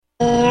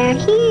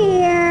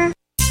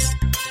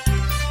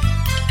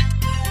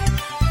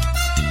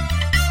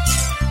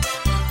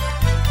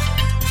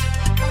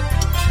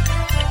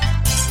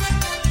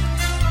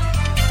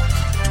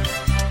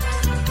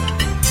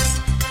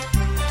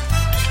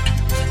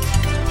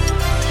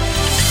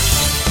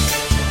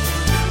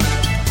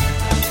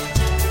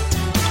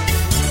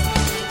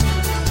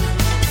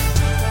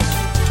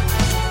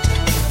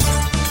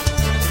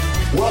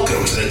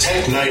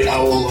Tech Night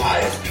Owl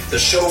Live, the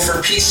show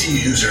for PC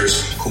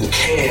users who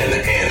can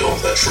handle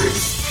the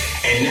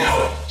truth. And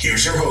now,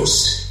 here's your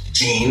host,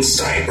 Gene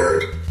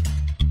Steinberg.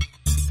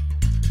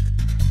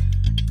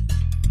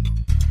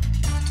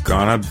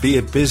 Gonna be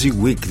a busy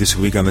week this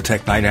week on the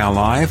Tech Night Owl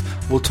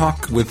Live. We'll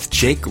talk with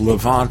Jake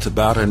Levant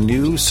about a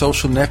new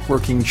social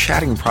networking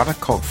chatting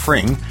product called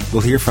Fring.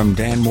 We'll hear from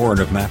Dan Morin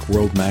of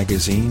Macworld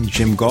Magazine,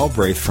 Jim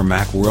Galbraith from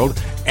Macworld,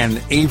 and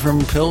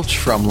Avram Pilch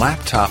from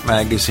Laptop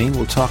Magazine.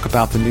 We'll talk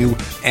about the new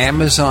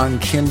Amazon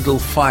Kindle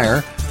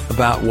Fire,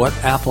 about what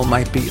Apple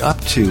might be up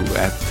to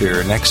at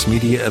their next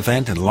media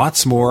event, and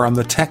lots more on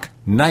the Tech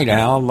Night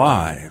Owl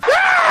Live.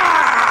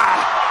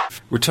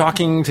 We're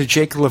talking to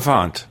Jake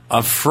Levant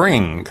of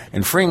Fring.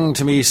 And Fring,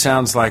 to me,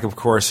 sounds like, of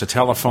course, a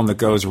telephone that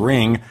goes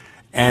ring.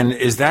 And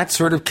is that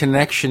sort of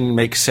connection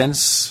make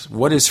sense?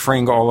 What is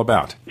Fring all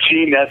about?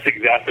 Gene, that's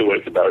exactly what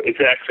it's about. It's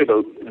actually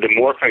about the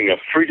morphing of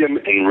freedom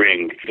and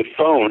ring. The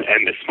phone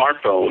and the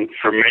smartphone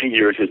for many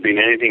years has been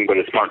anything but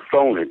a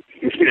smartphone.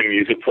 It's been a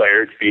music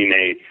player, it's been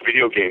a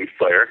video games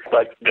player,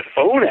 but the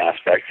phone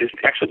aspect is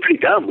actually pretty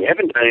dumb. We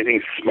haven't done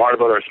anything smart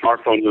about our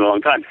smartphones in a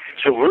long time.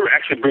 So we're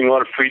actually bringing a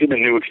lot of freedom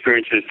and new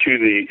experiences to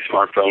the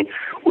smartphone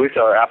with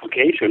our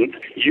application.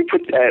 You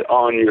put that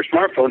on your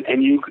smartphone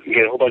and you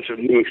get a whole bunch of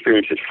new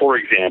experiences. For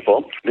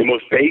example, the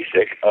most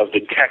basic of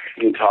the text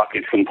and talk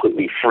is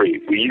completely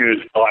free. We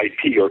use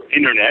IP or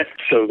internet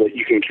so that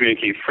you can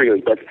communicate freely.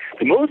 But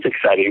the most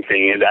exciting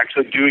thing is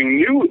actually doing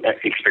new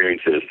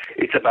experiences.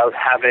 It's about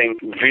having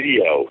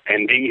video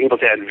and being able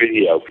to add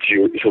video to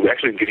your, so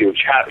actually video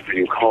chat,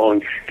 video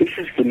calling. This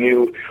is the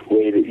new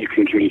way that you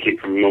can communicate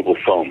from a mobile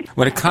phone.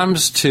 When it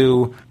comes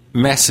to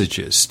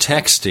messages,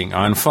 texting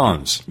on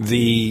phones,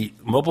 the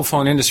mobile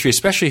phone industry,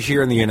 especially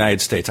here in the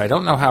United States, I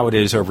don't know how it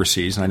is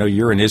overseas, and I know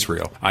you're in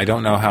Israel. I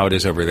don't know how it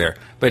is over there.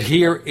 But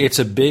here, it's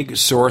a big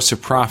source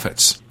of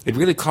profits. It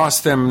really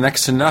costs them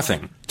next to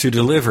nothing to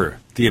deliver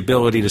the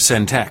ability to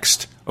send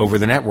text over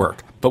the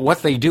network. But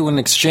what they do in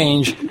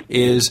exchange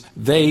is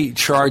they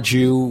charge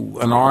you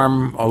an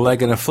arm, a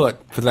leg, and a foot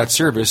for that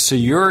service, so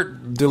you're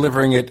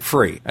delivering it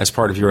free as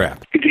part of your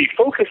app. The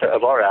focus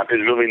of our app is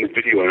really in the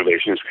video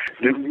innovations.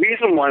 The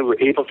reason why we're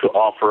able to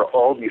offer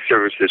all these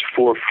services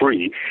for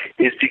free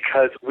is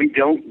because we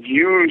don't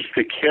use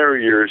the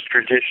carrier's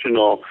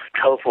traditional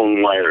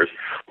telephone wires.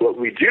 What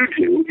we do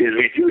is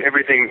we do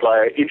everything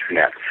via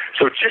internet.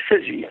 So just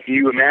as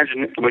you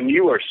imagine when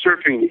you are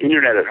surfing the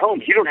internet at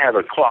home, you don't have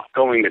a clock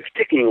going that's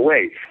ticking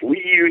away.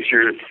 We use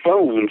your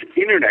phone's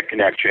internet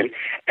connection,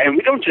 and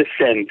we don't just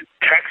send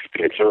text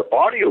bits or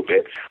audio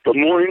bits, but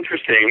more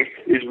interesting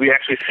is we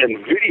actually send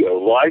video,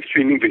 live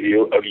streaming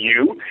video of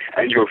you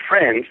and your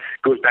friends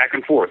goes back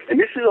and forth. And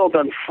this is all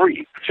done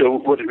free.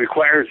 So what it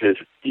requires is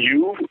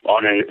you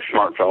on a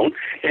smartphone,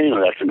 and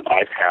that's an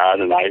iPad,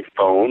 an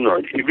iPhone, or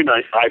even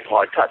an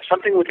iPod Touch,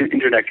 something with an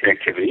internet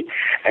connectivity,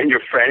 and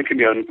your friend can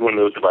be on one of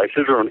those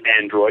devices or an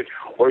Android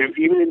or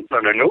even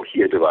on a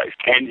Nokia device.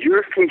 And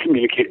you can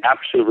communicate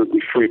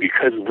absolutely free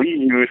because we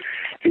use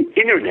the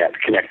internet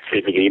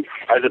connectivity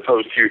as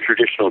opposed to your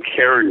traditional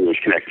carrier's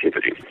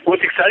connectivity.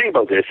 What's exciting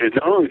about this is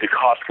not only the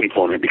cost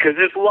component, because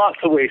there's lots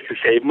of ways to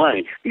save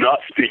money. Not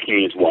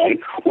speaking is one,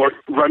 or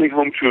running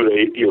home to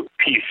a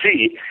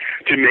PC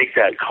to make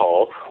that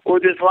call, or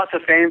there's lots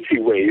of fancy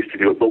ways to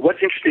do it. But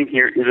what's interesting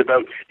here is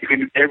about you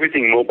can do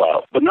everything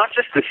mobile, but not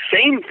just the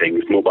same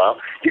things mobile,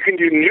 you can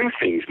do new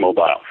things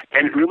mobile.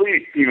 And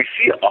really, you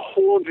see a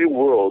whole new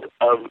world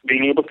of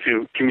being able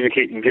to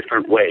communicate in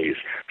different ways.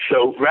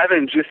 So rather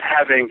than just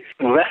having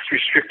less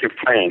restrictive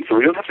plans, so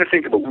we don't have to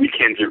think about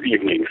weekends or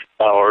evenings,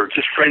 or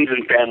just friends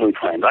and family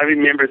plans. I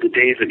remember the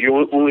days that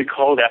you only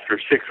called after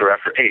 6 or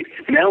after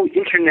 8. Now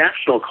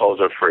international calls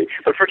are free.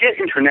 But forget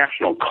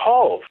international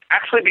calls.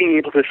 Actually being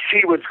able to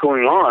see what's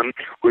going on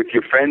with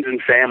your friends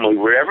and family,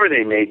 wherever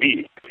they may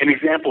be. An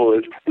example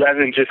is, rather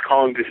than just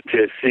calling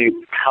to see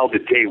how the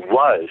day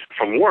was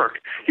from work,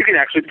 you can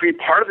actually be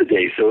part of the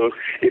day. So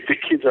if the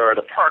kids are at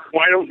a park,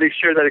 why don't they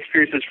share that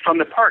experiences from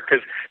the park?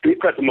 Because they've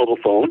got the mobile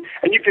phone,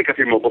 and you pick up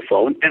your mobile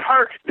phone, and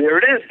hark, there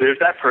it is. There's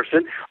that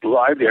person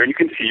live there, and you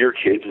can see your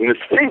kids in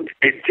this thing.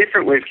 A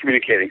different way of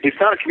communicating. It's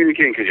not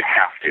communicating because you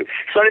have to.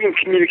 It's not even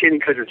communicating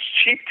because it's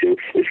cheap to.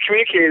 It's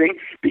communicating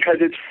because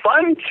it's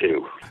fun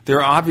to.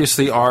 There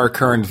obviously are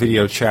current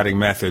video chatting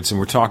methods, and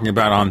we're talking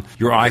about on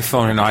your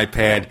iPhone and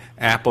iPad,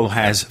 Apple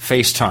has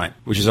FaceTime,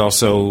 which is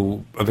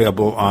also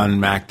available on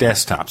Mac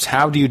desktops.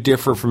 How do you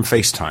differ from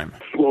FaceTime?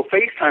 Well,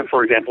 FaceTime,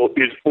 for example,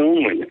 is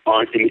only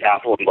on in the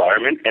Apple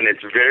environment, and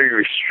it's very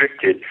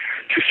restricted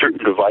to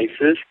certain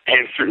devices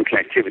and certain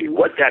connectivity.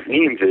 What that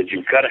means is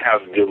you've got to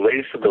have the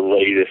latest of the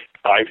latest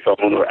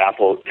iPhone or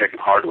Apple tech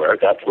hardware.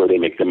 That's where they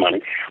make the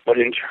money. But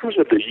in terms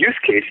of the use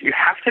case, you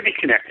have to be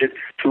connected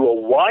to a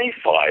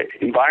Wi-Fi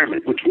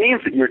environment, which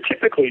means that you're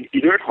typically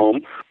either at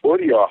home or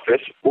the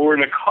office or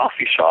in a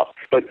coffee shop.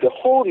 But the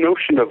whole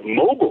notion of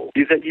mobile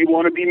is that you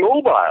want to be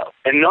mobile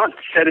and not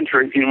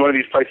sedentary in one of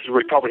these places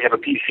where you probably have a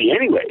PC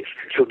anyways.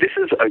 So this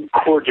is a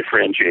core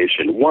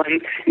differentiation.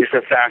 One is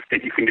the fact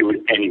that you can do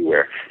it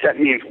anywhere. That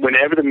means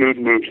whenever the mood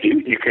moves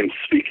you, you can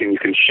speak and you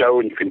can show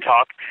and you can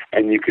talk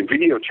and you can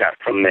video chat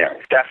from there.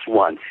 That's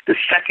one. The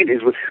second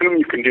is with whom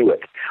you can do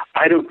it.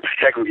 I don't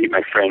segregate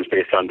my friends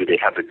based on do they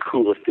have the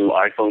coolest new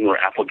iPhone or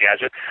Apple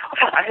gadget.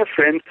 I have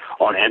friends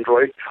on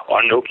Android,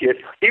 on Nokia,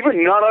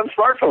 even not on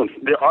smartphones.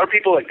 There are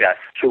people like that.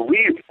 So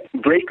we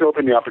break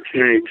open the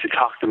opportunity to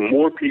talk to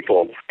more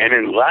people. And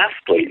then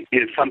lastly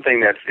is something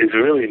that is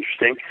really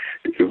interesting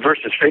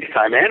versus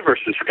FaceTime and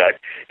versus Skype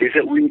is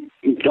that we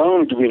not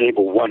only do we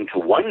enable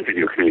one-to-one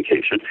video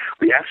communication,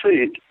 we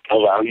actually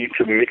allow you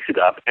to mix it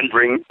up and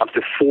bring up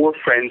to 4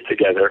 friends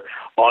together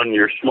on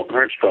your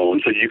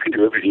smartphone so you can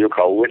do a video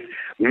call with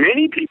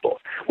many people,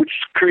 which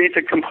creates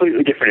a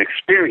completely different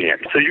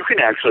experience. So you can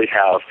actually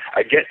have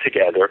a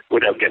get-together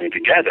without getting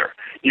together.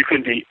 You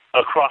can be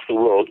across the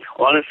world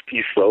on a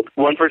ski slope,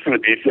 one person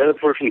at the beach, the other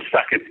person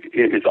stuck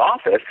in his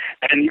office,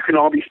 and you can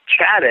all be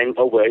chatting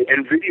away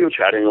and video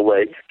chatting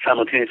away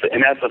simultaneously.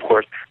 And that's, of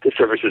course, the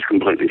service is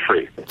completely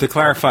free. To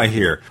clarify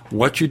here,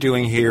 what you're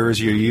doing here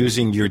is you're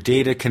using your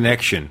data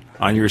connection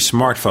on your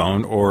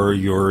smartphone or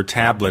your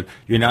tablet.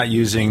 You're not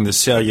using the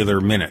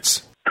cellular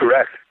minutes.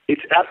 Correct.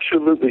 It's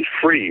absolutely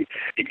free.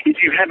 If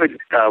you have a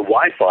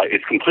Wi-Fi,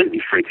 it's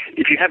completely free.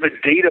 If you have a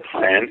data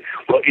plan,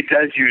 well, it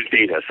does use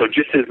data. So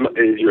just as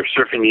you're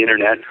surfing the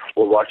internet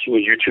or watching a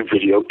YouTube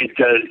video, it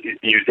does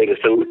use data.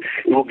 So it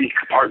will be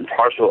part and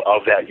parcel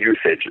of that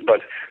usage.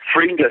 But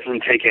free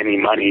doesn't take any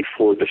money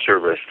for the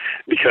service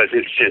because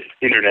it's just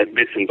internet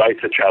bits and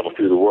bytes that travel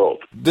through the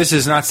world. This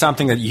is not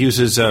something that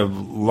uses a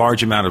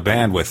large amount of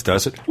bandwidth,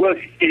 does it? Well,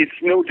 it's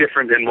no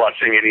different than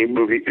watching any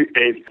movie.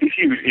 If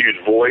you use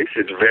voice,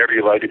 it's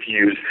very light. If you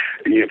use,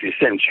 if you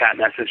send chat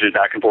messages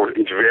back and forth,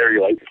 it's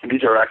very light.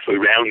 These are actually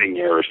rounding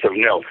errors. So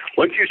no,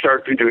 once you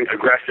start doing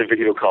aggressive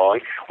video calling,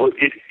 well,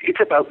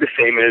 it's about the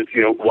same as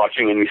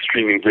watching any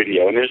streaming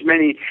video. And there's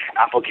many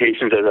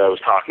applications as I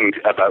was talking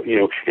about.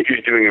 If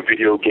you're doing a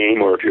video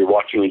game or if you're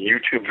watching a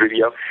YouTube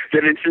video,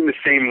 then it's in the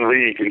same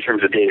league in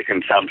terms of data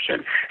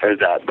consumption as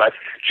that. But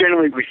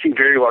generally, we see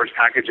very large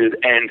packages,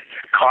 and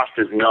cost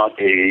is not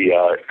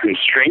a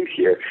constraint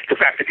here. The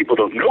fact that people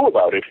don't know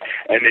about it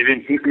and they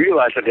didn't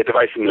realize that the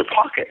device in their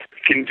pocket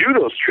can do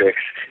those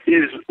tricks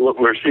is what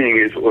we're seeing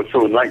is what's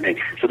so enlightening.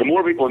 So the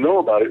more people know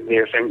about it,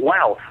 they're saying,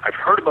 wow, I've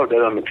heard about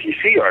that on the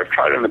PC or I've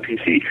tried it on the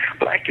PC,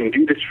 but I can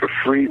do this for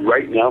free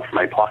right now from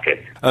my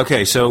pocket.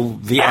 Okay, so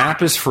the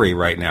app is free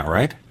right now,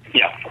 right?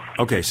 Yeah.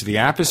 Okay, so the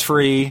app is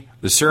free,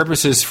 the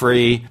service is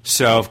free,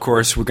 so of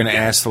course we're going to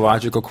ask the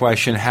logical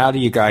question, how do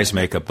you guys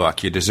make a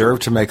buck? You deserve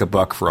to make a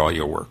buck for all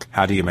your work.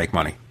 How do you make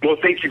money? Well,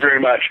 thank you very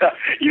much.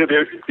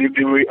 There's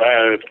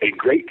a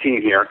great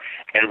team here,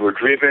 and we're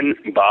driven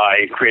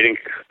by creating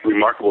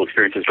remarkable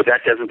experiences, but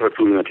that doesn't put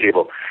food on the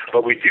table.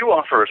 But we do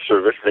offer a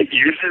service that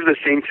uses the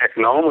same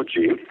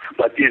technology,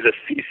 but is a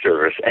fee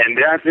service, and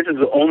this is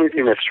the only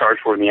thing that's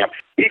charged for in the app.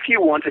 If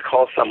you want to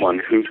call someone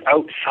who's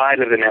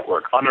outside of the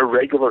network on a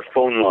regular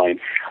phone line,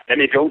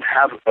 and they don't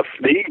have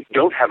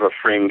a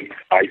Fring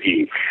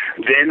ID,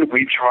 then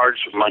we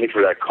charge money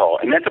for that call,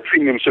 and that's a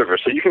premium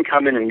service. So you can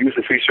come in and use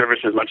the free service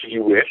as much as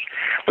you wish.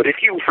 But if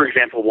you, for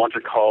example, want to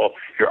call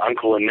your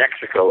uncle in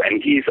Mexico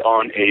and he's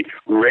on a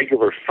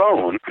regular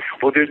phone,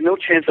 well, there's no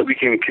chance that we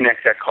can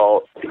connect that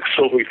call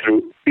solely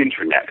through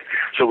internet.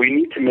 So we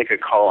need to make a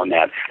call on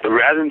that. But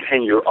rather than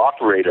paying your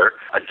operator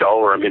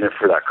 $1 a minute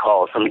for that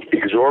call, some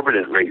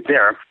exorbitant rate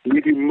there, we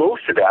do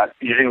most of that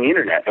using the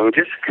internet. And we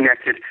just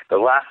connected the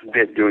last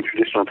bit doing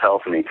traditional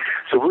telephony.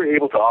 So we're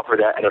able to offer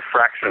that at a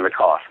fraction of the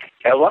cost.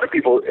 And a lot of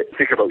people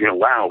think about,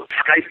 wow,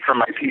 Skype from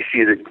my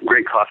PC is a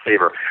great cost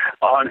saver.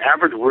 On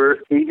average, we're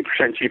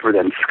 80% cheaper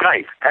than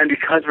Skype, and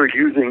because we're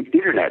using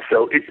internet.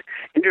 So it's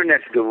internet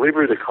to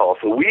deliver the call.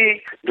 So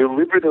we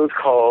deliver those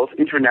calls,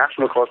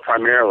 international calls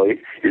primarily,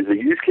 is the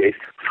use case,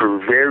 for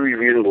very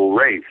reasonable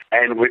rates.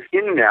 And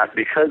within that,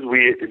 because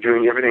we're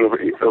doing everything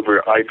over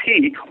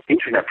IP,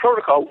 internet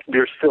protocol,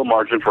 there's still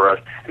margin for us,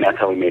 and that's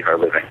how we make our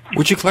living.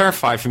 Would you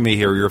clarify for me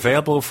here, you're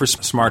available for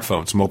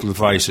smartphones, mobile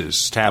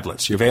devices,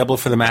 tablets. You're available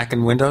for the Mac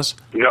and Windows?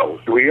 No,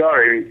 we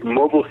are a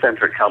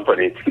mobile-centric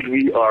company.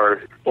 We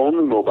are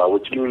only mobile,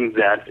 which means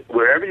that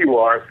wherever you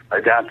are,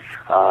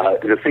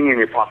 the thing in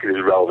your pocket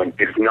is relevant.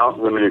 It's not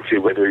limited to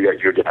whether you're at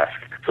your desk.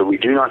 So we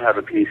do not have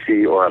a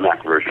PC or a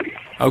Mac version.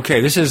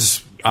 Okay, this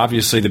is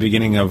obviously the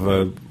beginning of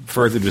a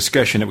further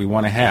discussion that we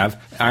want to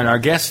have. And our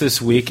guest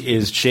this week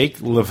is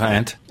Jake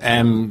Levant,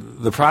 and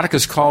the product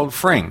is called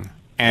Fring.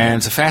 And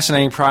it's a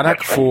fascinating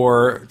product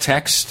for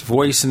text,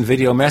 voice, and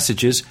video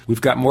messages.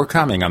 We've got more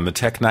coming on the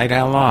Tech Night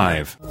Owl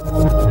Live.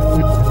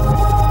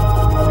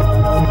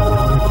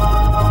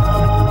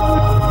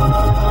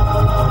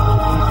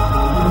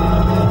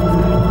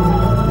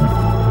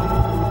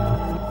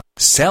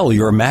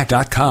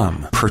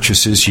 SellYourMac.com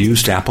purchases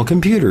used Apple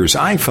computers,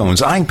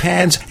 iPhones,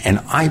 iPads, and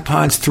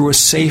iPods through a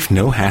safe,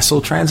 no-hassle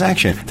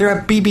transaction. They're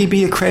a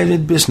BBB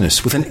accredited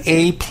business with an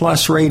A+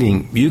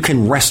 rating. You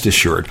can rest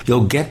assured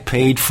you'll get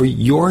paid for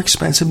your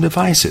expensive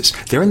devices.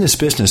 They're in this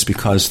business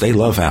because they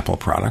love Apple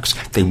products.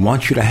 They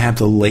want you to have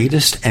the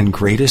latest and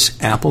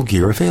greatest Apple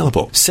gear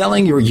available.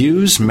 Selling your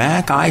used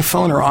Mac,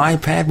 iPhone, or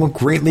iPad will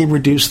greatly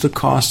reduce the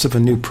cost of a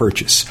new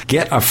purchase.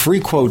 Get a free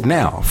quote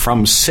now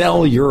from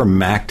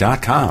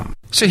SellYourMac.com.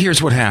 So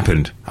here's what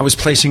happened. I was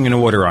placing an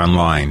order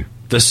online.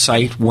 The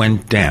site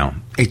went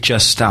down. It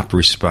just stopped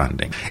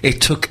responding.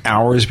 It took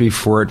hours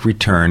before it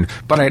returned,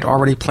 but I'd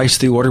already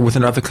placed the order with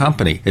another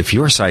company. If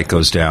your site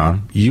goes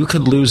down, you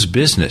could lose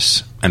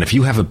business. And if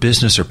you have a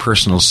business or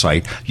personal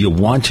site, you'll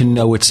want to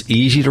know it's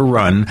easy to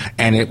run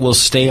and it will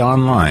stay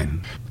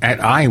online. At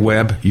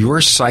iWeb, your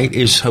site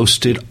is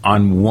hosted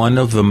on one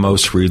of the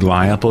most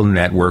reliable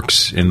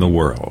networks in the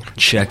world.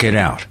 Check it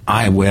out.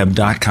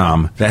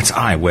 iWeb.com. That's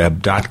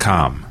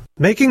iWeb.com.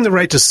 Making the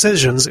right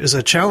decisions is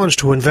a challenge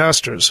to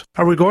investors.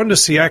 Are we going to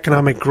see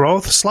economic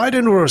growth, slide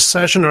into a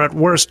recession, or at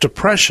worst,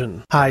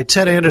 depression? Hi,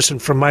 Ted Anderson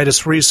from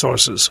Midas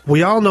Resources.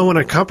 We all know when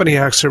a company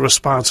acts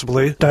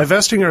irresponsibly,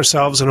 divesting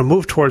ourselves in a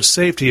move towards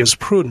safety is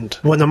prudent.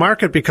 When the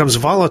market becomes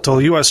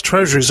volatile, U.S.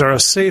 Treasuries are a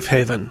safe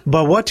haven.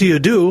 But what do you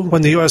do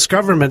when the U.S.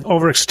 government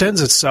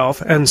overextends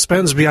itself and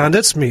spends beyond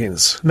its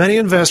means? Many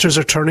investors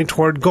are turning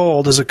toward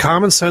gold as a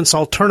common-sense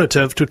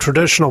alternative to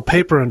traditional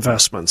paper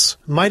investments.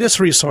 Midas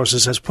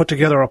Resources has put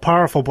together a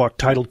powerful book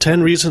titled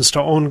 10 Reasons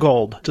to Own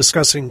Gold,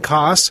 discussing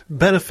costs,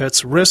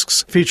 benefits,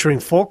 risks,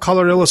 featuring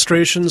full-color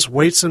illustrations,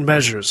 weights, and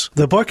measures.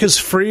 The book is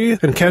free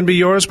and can be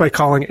yours by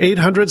calling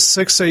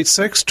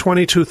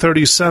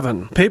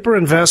 800-686-2237. Paper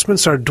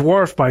investments are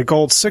dwarfed by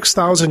gold's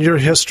 6,000-year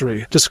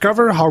history.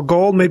 Discover how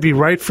gold may be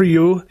right for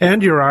you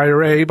and your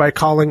IRA by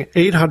calling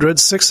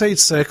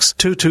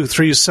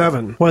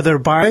 800-686-2237. Whether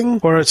buying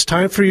or it's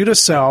time for you to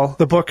sell,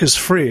 the book is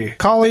free.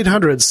 Call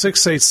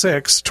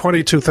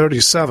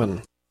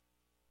 800-686-2237.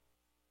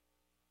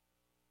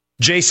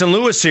 Jason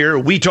Lewis here.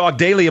 We talk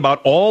daily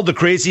about all the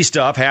crazy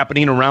stuff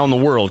happening around the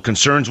world,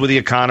 concerns with the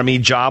economy,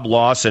 job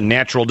loss, and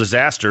natural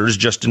disasters,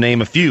 just to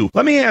name a few.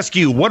 Let me ask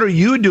you, what are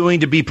you doing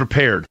to be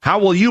prepared? How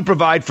will you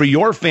provide for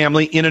your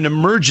family in an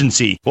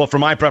emergency? Well, for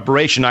my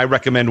preparation, I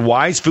recommend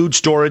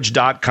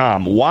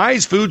WiseFoodStorage.com.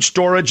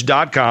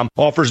 WiseFoodStorage.com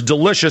offers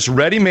delicious,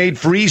 ready-made,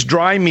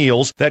 freeze-dry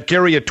meals that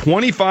carry a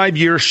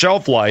 25-year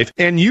shelf life,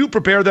 and you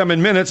prepare them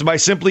in minutes by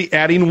simply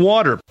adding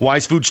water.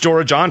 Wise Food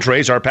Storage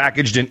entrees are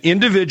packaged in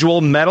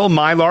individual metal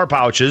Mylar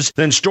pouches,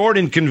 then stored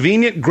in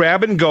convenient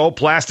grab-and-go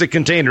plastic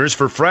containers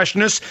for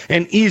freshness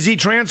and easy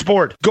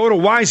transport. Go to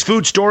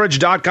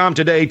WiseFoodStorage.com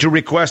today to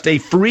request a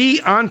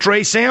free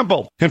entree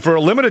sample. And for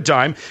a limited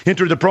time,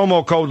 enter the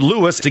promo code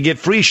LEWIS to get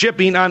free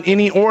shipping on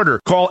any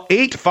order. Call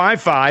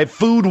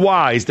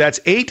 855-FOOD-WISE. That's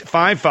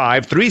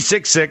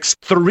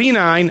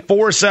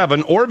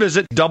 855-366-3947 or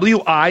visit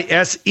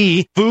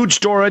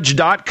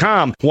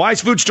WISEFoodstorage.com.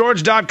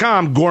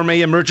 WiseFoodStorage.com.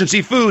 Gourmet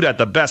emergency food at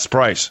the best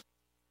price.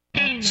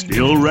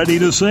 Still ready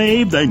to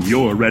save? Then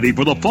you're ready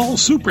for the fall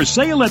super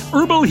sale at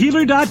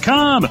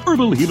HerbalHealer.com.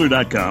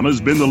 HerbalHealer.com has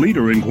been the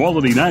leader in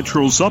quality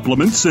natural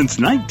supplements since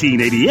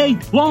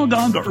 1988. Log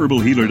on to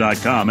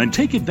HerbalHealer.com and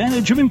take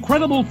advantage of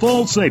incredible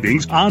fall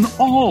savings on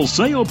all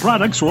sale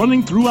products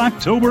running through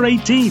October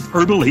 18th.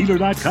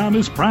 HerbalHealer.com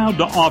is proud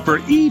to offer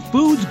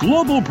eFoods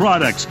Global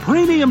products,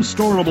 premium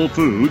storable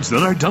foods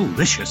that are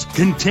delicious,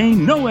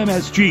 contain no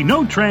MSG,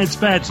 no trans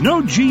fats,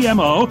 no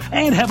GMO,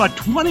 and have a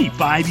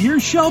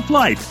 25-year shelf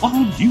life.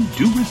 All you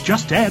do is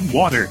just add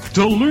water.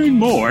 To learn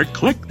more,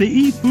 click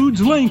the eFoods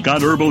link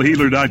on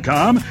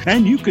HerbalHealer.com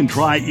and you can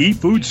try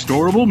eFoods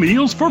storable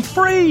meals for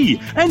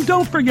free. And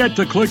don't forget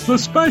to click the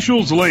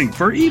specials link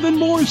for even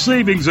more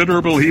savings at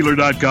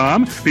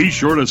HerbalHealer.com. Be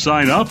sure to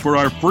sign up for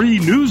our free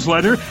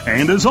newsletter.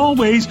 And as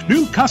always,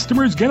 new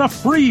customers get a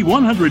free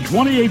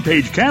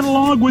 128-page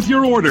catalog with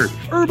your order.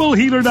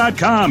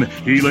 HerbalHealer.com,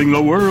 healing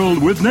the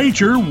world with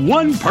nature,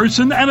 one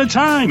person at a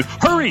time.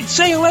 Hurry,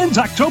 sale ends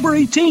October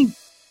 18th.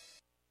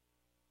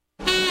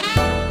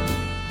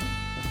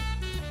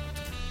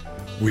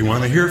 We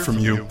want to hear from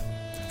you.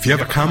 If you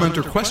have a comment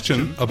or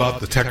question about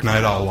the Tech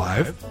Night Owl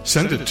Live,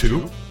 send it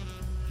to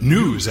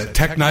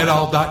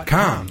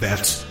news@technightowl.com.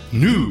 That's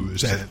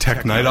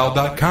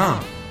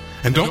news@technightowl.com.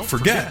 And don't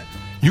forget,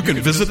 you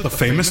can visit the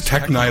famous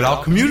Tech Night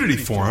Owl community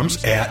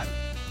forums at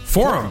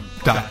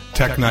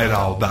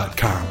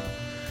forum.technightowl.com.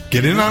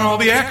 Get in on all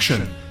the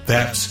action.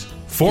 That's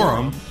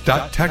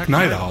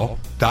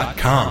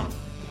forum.technightowl.com.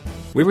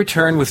 We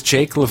return with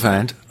Jake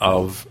Levant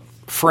of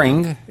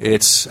Fring.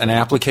 It's an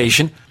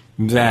application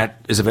that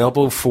is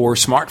available for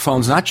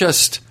smartphones, not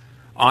just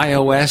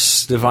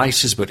iOS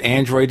devices, but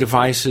Android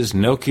devices,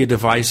 Nokia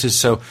devices.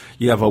 So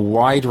you have a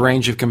wide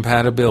range of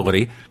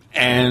compatibility,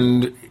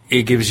 and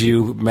it gives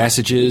you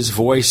messages,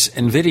 voice,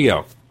 and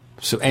video.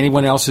 So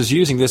anyone else is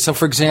using this. So,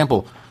 for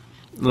example,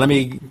 let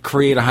me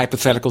create a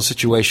hypothetical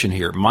situation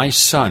here. My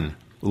son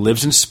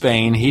lives in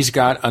Spain. He's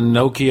got a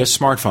Nokia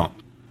smartphone.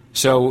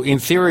 So in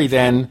theory,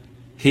 then,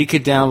 he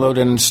could download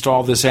and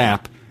install this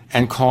app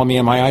and call me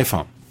on my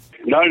iPhone.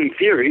 Not in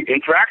theory,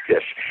 in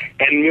practice.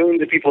 And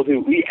millions of people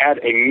do. We add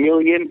 1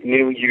 million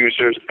new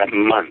users a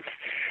month.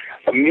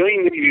 1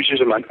 million new users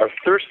a month are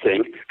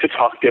thirsting to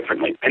talk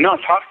differently. And not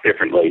talk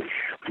differently,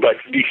 but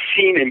be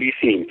seen and be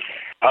seen.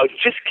 I'll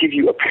just give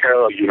you a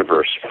parallel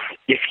universe.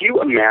 If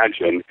you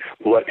imagine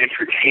what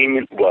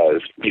entertainment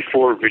was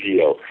before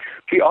video,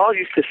 we all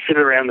used to sit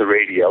around the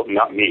radio,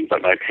 not me,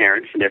 but my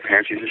parents and their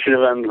parents used to sit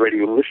around the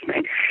radio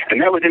listening,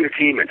 and that was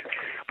entertainment.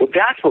 Well,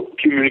 that's what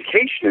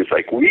communication is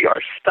like. We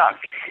are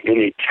stuck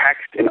in a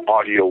text and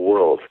audio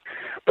world.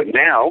 But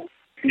now,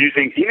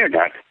 using the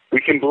internet, we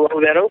can blow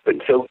that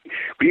open. So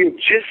we have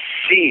just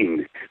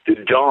seen the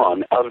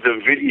dawn of the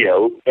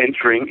video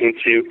entering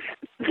into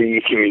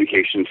the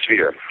communication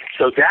sphere.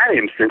 So that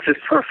instance is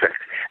perfect.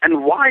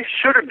 And why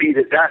should it be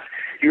that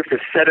you have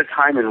to set a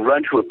time and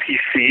run to a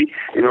PC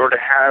in order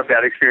to have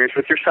that experience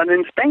with your son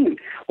in Spain?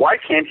 Why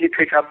can't you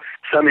pick up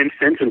some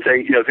instance and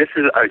say, this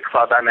is a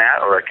club I'm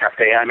at or a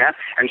cafe I'm at,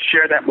 and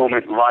share that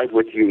moment live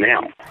with you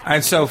now?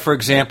 And so, for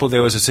example,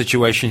 there was a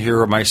situation here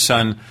where my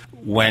son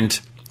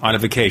went on a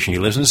vacation. He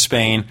lives in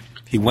Spain.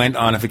 He went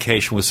on a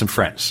vacation with some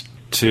friends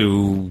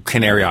to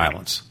Canary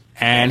Islands.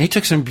 And he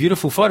took some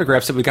beautiful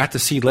photographs that we got to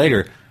see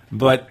later.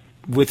 But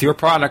with your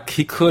product,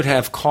 he could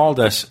have called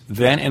us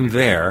then and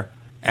there,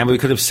 and we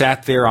could have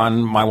sat there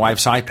on my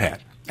wife's iPad,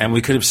 and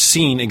we could have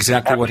seen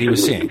exactly what he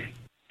was seeing.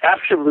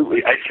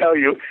 Absolutely. I tell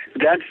you,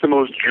 that's the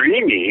most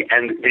dreamy,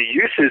 and the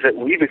uses that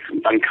we've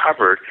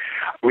uncovered,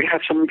 we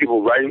have so many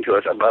people writing to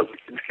us about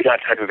that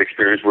type of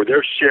experience where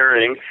they're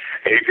sharing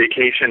a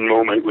vacation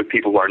moment with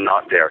people who are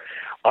not there.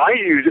 I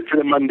use it for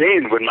the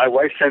mundane when my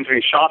wife sends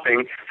me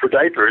shopping for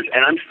diapers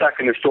and I'm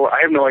stuck in the store.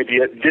 I have no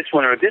idea this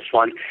one or this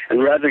one,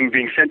 and rather than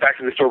being sent back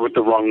to the store with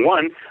the wrong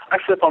one, I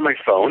flip on my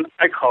phone,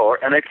 I call her,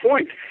 and I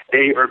point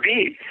A or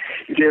B.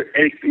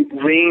 It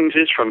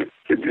ranges from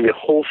the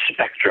whole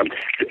spectrum.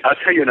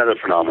 I'll tell you another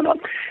phenomenon,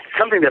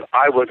 something that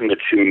I wasn't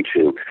attuned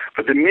to,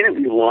 but the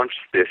minute we launched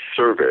this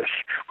service,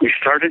 we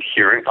started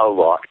hearing a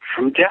lot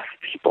from deaf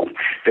people,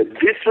 that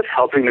this was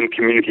helping them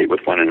communicate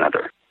with one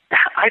another.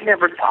 I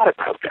never thought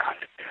about that.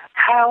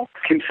 How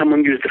can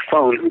someone use the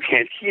phone who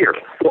can't hear?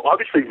 Well,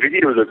 obviously,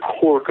 video is a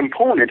core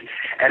component,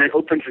 and it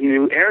opens a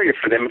new area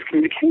for them of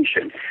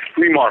communication.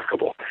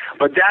 Remarkable.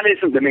 But that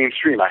isn't the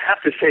mainstream. I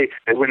have to say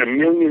that when 1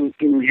 million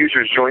new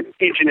users join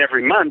each and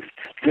every month,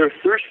 they're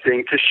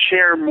thirsting to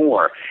share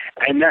more.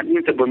 And that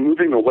means that we're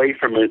moving away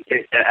from an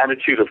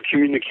attitude of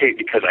communicate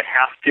because I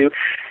have to,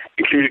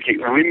 communicate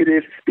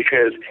limited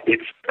because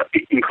it's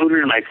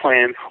included in my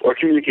plan, or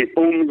communicate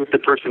only with the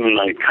person in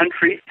my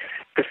country.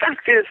 The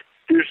fact is,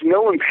 there's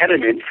no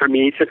impediment for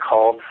me to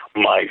call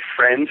my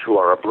friends who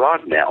are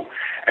abroad now,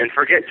 and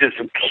forget just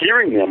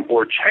hearing them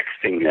or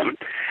texting them.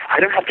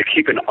 I don't have to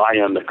keep an eye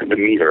on the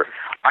meter.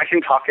 I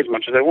can talk as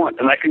much as I want,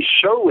 and I can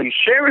show and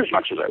share as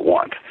much as I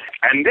want.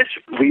 And this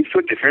leads to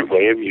a different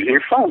way of using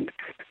your phone.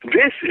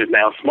 This is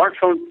now a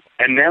smartphone,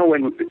 and now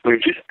when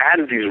we've just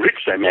added these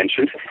rich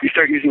dimensions, you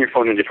start using your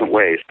phone in different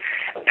ways.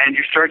 And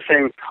you start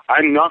saying,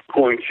 I'm not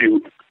going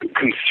to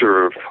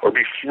conserve or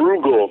be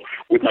frugal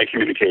with my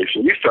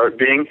communication. You start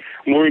being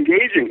more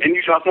engaging, and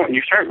you talk more, and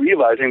you start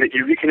realizing that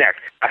you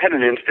reconnect. I had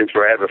an instance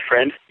where I have a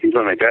friend, he's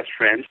one of my best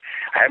friends.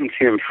 I haven't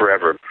seen him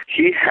forever.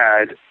 He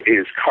had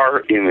his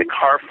car in the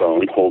car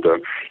phone holder.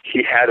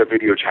 He had a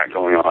video chat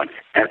going on,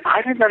 and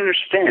I didn't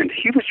understand.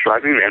 He was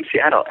driving around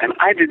Seattle, and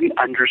I didn't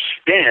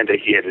understand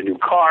that he had a new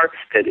car,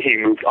 that he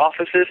moved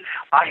offices.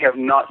 I have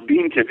not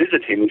been to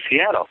visit him in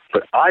Seattle,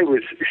 but I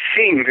was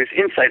seeing this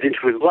insight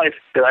into his life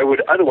that I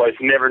would otherwise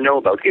never know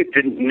about. It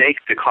didn't make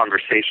the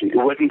conversation.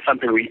 It wasn't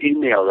something we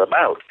emailed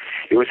about.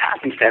 It was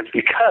happenstance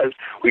because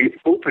we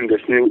opened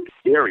this new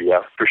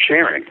area for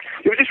sharing.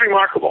 It was just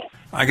remarkable.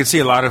 I can see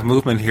a lot of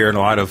movement here and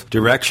a lot of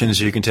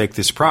directions you can take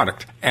this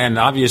product. And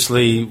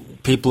obviously,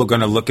 people are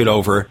going to look it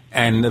over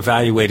and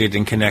evaluate it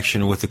in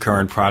connection with the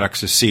current products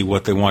to see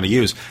what they want to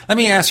use. Let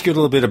me ask you a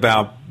little bit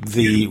about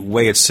the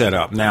way it's set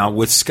up. Now,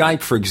 with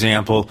Skype, for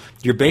example,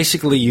 you're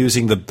basically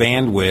using the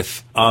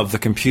bandwidth of the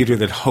computer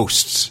that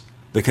hosts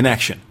the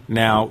connection.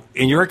 Now,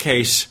 in your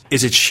case,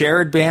 is it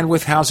shared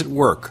bandwidth? How's it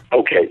work?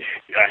 Okay.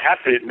 I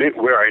have to admit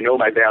where I know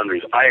my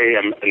boundaries. I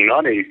am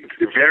not a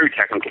very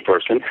technical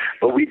person,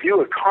 but we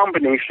do a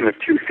combination of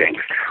two things.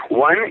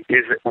 One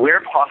is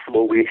where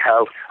possible we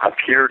have a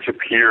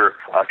peer-to-peer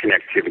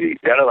connectivity.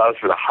 That allows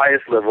for the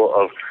highest level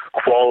of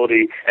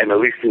quality and the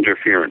least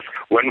interference.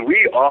 When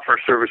we offer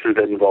services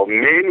that involve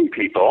many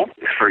people,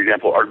 for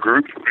example, our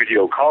group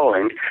video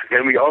calling,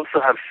 then we also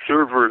have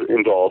servers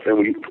involved,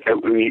 and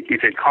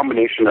it's a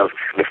combination of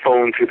the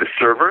phone to the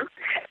server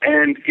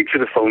and each of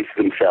the phones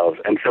themselves.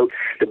 And so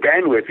the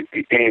bandwidth,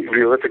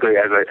 realistically,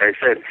 as I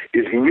said,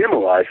 is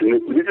minimalized.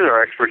 And this is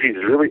our expertise,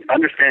 is really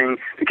understanding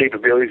the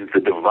capabilities of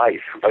the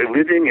device. By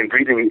living and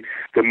breathing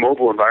the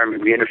mobile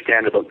environment, we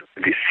understand about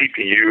the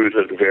CPUs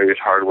of the various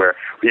hardware.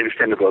 We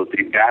understand about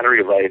the battery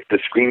battery life, the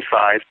screen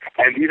size,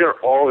 and these are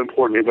all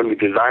important when we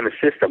design a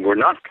system. We're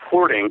not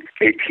porting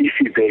a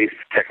PC-based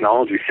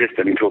technology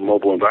system into a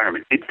mobile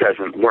environment. It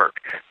doesn't work.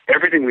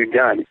 Everything we've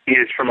done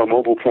is from a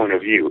mobile point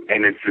of view,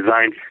 and it's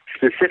designed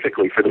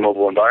specifically for the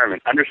mobile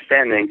environment,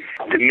 understanding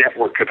the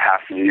network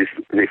capacities,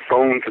 the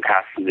phone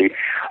capacity,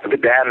 the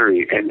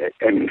battery,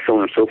 and so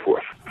on and so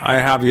forth.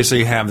 I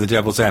obviously have the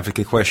devil's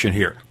advocate question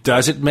here.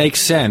 Does it make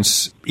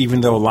sense,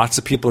 even though lots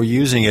of people are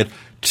using it,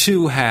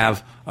 to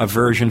have a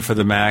version for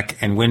the Mac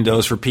and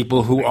Windows for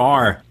people who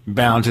are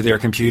bound to their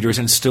computers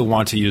and still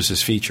want to use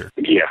this feature?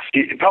 Yes,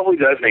 it probably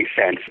does make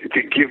sense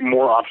to give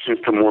more options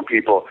to more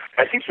people.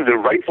 I think that the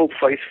rightful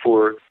place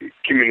for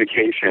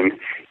communication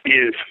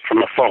is from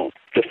a phone.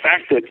 The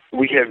fact that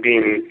we have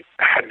been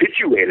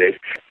habituated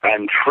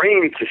and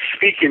trained to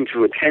speak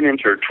into a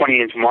 10-inch or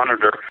 20-inch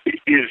monitor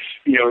is,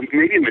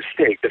 maybe a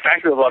mistake. The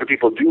fact that a lot of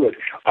people do it,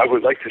 I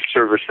would like to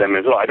service them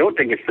as well. I don't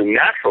think it's the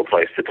natural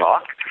place to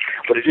talk,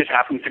 but it just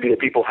happens to be that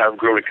people have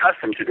grown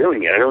accustomed to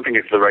doing it. I don't think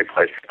it's the right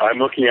place. I'm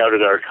looking out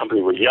at our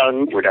company. We're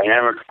young, we're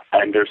dynamic,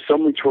 and there's so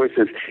many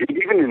choices.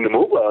 Even in the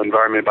mobile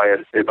environment by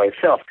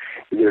itself,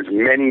 there's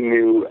many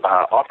new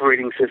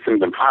operating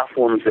systems and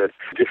platforms that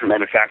different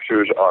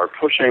manufacturers are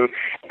pushing.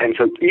 And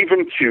so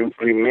even to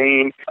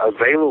remain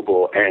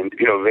available and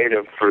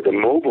innovative for the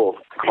mobile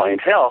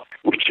clientele,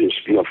 which is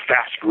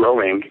fast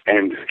growing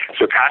and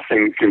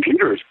surpassing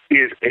computers,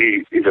 is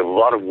a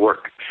lot of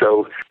work.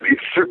 So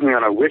it's certainly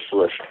on our wish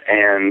list.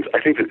 And I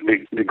think that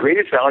the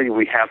greatest value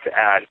we have to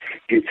add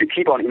is to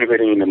keep on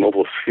innovating in the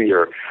mobile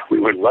sphere. We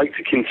would like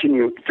to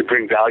continue to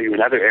bring value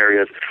in other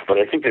areas, but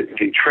I think that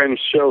the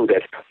trends show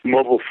that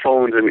mobile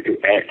phones and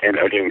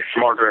are getting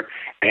smarter,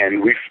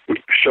 and we've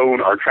shown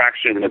our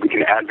traction that we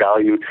can add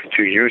value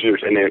to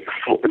users, and they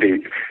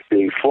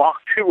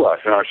flock to us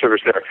in our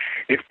service there.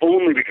 If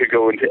only we could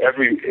go into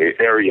every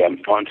area,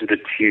 onto the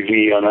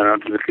TV,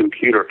 onto the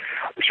computer.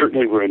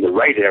 Certainly we're in the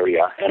right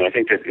area, and I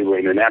think that we're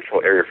in the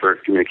natural area for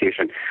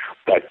communication.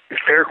 But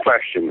fair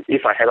question.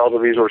 If I had all the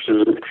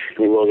resources in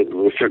the world, we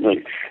would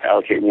certainly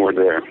allocate more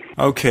there.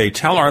 Okay,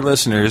 tell our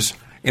listeners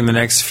in the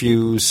next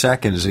few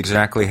seconds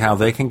exactly how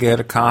they can get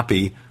a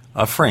copy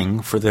of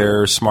Fring for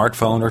their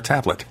smartphone or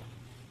tablet.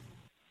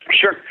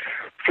 Sure.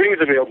 Fring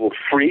is available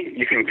free.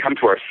 You can come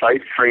to our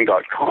site,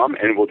 fring.com,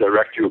 and we'll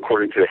direct you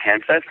according to the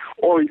handset,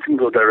 or you can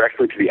go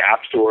directly to the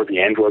App Store, the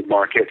Android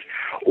market,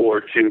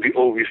 or to the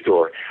Ovi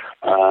Store.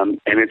 And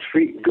it's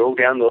free. Go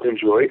download,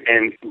 enjoy,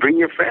 and bring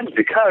your friends,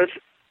 because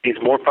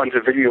it's more fun to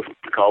video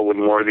call with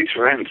more of these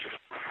friends.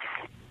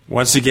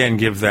 Once again,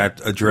 give that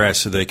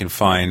address so they can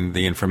find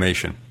the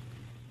information.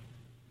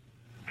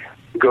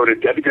 Go to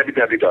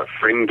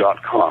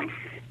www.fring.com.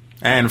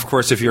 And, of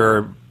course, if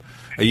you're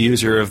a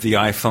user of the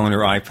iPhone or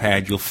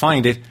iPad, you'll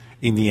find it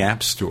in the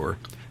App Store.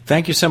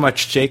 Thank you so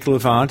much, Jake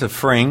Levant of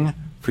Fring,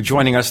 for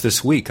joining us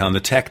this week on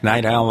the Tech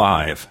Night Owl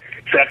Live.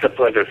 That's a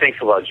pleasure. Thanks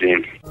a lot,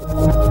 Gene.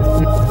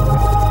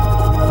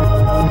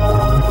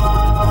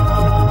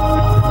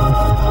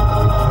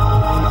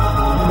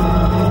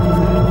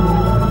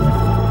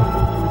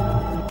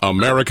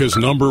 America's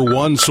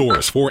 #1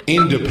 source for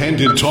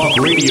independent talk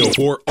radio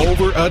for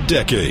over a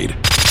decade.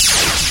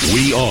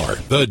 We are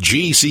the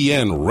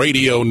GCN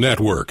Radio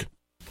Network.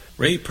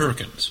 Ray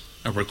Perkins,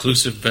 a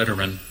reclusive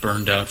veteran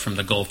burned out from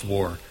the Gulf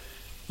War,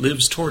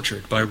 lives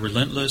tortured by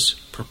relentless,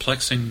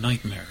 perplexing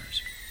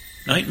nightmares.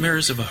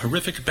 Nightmares of a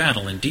horrific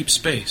battle in deep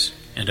space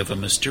and of a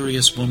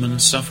mysterious woman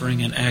suffering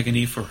in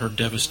agony for her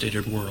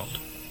devastated world.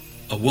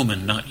 A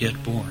woman not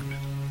yet born,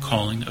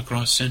 calling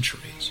across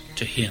centuries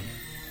to him.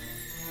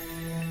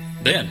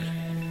 Then,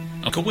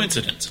 a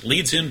coincidence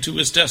leads him to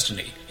his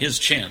destiny, his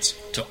chance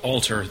to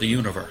alter the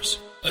universe.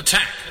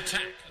 Attack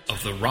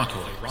of the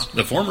Rockoids.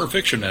 The former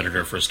fiction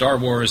editor for Star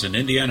Wars and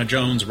Indiana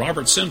Jones,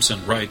 Robert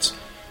Simpson, writes,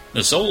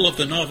 "The soul of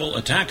the novel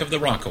Attack of the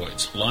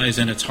Rockoids lies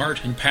in its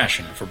heart and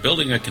passion for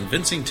building a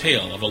convincing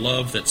tale of a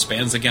love that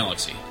spans the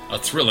galaxy, a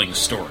thrilling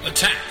story.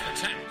 Attack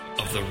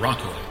of the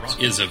Rockoids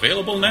is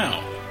available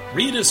now.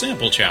 Read a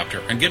sample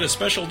chapter and get a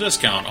special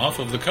discount off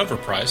of the cover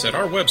price at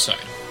our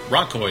website,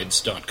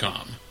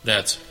 rockoids.com.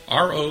 That's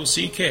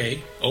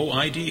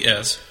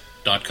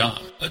ROCKOIDS.com.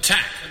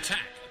 Attack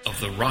of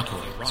the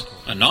Rockoids,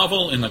 a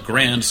novel in the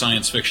grand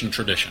science fiction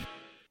tradition.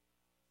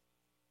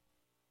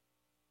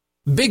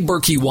 Big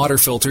Berkey water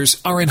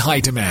filters are in high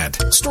demand.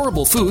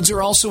 Storable foods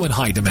are also in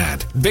high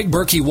demand.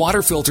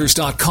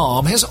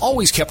 BigBerkeyWaterFilters.com has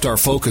always kept our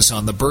focus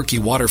on the Berkey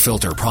water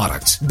filter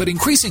products, but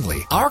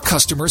increasingly, our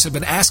customers have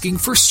been asking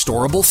for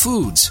storable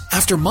foods.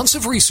 After months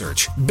of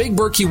research,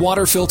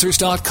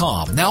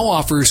 BigBerkeyWaterFilters.com now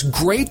offers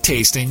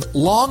great-tasting,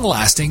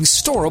 long-lasting,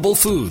 storable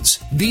foods.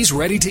 These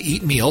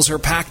ready-to-eat meals are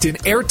packed in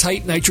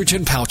airtight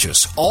nitrogen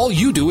pouches. All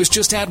you do is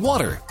just add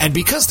water, and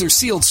because they're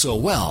sealed so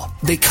well,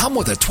 they come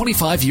with a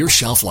 25-year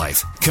shelf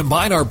life.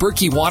 Combine our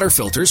Berkey water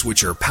filters,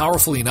 which are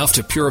powerful enough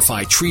to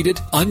purify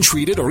treated,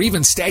 untreated, or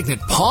even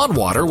stagnant pond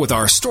water with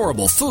our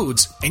storable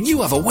foods, and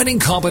you have a winning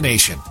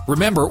combination.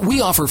 Remember,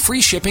 we offer free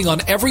shipping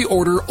on every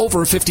order over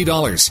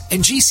 $50,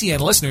 and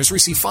GCN listeners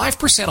receive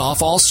 5%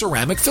 off all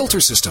ceramic filter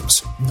systems.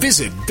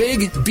 Visit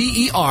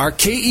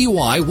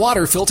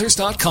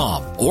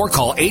BigBerkeyWaterFilters.com or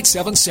call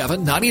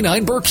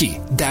 877-99-BERKEY.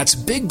 That's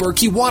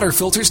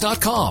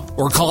BigBerkeyWaterFilters.com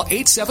or call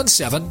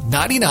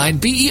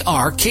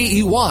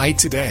 877-99-BERKEY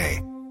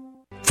today.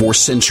 For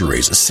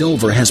centuries,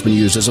 silver has been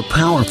used as a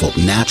powerful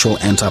natural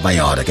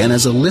antibiotic, and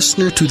as a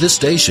listener to this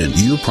station,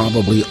 you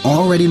probably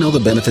already know the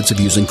benefits of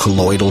using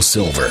colloidal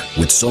silver.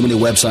 With so many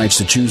websites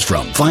to choose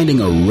from, finding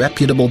a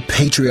reputable,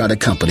 patriotic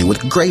company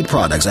with great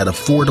products at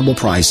affordable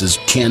prices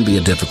can be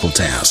a difficult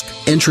task.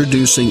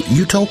 Introducing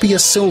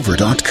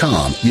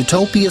UtopiaSilver.com.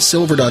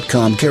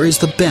 UtopiaSilver.com carries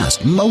the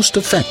best, most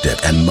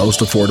effective, and most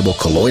affordable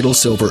colloidal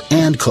silver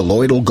and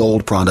colloidal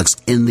gold products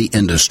in the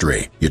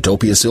industry.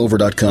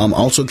 UtopiaSilver.com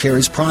also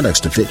carries products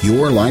to fit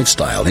your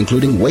lifestyle,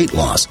 including weight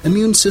loss,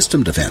 immune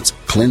system defense,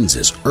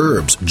 cleanses,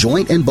 herbs,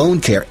 joint and bone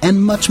care,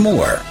 and much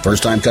more.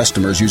 First-time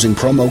customers using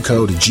promo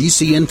code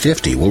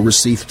GCN50 will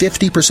receive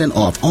 50%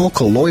 off all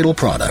colloidal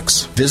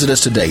products. Visit us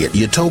today at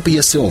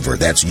Utopia Silver,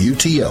 that's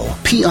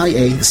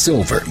UTOPIA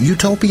Silver,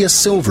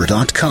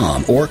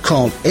 UtopiaSilver.com, or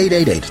call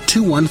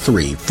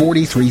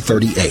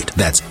 888-213-4338.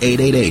 That's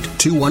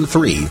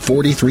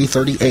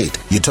 888-213-4338.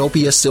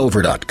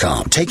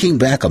 UtopiaSilver.com, taking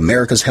back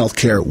America's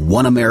healthcare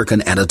one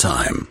American at a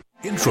time.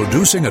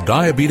 Introducing a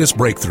diabetes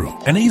breakthrough,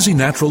 an easy,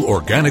 natural,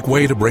 organic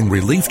way to bring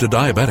relief to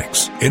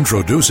diabetics.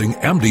 Introducing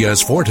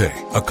MDS Forte,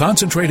 a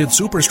concentrated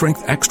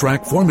super-strength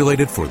extract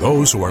formulated for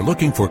those who are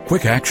looking for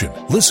quick action.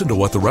 Listen to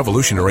what the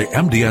revolutionary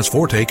MDS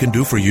Forte can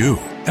do for you.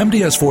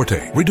 MDS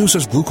Forte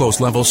reduces glucose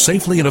levels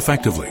safely and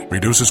effectively,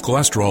 reduces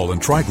cholesterol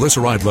and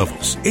triglyceride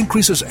levels,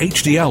 increases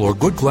HDL or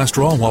good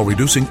cholesterol while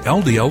reducing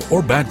LDL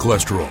or bad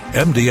cholesterol.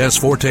 MDS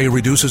Forte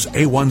reduces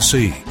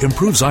A1C,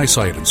 improves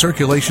eyesight and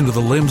circulation to the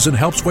limbs, and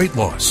helps weight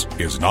loss.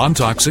 Is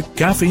non-toxic,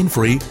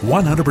 caffeine-free,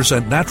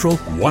 100% natural,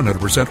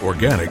 100%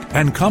 organic,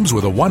 and comes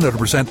with a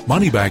 100%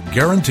 money-back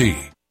guarantee.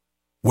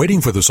 Waiting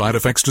for the side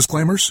effects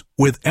disclaimers?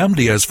 With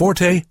MDS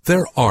Forte,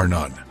 there are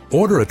none.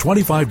 Order a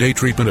 25-day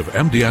treatment of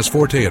MDS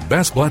Forte at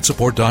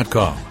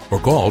bestbloodsupport.com or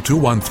call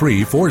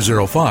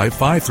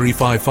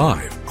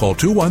 213-405-5355. Call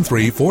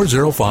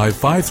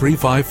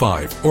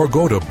 213-405-5355 or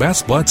go to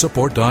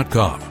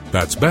bestbloodsupport.com.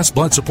 That's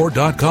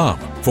bestbloodsupport.com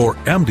for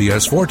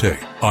MDS Forte,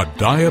 a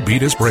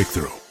diabetes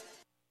breakthrough.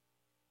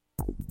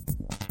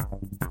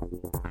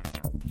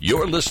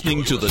 You're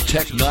listening to the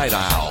Tech Night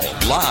Owl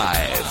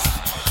live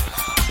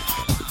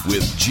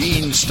with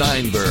Gene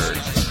Steinberg.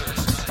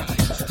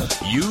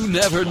 You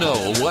never know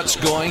what's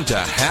going to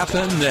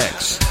happen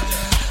next.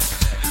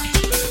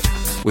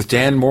 With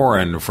Dan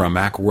Moren from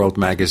Macworld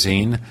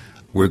Magazine,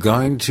 we're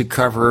going to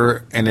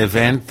cover an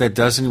event that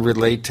doesn't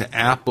relate to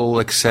Apple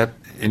except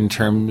in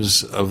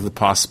terms of the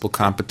possible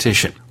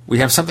competition. We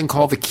have something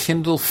called the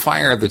Kindle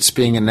Fire that's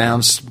being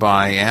announced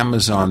by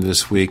Amazon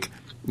this week.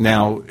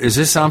 Now, is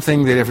this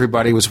something that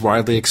everybody was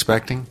widely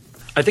expecting?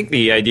 I think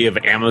the idea of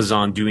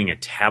Amazon doing a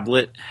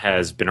tablet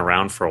has been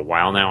around for a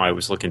while now. I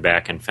was looking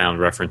back and found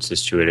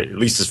references to it at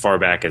least as far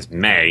back as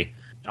May.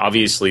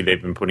 Obviously,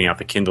 they've been putting out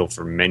the Kindle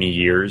for many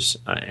years,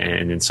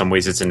 and in some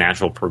ways it's a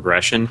natural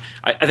progression.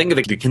 I think of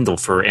the Kindle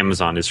for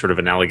Amazon is sort of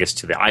analogous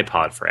to the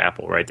iPod for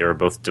Apple, right? They were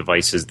both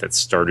devices that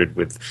started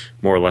with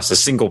more or less a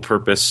single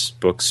purpose,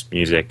 books,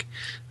 music.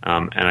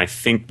 And I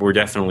think we're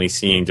definitely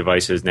seeing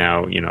devices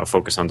now,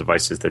 focus on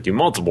devices that do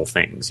multiple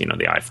things. The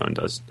iPhone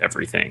does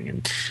everything,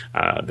 and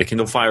the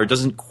Kindle Fire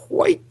doesn't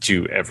quite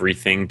do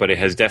everything, but it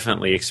has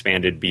definitely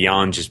expanded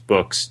beyond just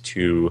books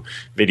to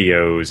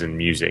videos and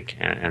music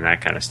and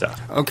that kind of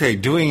stuff. Okay,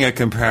 doing a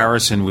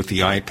comparison with the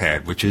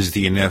iPad, which is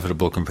the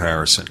inevitable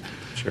comparison.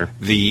 Sure.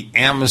 The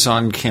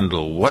Amazon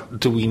Kindle,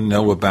 what do we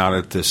know about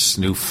it, this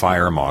new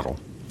Fire model?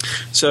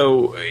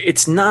 So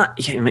it's not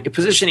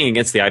positioning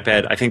against the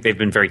iPad. I think they've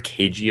been very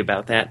cagey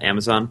about that,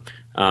 Amazon,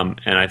 and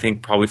I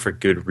think probably for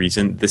good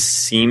reason. This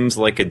seems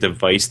like a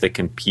device that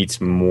competes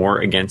more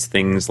against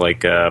things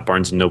like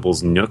Barnes &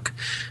 Noble's Nook,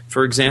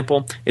 for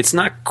example. It's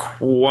not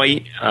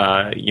quite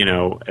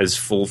as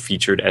full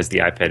featured as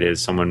the iPad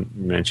is. Someone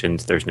mentioned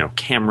there's no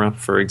camera,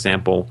 for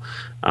example.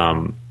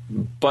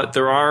 But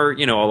there are,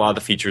 a lot of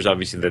the features,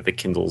 obviously, that the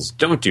Kindles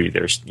don't do.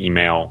 There's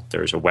email,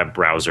 there's a web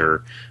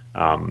browser,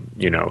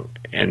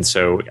 and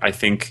so I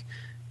think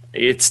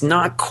it's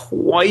not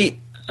quite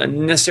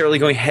necessarily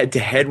going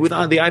head-to-head with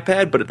the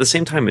iPad, but at the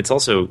same time, it's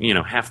also,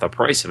 half the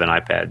price of an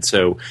iPad.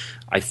 So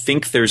I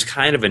think there's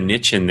kind of a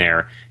niche in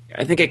there.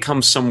 I think it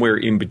comes somewhere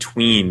in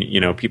between,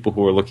 people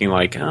who are looking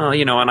like, and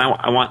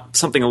I want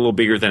something a little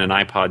bigger than an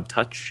iPod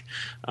Touch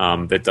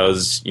that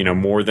does,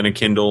 more than a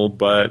Kindle,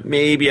 but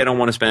maybe I don't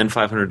want to spend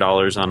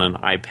 $500 on an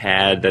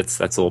iPad. That's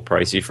a little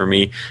pricey for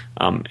me.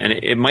 And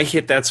it might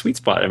hit that sweet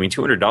spot. I mean,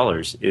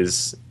 $200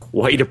 is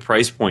quite a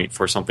price point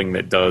for something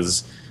that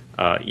does,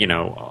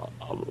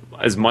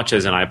 as much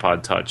as an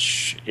iPod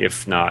Touch,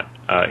 if not,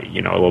 a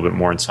little bit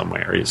more in some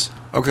areas.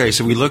 Okay,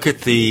 so we look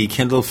at the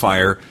Kindle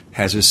Fire,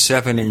 has a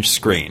 7-inch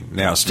screen.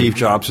 Now, Steve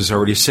Jobs has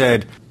already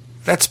said,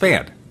 that's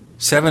bad.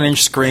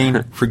 7-inch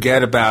screen,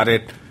 forget about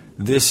it.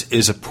 This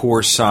is a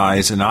poor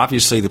size, and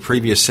obviously the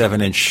previous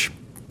 7-inch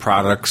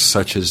products,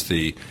 such as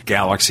the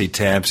Galaxy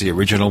Tabs, the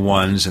original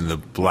ones, and the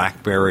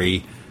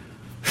BlackBerry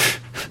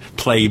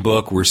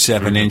Playbook were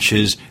 7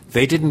 inches.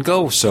 They didn't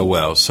go so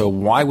well, so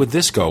why would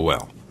this go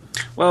well?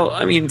 Well,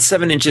 I mean,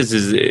 7 inches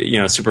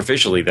is,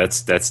 superficially,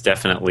 that's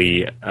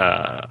definitely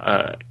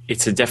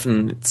it's a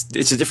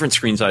different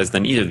screen size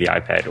than either the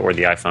iPad or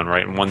the iPhone,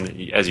 right? And one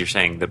that, as you're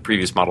saying, the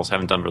previous models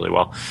haven't done really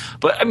well.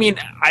 But I mean,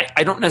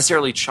 I don't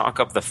necessarily chalk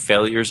up the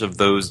failures of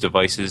those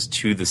devices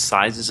to the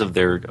sizes of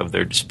their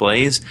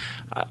displays.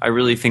 I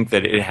really think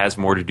that it has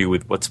more to do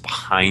with what's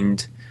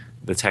behind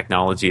the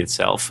technology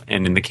itself.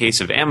 And in the case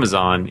of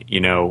Amazon,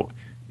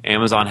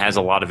 Amazon has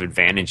a lot of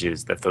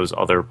advantages that those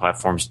other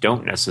platforms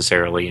don't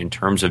necessarily, in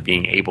terms of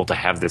being able to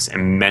have this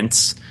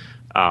immense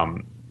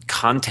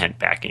content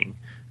backing.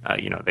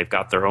 They've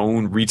got their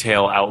own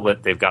retail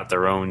outlet. They've got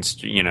their own,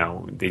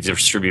 they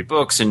distribute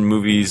books and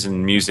movies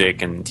and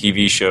music and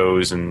TV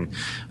shows. And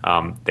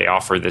they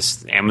offer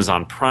this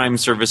Amazon Prime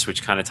service,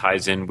 which kind of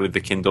ties in with the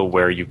Kindle,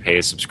 where you pay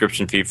a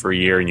subscription fee for a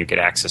year and you get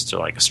access to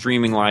like a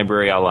streaming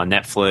library a la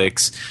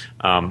Netflix.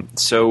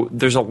 So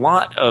there's a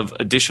lot of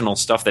additional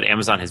stuff that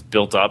Amazon has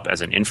built up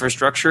as an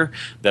infrastructure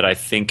that I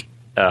think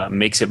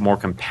makes it more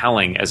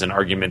compelling as an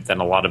argument than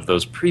a lot of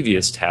those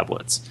previous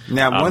tablets.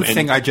 Now, one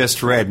thing I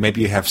just read,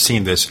 maybe you have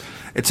seen this,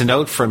 it's a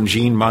note from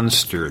Gene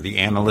Munster, the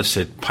analyst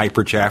at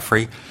Piper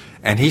Jaffray,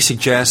 and he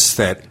suggests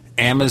that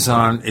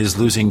Amazon is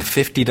losing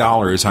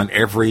 $50 on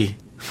every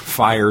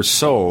Fire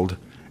sold.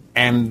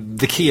 And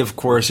the key, of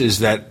course, is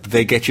that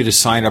they get you to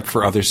sign up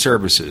for other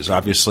services.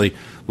 Obviously,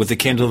 with the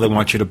Kindle, they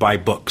want you to buy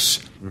books.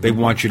 Mm-hmm. They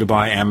want you to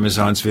buy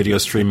Amazon's video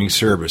streaming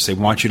service. They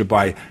want you to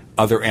buy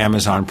other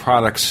Amazon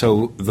products.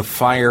 So the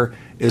Fire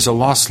is a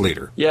loss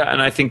leader. Yeah,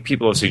 and I think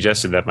people have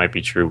suggested that might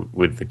be true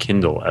with the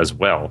Kindle as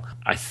well.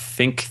 I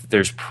think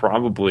there's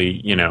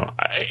probably,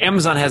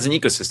 Amazon has an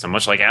ecosystem,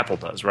 much like Apple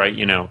does, right?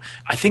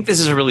 I think this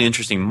is a really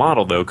interesting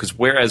model, though, because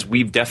whereas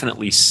we've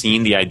definitely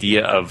seen the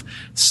idea of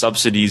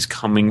subsidies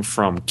coming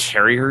from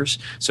carriers,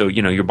 so,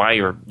 you buy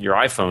your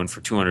iPhone for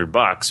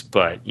 $200,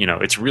 but,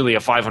 it's really a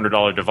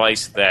 $500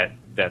 device that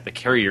the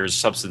carrier is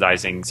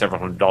subsidizing several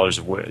 $100s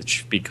of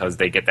which, because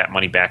they get that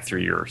money back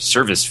through your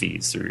service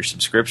fees, through your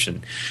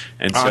subscription.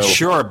 And so,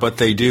 sure, but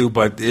they do.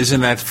 But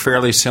isn't that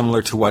fairly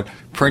similar to what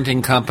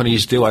printing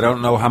companies do? I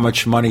don't know how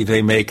much money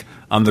they make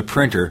on the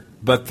printer,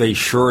 but they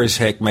sure as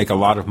heck make a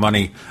lot of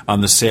money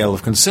on the sale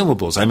of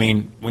consumables. I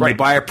mean, when you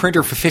buy a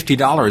printer for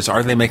 $50,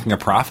 are they making a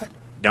profit?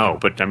 No,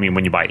 but I mean,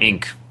 when you buy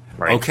ink,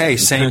 right? Okay,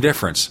 same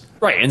difference.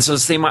 Right, and so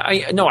same.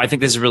 I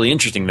think this is really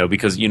interesting though,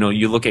 because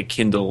you look at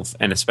Kindles,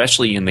 and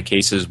especially in the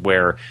cases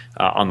where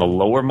on the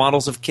lower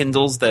models of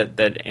Kindles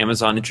that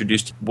Amazon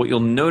introduced, what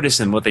you'll notice,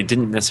 and what they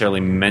didn't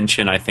necessarily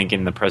mention, I think,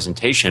 in the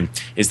presentation,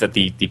 is that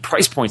the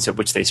price points at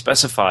which they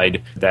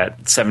specified,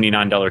 that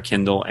 $79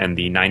 Kindle and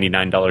the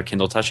 $99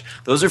 Kindle Touch,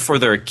 those are for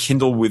their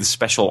Kindle with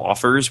special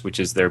offers, which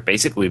is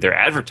basically their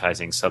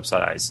advertising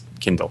subsidized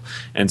Kindle,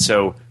 and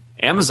so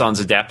Amazon's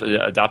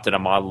adopted a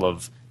model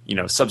of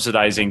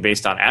subsidizing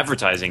based on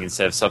advertising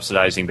instead of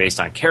subsidizing based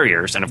on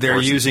carriers. And they're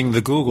using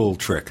the Google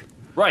trick.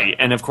 Right.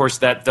 And of course,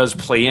 that does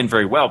play in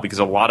very well, because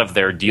a lot of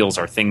their deals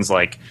are things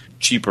like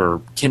cheaper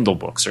Kindle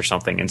books or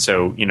something. And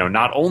so,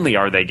 not only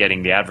are they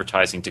getting the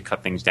advertising to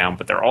cut things down,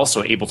 but they're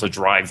also able to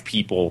drive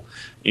people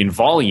in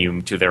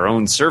volume to their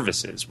own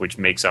services, which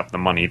makes up the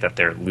money that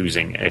they're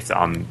losing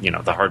on,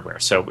 the hardware.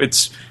 So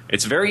it's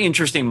a very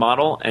interesting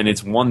model, and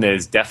it's one that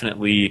is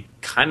definitely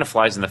kind of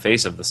flies in the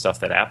face of the stuff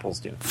that Apple's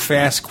doing.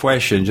 Fast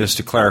question, just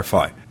to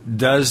clarify.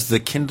 Does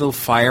the Kindle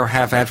Fire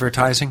have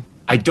advertising?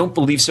 I don't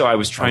believe so. I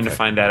was trying to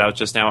find that out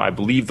just now. I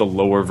believe the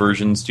lower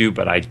versions do,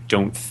 but I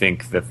don't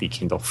think that the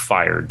Kindle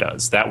Fire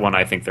does. That one,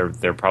 I think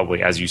they're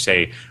probably, as you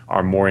say,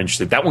 are more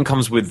interested. That one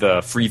comes with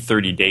the free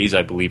 30 days,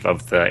 I believe,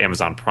 of the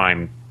Amazon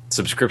Prime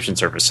subscription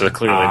service. So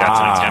clearly that's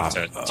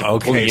an attempt to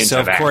pull you into so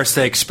of that. Course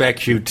they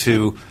expect you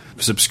to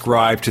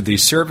subscribe to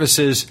these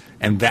services,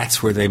 and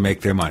that's where they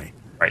make their money.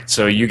 Right.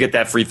 So you get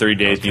that free 30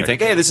 days, and you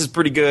think, hey, this is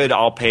pretty good.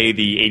 I'll pay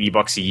the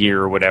 $80 a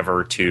year or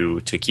whatever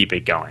to keep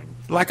it going.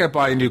 Like I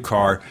buy a new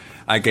car,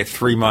 I get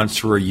 3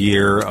 months or a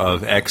year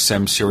of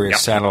XM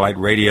Sirius satellite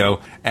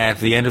radio. At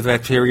the end of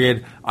that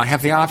period, I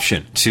have the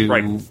option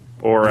to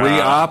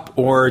re-up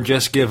or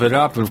just give it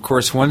up. And, of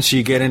course, once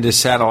you get into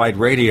satellite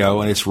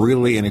radio and it's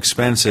really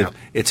inexpensive,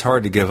 it's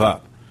hard to give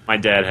up. My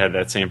dad had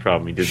that same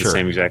problem. He did the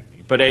same exact thing.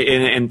 But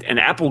and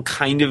Apple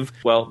kind of,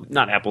 well,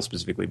 not Apple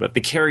specifically, but the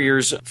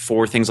carriers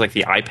for things like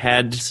the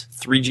iPad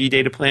 3G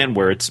data plan,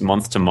 where it's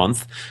month to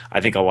month,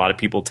 I think a lot of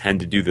people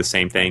tend to do the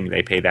same thing.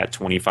 They pay that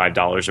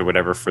 $25 or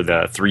whatever for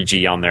the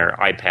 3G on their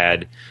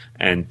iPad,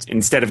 And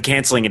instead of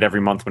canceling it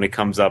every month when it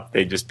comes up,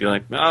 they'd just be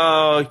like,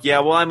 oh, yeah,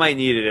 well, I might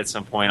need it at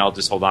some point. I'll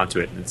just hold on to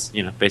it. And it's,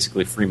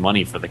 basically free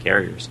money for the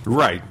carriers.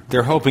 Right.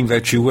 They're hoping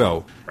that you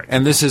will. Right.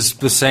 And this is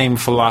the same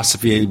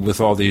philosophy with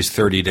all these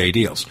 30-day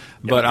deals.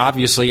 Yep. But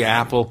obviously,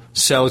 Apple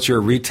sells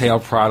your retail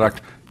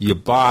product. You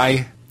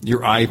buy your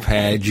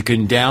iPad. You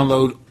can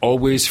download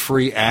always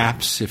free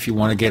apps if you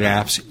want to get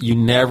apps. You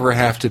never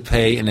have to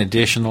pay an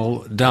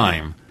additional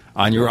dime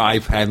on your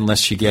iPad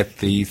unless you get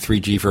the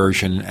 3G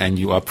version and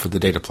you up for the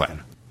data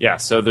plan. Yeah,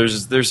 so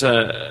there's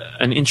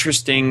an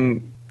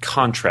interesting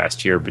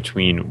contrast here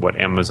between what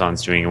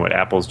Amazon's doing and what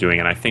Apple's doing,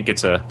 and I think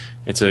it's a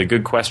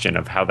good question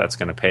of how that's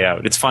going to pay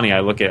out. It's funny,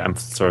 I'm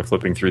sort of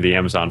flipping through the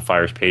Amazon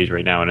Fires page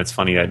right now, and it's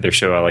funny that they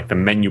show like the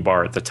menu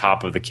bar at the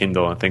top of the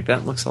Kindle, and I think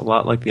that looks a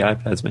lot like the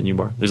iPad's menu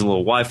bar. There's a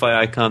little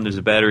Wi-Fi icon, there's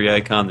a battery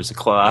icon, there's a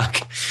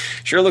clock.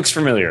 Sure looks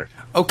familiar.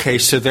 Okay,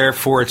 so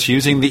therefore it's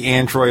using the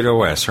Android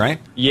OS, right?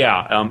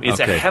 Yeah,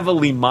 it's a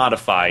heavily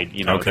modified,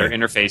 okay. Their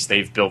interface,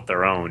 they've built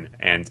their own.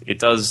 And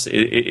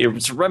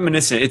it's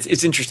reminiscent.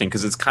 It's interesting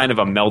because it's kind of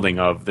a melding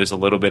of, there's a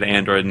little bit of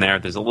Android in there,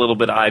 there's a little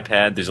bit of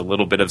iPad, there's a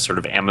little bit of sort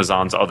of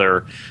Amazon's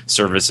other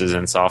services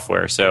and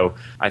software. So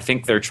I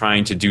think they're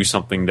trying to do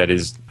something that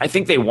is, I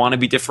think they want to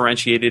be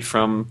differentiated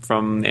from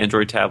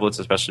Android tablets,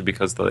 especially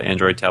because the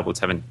Android tablets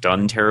haven't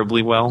done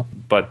terribly well.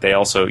 But they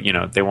also,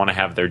 they want to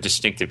have their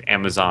distinctive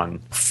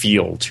Amazon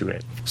feel to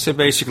it. So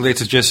basically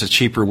it's just a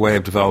cheaper way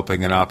of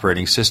developing an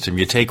operating system.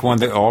 You take one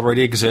that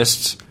already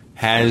exists,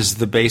 has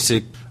the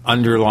basic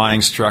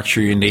underlying structure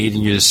you need,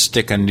 and you just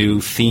stick a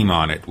new theme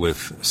on it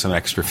with some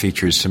extra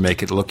features to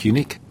make it look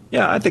unique.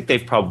 Yeah, I think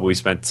they've probably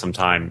spent some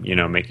time,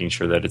 making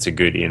sure that it's a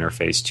good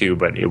interface too,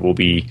 but it will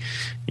be,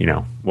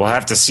 we'll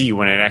have to see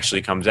when it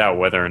actually comes out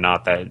whether or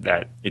not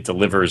that it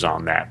delivers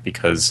on that,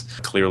 because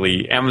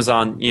clearly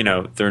Amazon,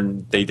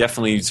 they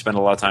definitely spend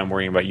a lot of time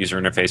worrying about user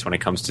interface when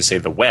it comes to, say,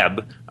 the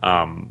web.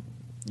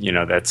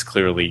 That's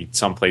clearly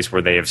someplace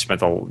where they have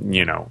spent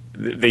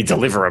they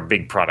deliver a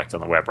big product on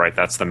the web, right?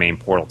 That's the main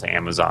portal to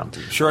Amazon.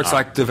 Sure, it's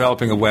like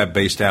developing a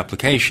web-based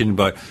application,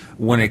 but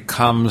when it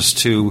comes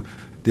to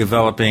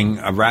developing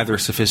a rather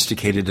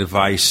sophisticated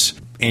device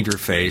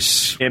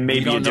interface,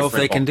 we don't know if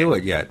they can do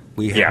it yet.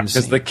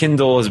 Because the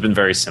Kindle has been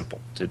very simple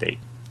to date.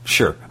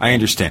 Sure, I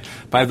understand.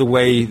 By the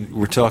way,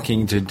 we're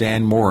talking to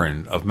Dan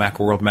Morin of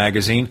Macworld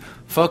Magazine,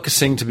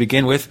 focusing to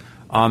begin with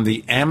on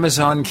the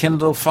Amazon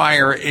Kindle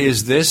Fire.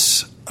 Is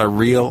this a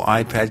real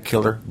iPad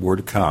killer? More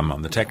to come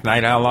on the Tech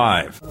Night Owl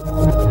Live.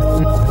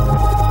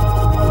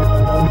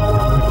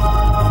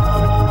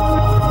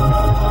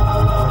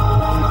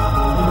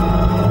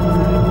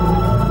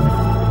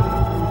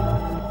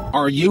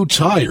 Are you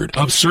tired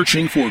of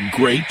searching for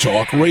great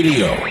talk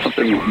radio?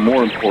 Something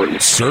more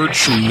important.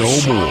 Search no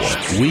more.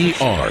 We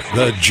are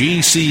the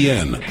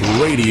GCN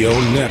Radio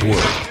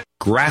Network.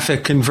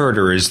 Graphic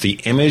Converter is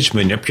the image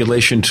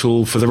manipulation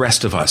tool for the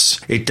rest of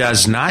us. It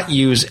does not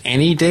use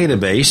any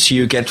database.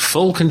 You get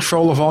full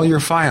control of all your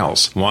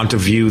files. Want to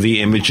view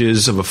the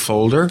images of a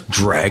folder?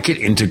 Drag it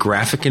into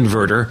Graphic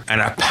Converter, and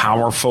a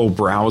powerful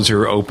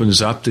browser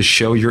opens up to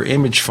show your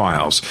image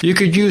files. You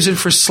could use it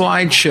for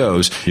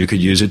slideshows. You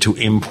could use it to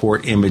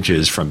import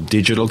images from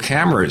digital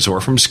cameras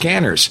or from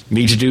scanners.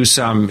 Need to do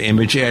some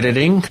image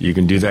editing? You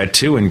can do that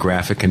too in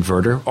Graphic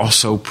Converter.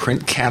 Also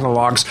print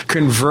catalogs.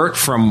 Convert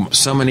from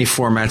so many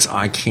formats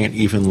I can't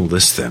even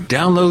list them.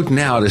 Download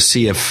now to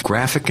see if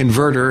Graphic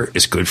Converter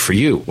is good for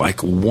you, like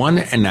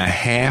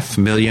 1.5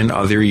 million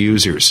other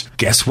users.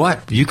 Guess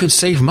what? You could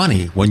save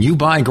money when you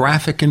buy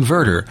Graphic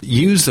Converter.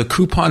 Use the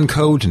coupon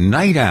code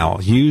Night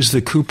Owl. Use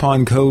the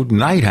coupon code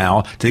Night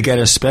Owl to get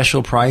a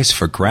special price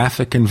for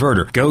Graphic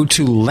Converter. Go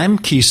to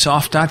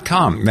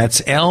lemkesoft.com.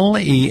 That's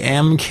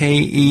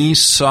LEMKE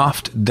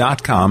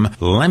soft.com.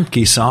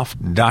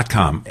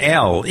 lemkesoft.com.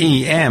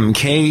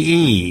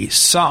 LEMKE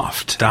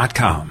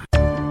soft.com.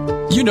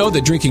 You know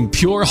that drinking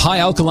pure,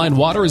 high-alkaline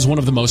water is one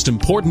of the most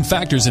important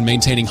factors in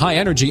maintaining high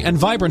energy and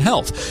vibrant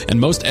health, and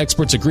most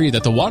experts agree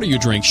that the water you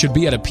drink should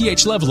be at a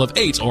pH level of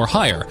 8 or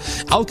higher.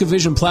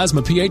 AlkaVision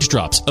Plasma pH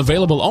Drops,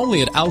 available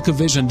only at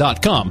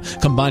alkavision.com,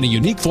 combine a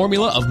unique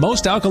formula of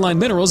most alkaline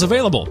minerals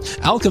available.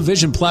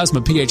 AlkaVision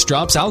Plasma pH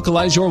Drops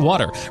alkalize your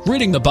water,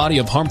 ridding the body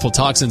of harmful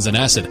toxins and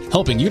acid,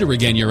 helping you to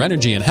regain your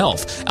energy and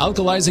health.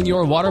 Alkalizing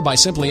your water by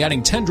simply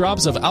adding 10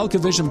 drops of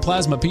AlkaVision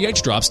Plasma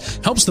pH Drops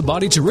helps the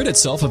body to rid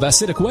itself of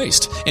acidic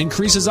waste,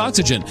 increases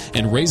oxygen,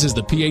 and raises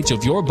the pH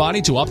of your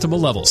body to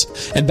optimal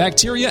levels. And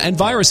bacteria and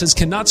viruses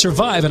cannot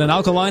survive in an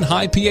alkaline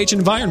high pH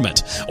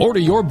environment. Order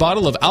your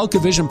bottle of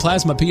AlkaVision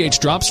Plasma pH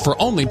Drops for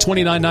only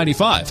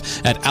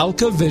 $29.95 at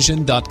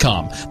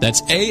alkavision.com.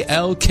 That's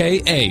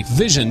ALKA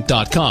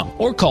vision.com,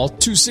 or call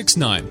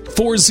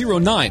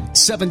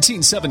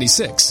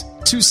 269-409-1776.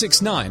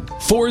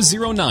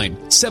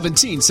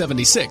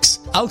 269-409-1776.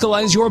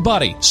 Alkalize your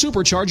body.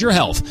 Supercharge your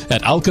health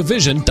at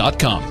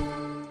alkavision.com.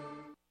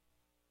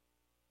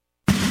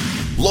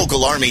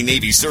 Local Army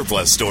Navy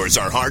surplus stores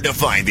are hard to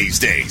find these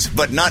days,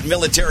 but not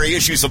military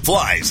issue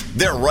supplies.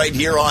 They're right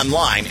here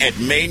online at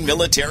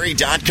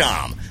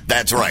mainmilitary.com.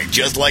 That's right,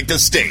 just like the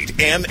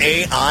state,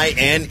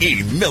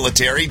 M-A-I-N-E,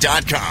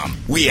 military.com.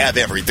 We have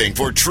everything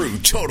for true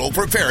total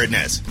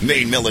preparedness.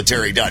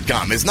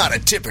 MaineMilitary.com is not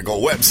a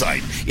typical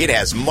website. It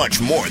has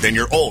much more than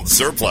your old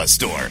surplus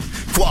store.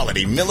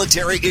 Quality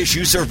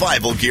military-issue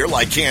survival gear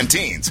like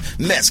canteens,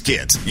 mess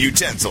kits,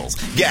 utensils,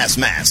 gas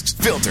masks,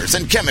 filters,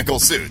 and chemical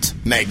suits.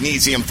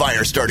 Magnesium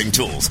fire-starting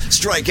tools,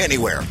 strike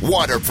anywhere,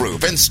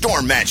 waterproof, and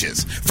storm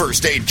matches.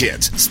 First aid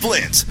kits,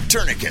 splints,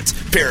 tourniquets,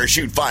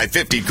 parachute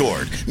 550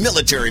 cord,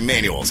 military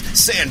manuals,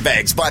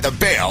 sandbags by the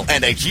bale,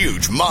 and a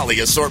huge Molly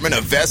assortment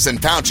of vests and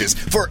pouches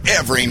for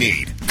every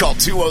need. Call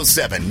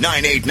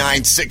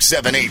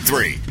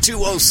 207-989-6783,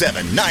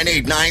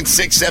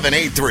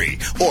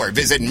 207-989-6783, or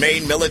visit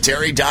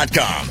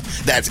MaineMilitary.com.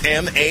 That's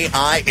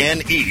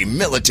M-A-I-N-E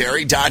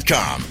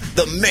military.com.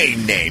 The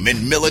Maine name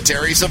in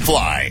military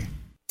supply.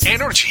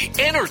 Energy,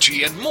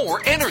 energy, and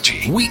more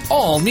energy. We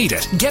all need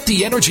it. Get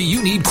the energy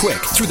you need quick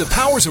through the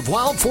powers of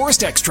Wild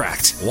Forest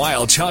Extract.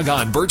 Wild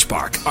chaga and birch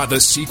bark are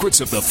the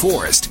secrets of the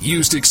forest,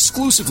 used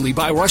exclusively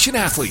by Russian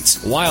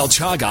athletes. Wild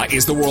chaga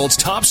is the world's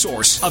top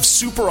source of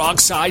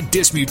superoxide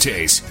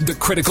dismutase, the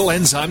critical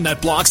enzyme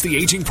that blocks the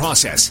aging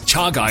process.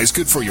 Chaga is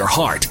good for your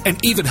heart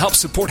and even helps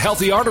support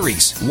healthy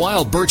arteries.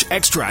 Wild birch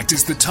extract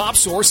is the top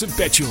source of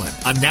betulin,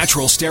 a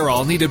natural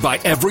sterol needed by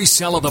every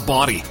cell of the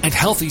body. And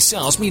healthy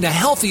cells mean a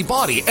healthy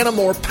body and a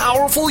more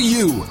powerful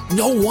you.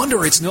 No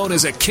wonder it's known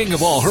as a king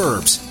of all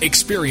herbs.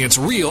 Experience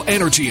real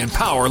energy and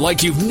power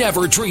like you've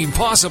never dreamed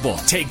possible.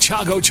 Take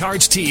Chago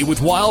Charge Tea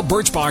with wild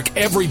birch bark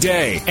every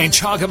day and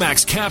Chaga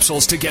Max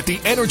capsules to get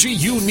the energy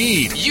you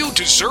need. You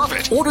deserve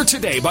it. Order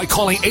today by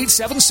calling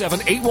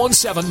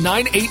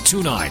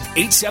 877-817-9829.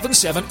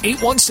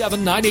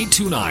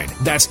 877-817-9829.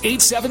 That's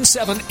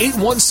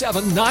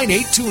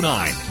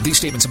 877-817-9829. These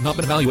statements have not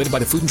been evaluated by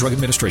the Food and Drug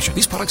Administration.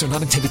 These products are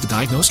not intended to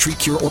diagnose, treat,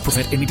 cure, or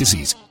prevent any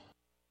disease.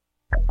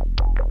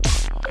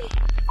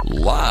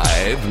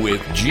 Live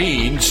with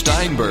Gene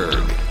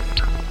Steinberg.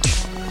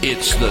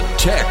 It's the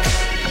Tech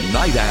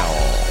Night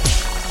Owl.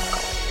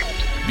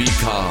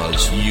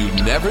 Because you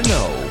never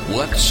know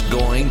what's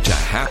going to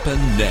happen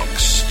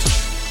next.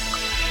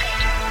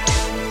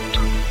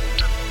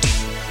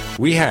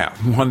 We have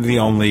one of the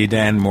only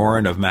Dan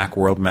Moren of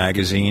Macworld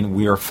Magazine.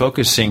 We are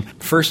focusing,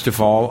 first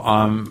of all,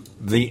 on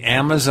the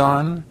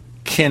Amazon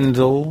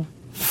Kindle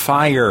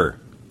Fire.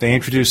 They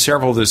introduced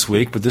several this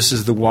week, but this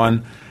is the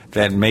one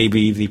that may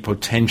be the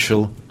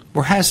potential,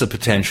 or has the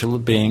potential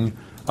of being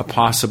a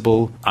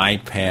possible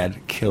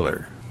iPad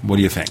killer. What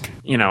do you think?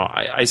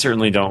 I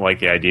certainly don't like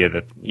the idea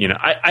that,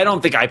 I don't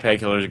think iPad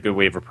killer is a good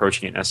way of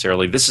approaching it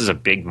necessarily. This is a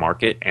big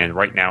market, and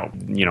right now,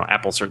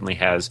 Apple certainly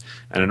has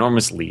an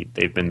enormous lead.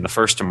 They've been the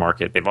first to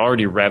market. They've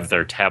already revved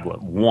their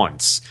tablet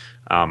once.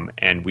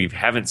 And we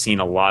haven't seen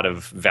a lot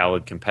of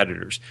valid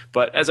competitors.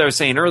 But as I was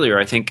saying earlier,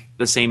 I think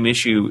the same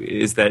issue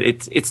is that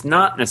it's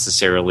not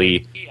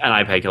necessarily an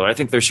iPad killer. I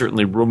think there's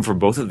certainly room for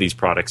both of these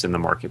products in the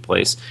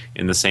marketplace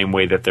in the same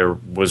way that there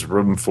was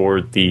room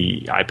for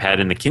the iPad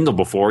and the Kindle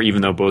before,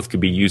 even though both could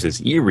be used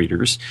as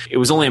e-readers. It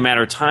was only a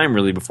matter of time,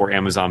 really, before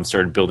Amazon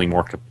started building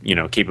more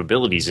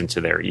capabilities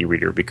into their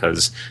e-reader,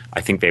 because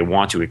I think they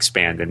want to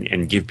expand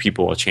and give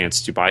people a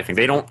chance to buy things.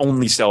 They don't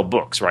only sell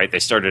books, right? They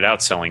started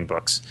out selling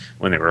books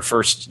when they were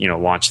first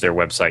launched their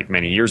website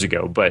many years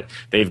ago, but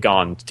they've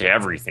gone to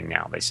everything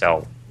now. They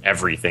sell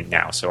everything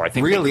now. So I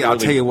think really, I'll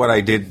tell you what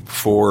I did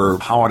for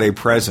holiday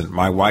present.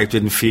 My wife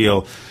didn't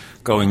feel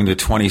going into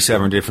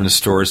 27 different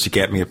stores to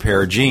get me a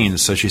pair of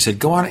jeans, so she said,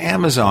 go on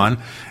Amazon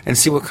and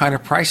see what kind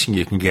of pricing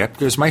you can get,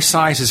 because my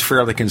size is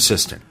fairly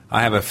consistent.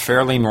 I have a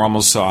fairly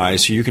normal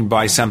size, so you can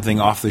buy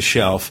something off the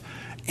shelf,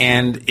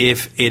 and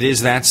if it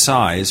is that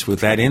size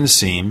with that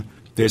inseam,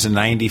 there's a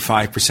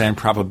 95%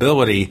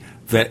 probability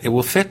that it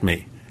will fit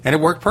me. And it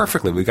worked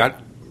perfectly. We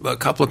got a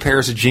couple of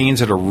pairs of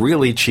jeans at a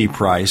really cheap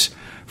price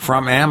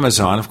from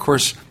Amazon. Of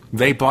course,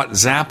 they bought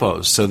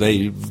Zappos, so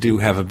they do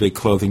have a big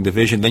clothing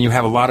division. Then you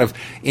have a lot of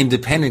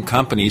independent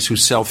companies who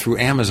sell through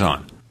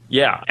Amazon.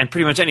 Yeah, and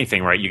pretty much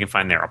anything, right? You can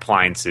find their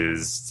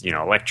appliances,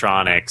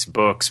 electronics,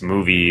 books,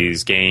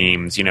 movies,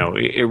 games.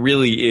 It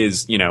really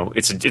is,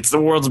 it's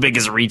the world's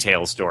biggest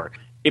retail store.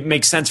 It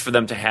makes sense for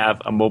them to have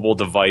a mobile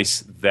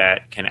device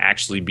that can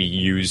actually be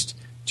used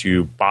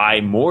to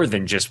buy more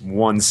than just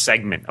one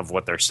segment of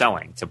what they're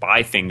selling, to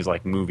buy things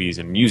like movies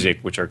and music,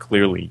 which are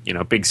clearly,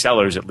 big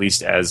sellers, at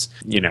least as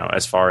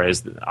far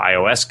as the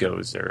iOS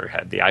goes, or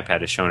the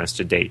iPad has shown us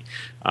to date.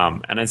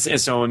 And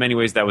so in many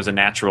ways that was a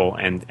natural,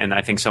 and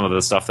I think some of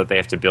the stuff that they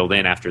have to build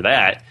in after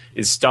that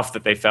is stuff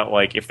that they felt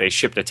like if they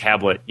shipped a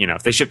tablet,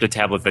 if they shipped a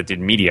tablet that did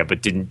media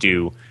but didn't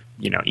do,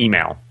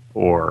 email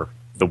or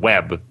the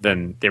web,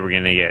 then they were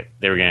going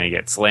to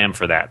get slammed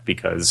for that,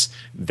 because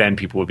then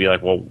people would be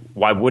like, well,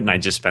 why wouldn't I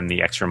just spend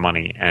the extra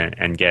money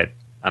and get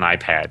an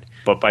iPad?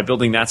 But by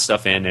building that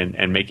stuff in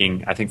and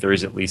making, I think there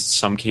is at least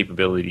some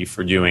capability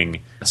for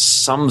doing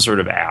some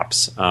sort of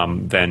apps,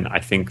 then I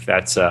think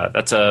that's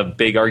a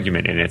big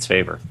argument in its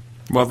favor.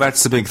 Well,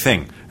 that's the big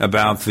thing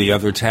about the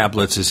other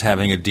tablets, is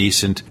having a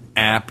decent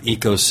app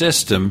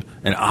ecosystem,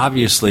 and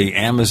obviously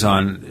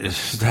Amazon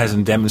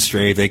hasn't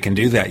demonstrated they can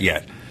do that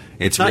yet.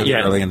 It's Not really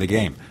yet. early in the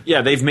game.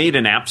 Yeah, they've made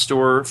an app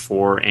store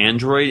for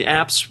Android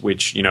apps,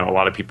 which, a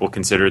lot of people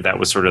considered that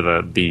was sort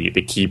of the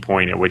key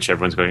point at which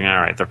everyone's going, all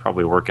right, they're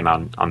probably working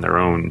on their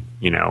own,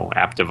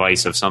 app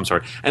device of some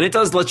sort. And it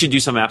does let you do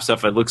some app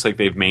stuff. It looks like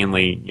they've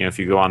mainly, if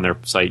you go on their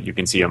site, you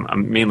can see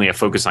mainly a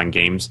focus on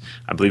games.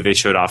 I believe they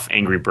showed off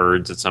Angry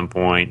Birds at some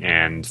point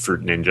and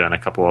Fruit Ninja and a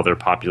couple other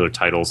popular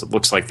titles. It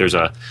looks like there's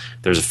a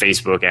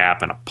Facebook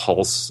app and a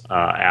Pulse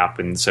app.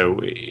 And so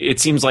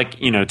it seems like,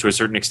 to a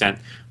certain extent,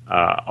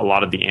 a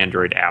lot of the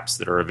Android apps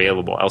that are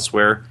available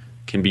elsewhere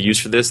can be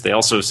used for this. They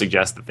also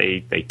suggest that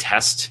they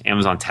test,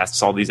 Amazon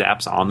tests all these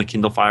apps on the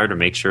Kindle Fire to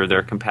make sure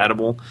they're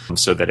compatible,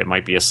 so that it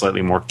might be a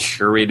slightly more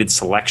curated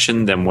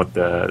selection than what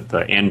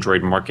the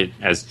Android market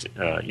as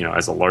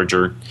a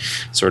larger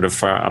sort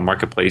of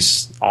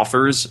marketplace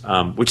offers,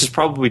 which is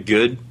probably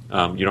good.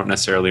 You don't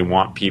necessarily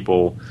want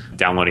people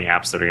downloading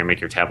apps that are going to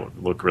make your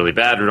tablet look really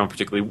bad or don't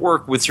particularly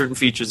work with certain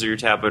features of your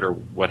tablet or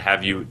what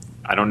have you.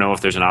 I don't know if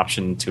there's an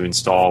option to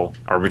install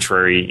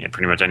arbitrary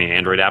pretty much any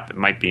Android app. It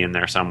might be in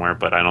there somewhere,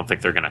 but I don't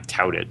think they're going to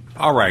tout it.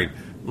 All right.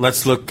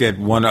 Let's look at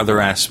one other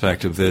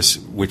aspect of this,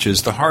 which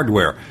is the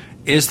hardware.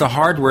 Is the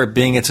hardware,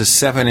 being it's a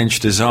 7-inch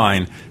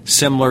design,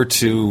 similar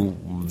to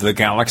the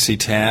Galaxy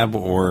Tab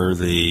or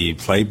the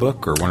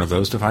Playbook or one of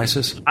those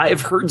devices? I've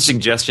heard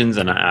suggestions,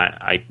 and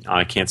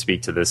I can't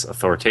speak to this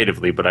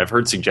authoritatively, but I've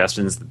heard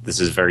suggestions that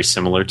this is very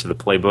similar to the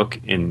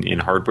Playbook in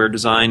hardware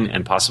design,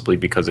 and possibly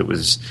because it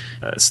was,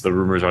 so the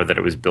rumors are that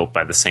it was built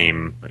by the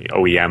same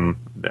OEM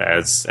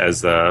as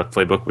the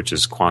Playbook, which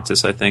is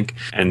Qantas, I think.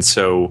 And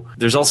so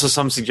there's also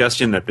some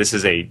suggestion that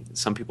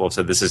some people have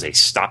said this is a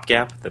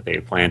stopgap, that they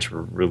plan to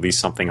release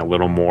something a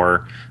little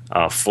more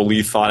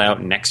fully thought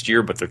out next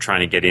year, but they're trying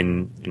to get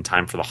in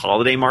time for the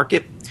holiday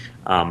market.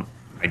 I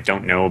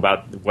don't know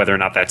about whether or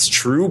not that's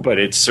true, but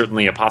it's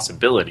certainly a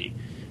possibility.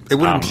 It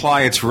would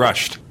imply it's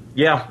rushed.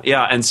 Yeah,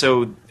 and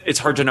so it's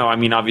hard to know. I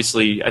mean,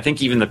 obviously, I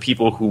think even the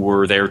people who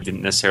were there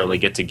didn't necessarily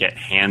get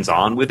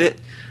hands-on with it.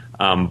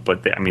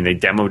 But they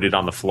demoed it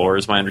on the floor,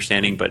 is my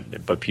understanding.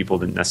 But people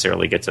didn't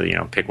necessarily get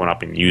to pick one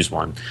up and use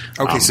one.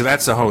 Okay, so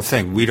that's the whole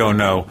thing. We don't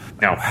know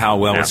how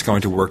well it's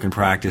going to work in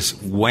practice.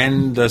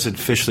 When does it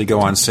officially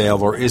go on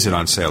sale, or is it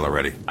on sale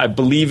already? I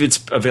believe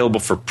it's available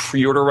for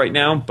pre-order right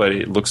now, but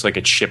it looks like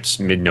it ships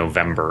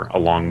mid-November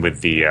along with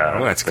the.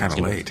 That's kind of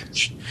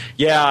late.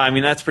 Yeah, I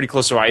mean that's pretty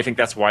close. So I think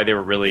that's why they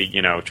were really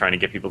trying to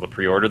get people to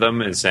pre-order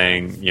them, is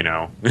saying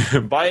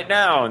buy it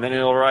now and then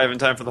it'll arrive in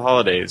time for the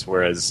holidays.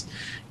 Whereas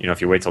if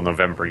you wait till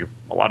November,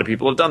 a lot of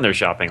people have done their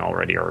shopping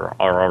already, or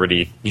are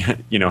already,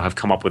 have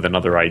come up with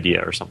another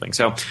idea or something.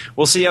 So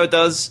we'll see how it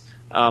does.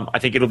 I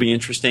think it'll be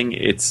interesting.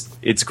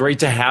 It's great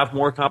to have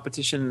more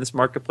competition in this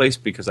marketplace,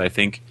 because I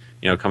think,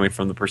 coming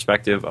from the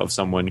perspective of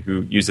someone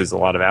who uses a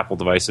lot of Apple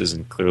devices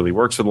and clearly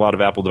works with a lot of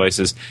Apple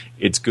devices,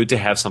 it's good to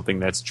have something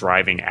that's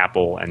driving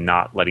Apple and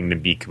not letting them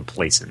be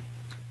complacent.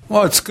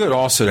 Well, it's good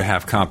also to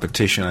have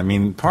competition. I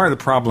mean, part of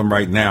the problem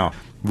right now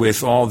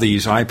with all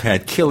these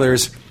iPad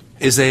killers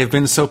is they have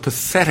been so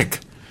pathetic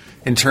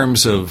in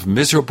terms of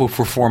miserable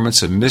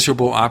performance, a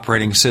miserable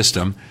operating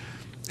system,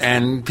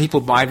 and people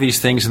buy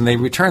these things and they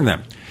return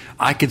them.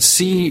 I could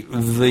see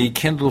the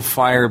Kindle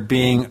Fire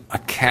being a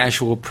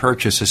casual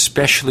purchase,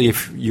 especially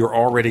if you're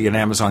already an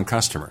Amazon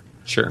customer.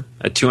 Sure.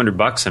 At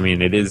 $200, I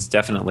mean, it is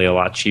definitely a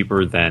lot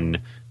cheaper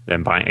than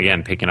buying,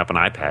 again, picking up an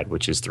iPad,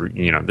 which is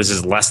this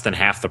is less than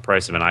half the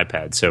price of an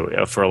iPad.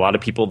 So for a lot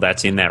of people,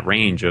 that's in that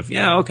range of,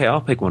 okay,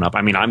 I'll pick one up.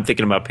 I mean, I'm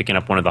thinking about picking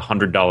up one of the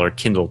 $100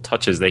 Kindle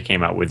Touches they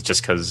came out with,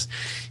 just because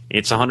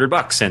it's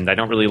 $100, and I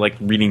don't really like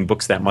reading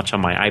books that much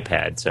on my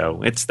iPad.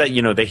 So it's that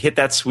they hit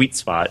that sweet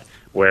spot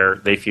where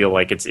they feel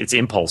like it's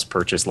impulse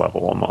purchase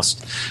level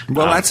almost.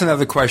 Well, that's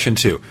another question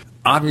too.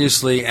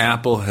 Obviously,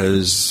 Apple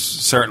has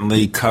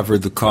certainly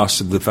covered the cost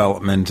of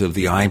development of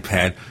the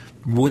iPad.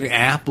 Would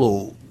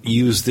Apple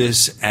use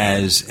this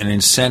as an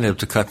incentive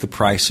to cut the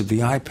price of the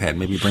iPad,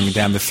 maybe bring it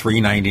down to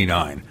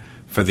 $399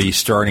 for the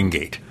starting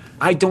gate?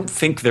 I don't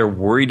think they're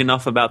worried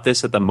enough about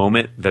this at the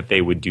moment that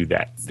they would do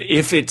that.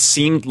 If it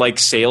seemed like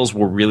sales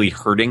were really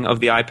hurting of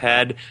the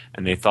iPad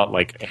and they thought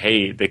like,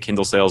 hey, the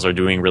Kindle sales are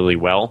doing really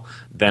well,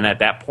 then at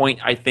that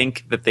point I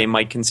think that they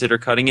might consider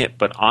cutting it.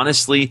 But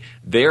honestly,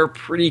 they're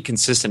pretty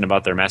consistent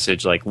about their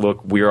message. Like,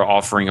 look, we are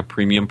offering a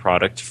premium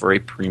product for a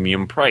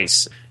premium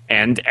price.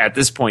 And at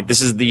this point,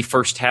 this is the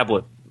first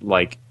tablet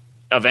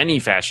of any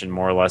fashion,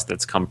 more or less,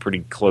 that's come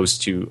pretty close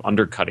to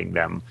undercutting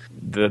them.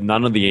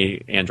 None of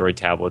the Android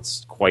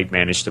tablets quite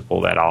managed to pull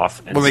that off.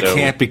 And well, they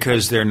can't,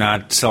 because they're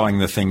not selling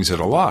the things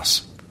at a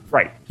loss.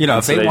 Right.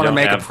 If they want to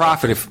make a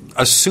profit,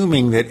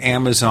 assuming that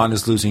Amazon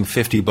is losing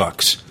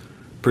 $50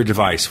 per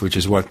device, which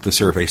is what the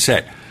survey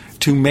said,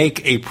 to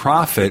make a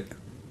profit,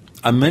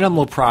 a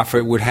minimal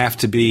profit would have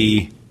to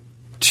be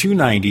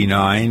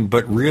 $299,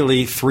 but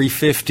really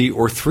 $350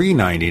 or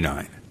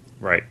 $399.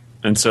 Right.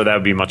 And so that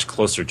would be much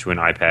closer to an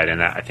iPad,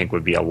 and that I think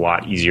would be a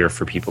lot easier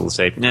for people to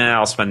say, nah,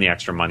 I'll spend the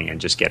extra money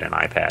and just get an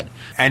iPad.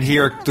 And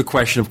here the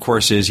question, of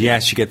course, is,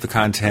 yes, you get the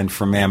content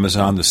from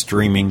Amazon, the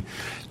streaming,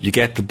 you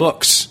get the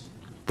books,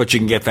 but you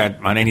can get that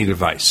on any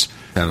device.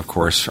 And, of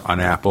course, on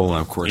Apple,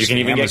 and, of course, you can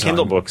even Amazon. get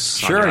Kindle books.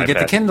 Sure, you get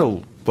the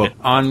Kindle book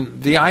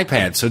on the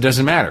iPad, so it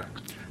doesn't matter.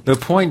 The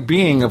point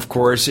being, of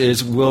course,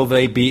 is will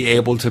they be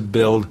able to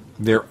build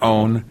their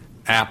own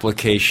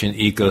application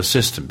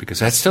ecosystem? Because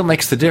that still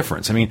makes the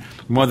difference. I mean,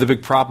 one of the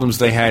big problems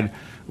they had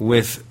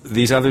with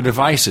these other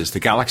devices, the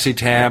Galaxy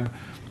Tab,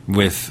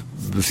 with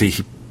the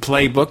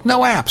Playbook, no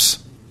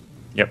apps.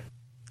 Yep.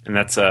 And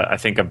that's, I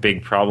think, a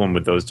big problem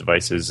with those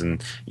devices.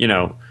 And, you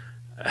know,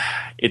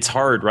 it's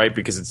hard, right?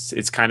 Because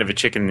it's kind of a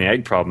chicken and the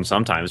egg problem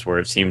sometimes, where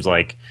it seems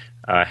like,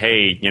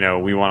 hey, you know,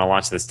 we want to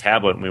launch this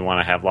tablet and we want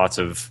to have lots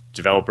of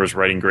developers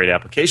writing great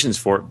applications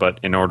for it, but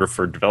in order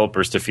for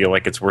developers to feel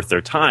like it's worth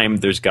their time,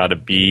 there's got to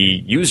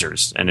be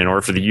users. And in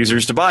order for the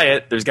users to buy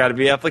it, there's got to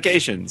be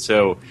applications.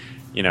 So,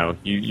 you know,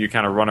 you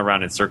kind of run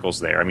around in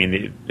circles there. I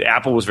mean,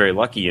 Apple was very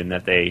lucky in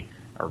that they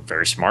are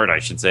very smart, I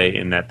should say,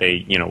 in that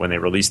they, you know, when they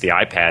released the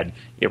iPad,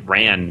 it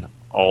ran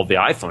all the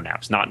iPhone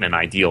apps, not in an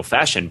ideal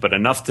fashion, but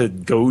enough to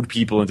goad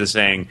people into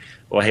saying,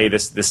 well, hey,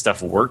 this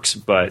stuff works,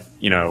 but,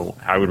 you know,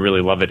 I would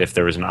really love it if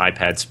there was an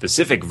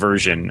iPad-specific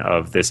version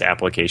of this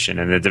application,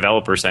 and the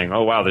developer saying,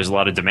 oh, wow, there's a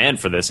lot of demand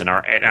for this, and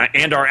our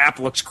app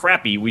looks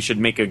crappy, we should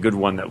make a good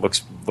one that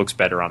looks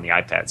better on the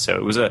iPad.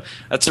 So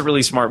that's a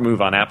really smart move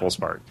on Apple's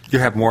part. You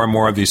have more and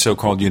more of these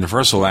so-called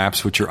universal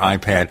apps, which are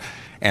iPad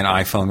and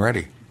iPhone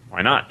ready.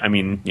 Why not? I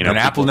mean, you know, and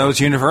Apple knows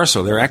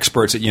universal. They're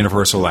experts at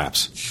universal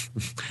apps.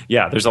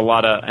 Yeah, there's a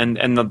lot of,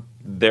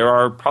 there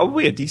are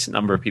probably a decent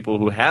number of people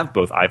who have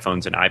both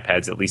iPhones and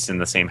iPads, at least in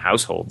the same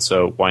household.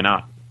 So why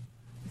not?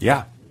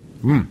 Yeah.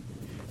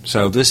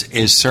 So this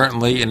is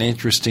certainly an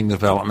interesting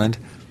development.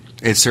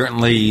 It's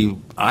certainly,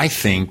 I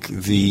think,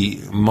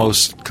 the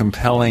most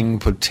compelling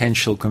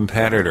potential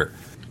competitor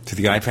to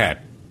the iPad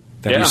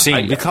that we've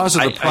seen because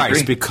of the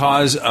price,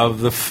 because of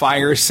the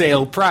fire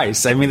sale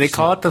price. I mean, they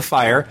call it the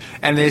fire,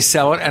 and they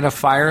sell it at a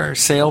fire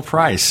sale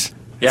price.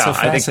 Yeah, so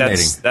I think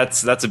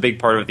that's a big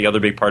part of it. The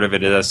other big part of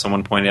it is, as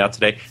someone pointed out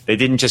today, they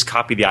didn't just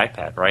copy the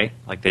iPad, right?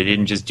 Like, they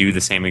didn't just do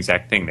the same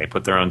exact thing. They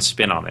put their own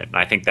spin on it. And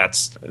I think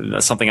that's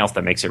something else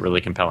that makes it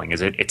really compelling, is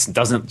it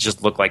doesn't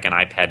just look like an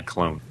iPad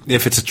clone.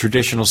 If it's a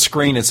traditional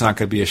screen, it's not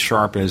going to be as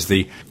sharp as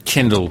the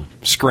Kindle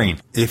screen.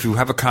 If you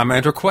have a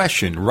comment or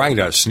question, write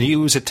us,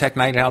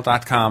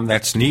 news@technightowl.com.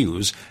 That's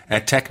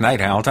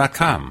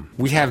news@technightowl.com.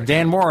 We have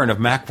Dan Morin of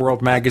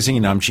Macworld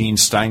Magazine. I'm Gene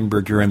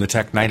Steinberg. You're in the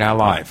Tech Night Owl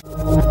Live.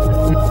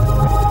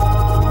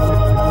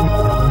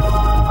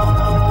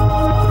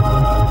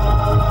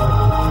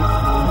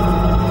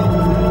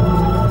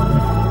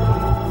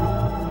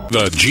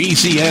 The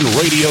GCN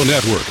Radio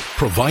Network,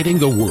 providing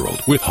the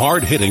world with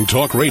hard-hitting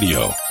talk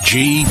radio.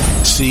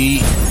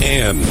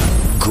 GCN.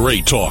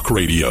 Great talk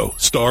radio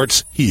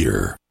starts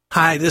here.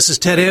 Hi, this is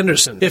Ted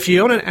Anderson. If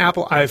you own an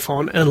Apple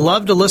iPhone and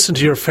love to listen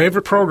to your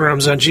favorite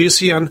programs on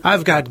GCN,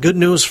 I've got good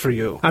news for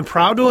you. I'm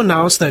proud to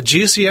announce that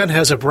GCN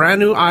has a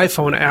brand new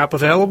iPhone app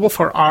available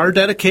for our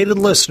dedicated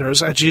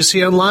listeners at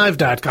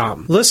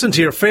GCNlive.com. Listen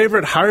to your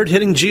favorite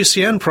hard-hitting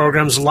GCN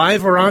programs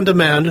live or on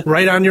demand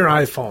right on your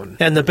iPhone.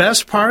 And the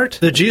best part?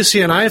 The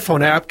GCN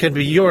iPhone app can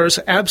be yours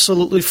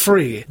absolutely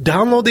free.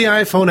 Download the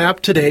iPhone app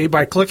today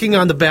by clicking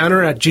on the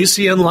banner at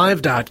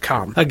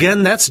GCNlive.com.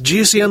 Again, that's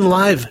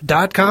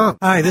GCNlive.com.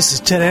 Hi, this is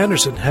Ted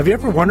Anderson. Have you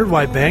ever wondered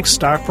why banks,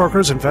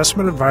 stockbrokers,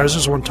 investment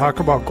advisors won't talk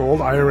about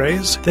gold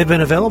IRAs? They've been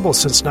available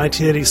since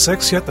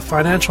 1986, yet the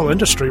financial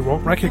industry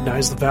won't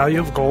recognize the value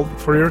of gold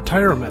for your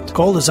retirement.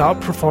 Gold has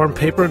outperformed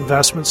paper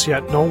investments,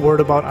 yet no word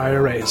about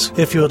IRAs.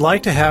 If you would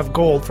like to have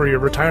gold for your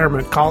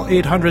retirement, call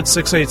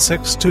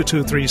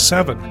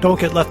 800-686-2237. Don't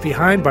get left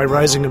behind by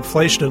rising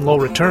inflation and low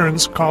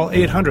returns. Call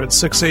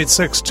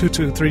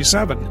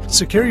 800-686-2237.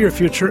 Secure your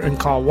future and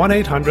call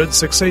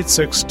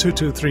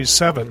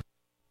 1-800-686-2237.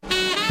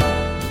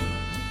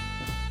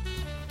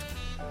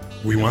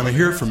 We want to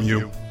hear from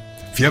you.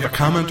 If you have a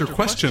comment or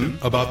question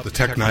about the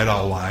Tech Night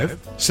Owl Live,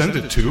 send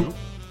it to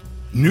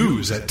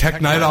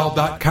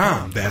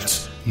news@technightowl.com.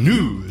 That's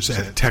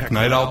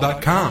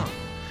news@technightowl.com.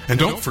 And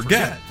don't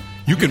forget,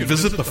 you can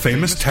visit the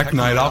famous Tech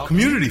Night Owl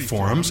community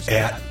forums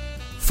at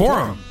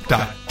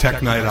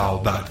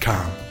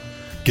forum.technightowl.com.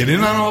 Get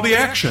in on all the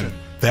action.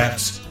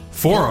 That's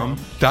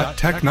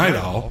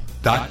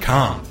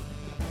forum.technightowl.com.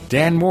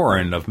 Dan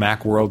Morin of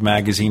Macworld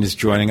Magazine is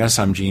joining us.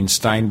 I'm Gene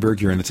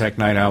Steinberg. You're in the Tech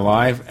Night Owl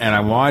Live. And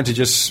I wanted to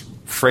just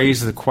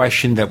phrase the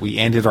question that we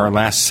ended our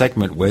last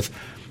segment with,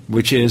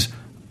 which is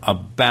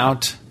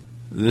about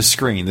the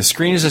screen. The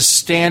screen is a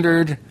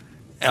standard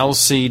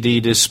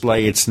LCD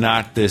display. It's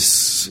not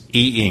this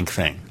e-ink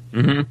thing.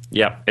 Mm-hmm.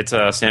 Yeah, it's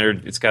a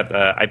standard. It's got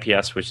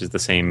IPS, which is the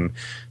same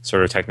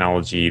sort of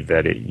technology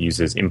that it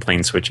uses in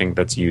plane switching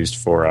that's used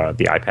for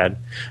the iPad.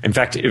 In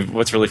fact,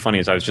 what's really funny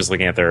is I was just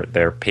looking at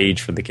their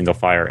page for the Kindle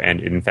Fire, and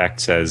it in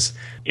fact says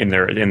in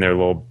their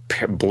little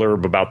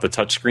blurb about the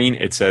touchscreen,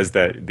 it says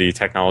that the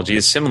technology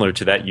is similar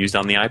to that used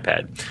on the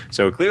iPad.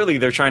 So clearly,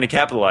 they're trying to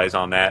capitalize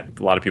on that.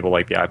 A lot of people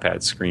like the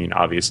iPad screen,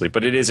 obviously,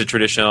 but it is a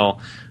traditional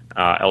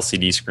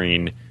LCD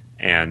screen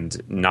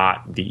and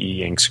not the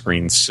e-ink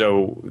screen.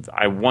 So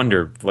I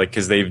wonder,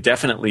 because they've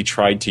definitely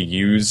tried to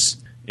use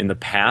in the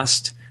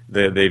past,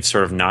 they've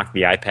sort of knocked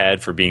the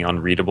iPad for being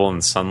unreadable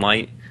in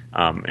sunlight.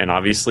 And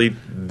obviously,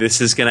 this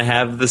is going to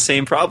have the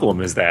same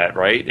problem as that,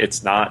 right?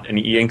 It's not an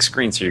e-ink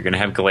screen, so you're going to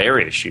have glare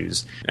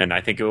issues. And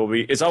I think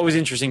it's always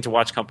interesting to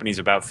watch companies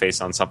about face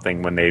on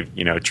something when they've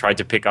tried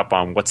to pick up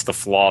on what's the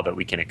flaw that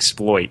we can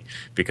exploit,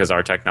 because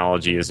our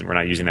technology we're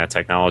not using that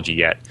technology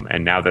yet.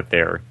 And now that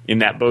they're in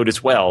that boat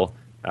as well,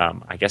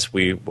 I guess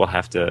we will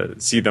have to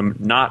see them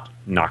not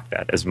knock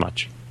that as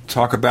much.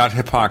 Talk about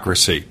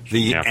hypocrisy.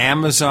 The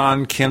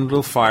Amazon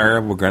Kindle Fire,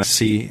 we're going to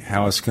see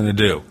how it's going to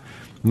do.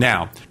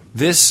 Now,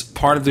 this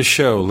part of the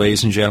show,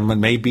 ladies and gentlemen,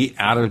 may be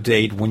out of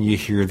date when you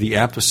hear the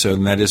episode,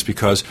 and that is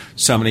because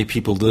so many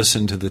people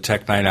listen to the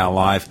Tech Night Owl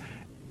Live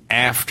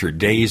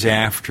days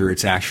after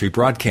it's actually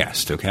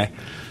broadcast, okay?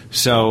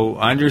 So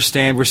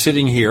understand we're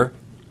sitting here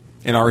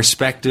in our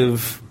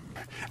respective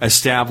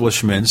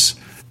establishments,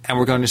 and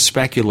we're going to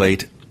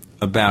speculate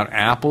about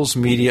Apple's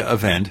media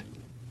event,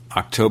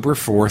 October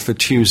 4th, a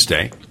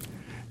Tuesday.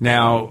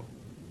 Now,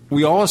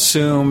 we all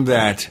assume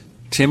that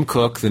Tim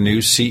Cook, the new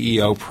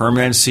CEO,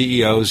 permanent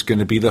CEO, is going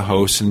to be the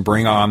host and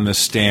bring on the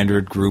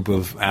standard group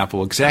of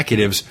Apple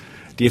executives.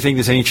 Do you think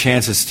there's any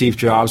chance that Steve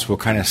Jobs will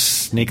kind of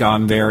sneak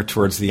on there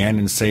towards the end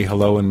and say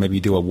hello and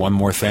maybe do one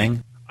more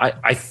thing?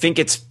 I think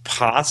it's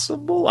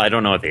possible. I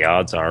don't know what the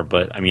odds are,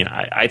 but I mean,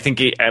 I think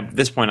at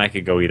this point I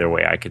could go either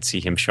way. I could see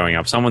him showing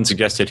up. Someone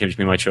suggested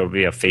he might show up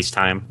via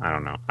FaceTime. I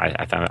don't know.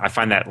 I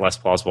find that less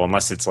plausible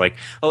unless it's like,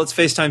 oh, let's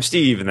FaceTime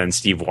Steve, and then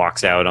Steve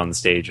walks out on the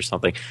stage or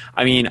something.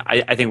 I mean,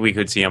 I think we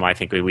could see him. I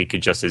think we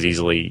could just as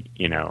easily,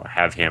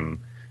 have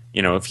him,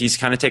 if he's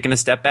kind of taken a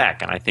step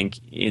back. And I think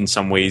in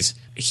some ways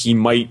he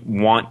might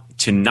want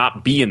to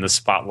not be in the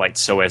spotlight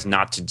so as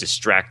not to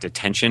distract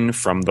attention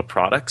from the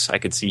products. I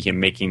could see him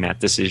making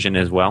that decision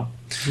as well.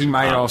 He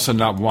might also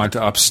not want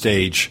to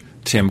upstage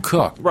Tim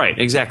Cook. Right,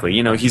 exactly.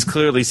 He's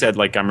clearly said,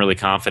 I'm really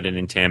confident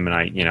in Tim, and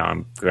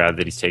I'm glad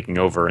that he's taking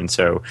over. And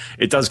so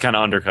it does kind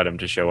of undercut him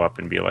to show up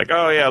and be like,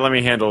 oh, yeah, let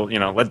me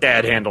let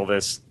Dad handle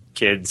this.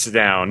 Kid, sit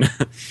down.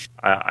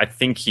 I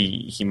think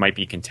he might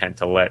be content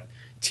to let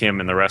Tim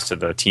and the rest of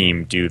the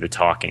team do the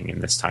talking in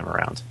this time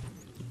around.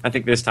 I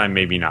think this time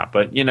maybe not,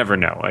 but you never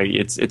know.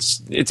 It's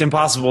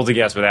impossible to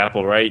guess with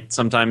Apple, right?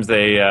 Sometimes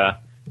they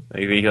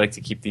like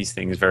to keep these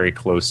things very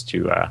close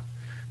to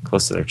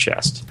their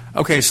chest.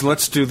 Okay, so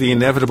let's do the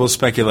inevitable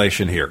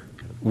speculation here.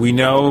 We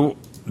know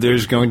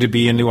there's going to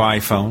be a new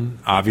iPhone,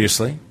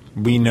 obviously.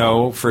 We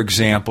know, for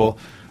example,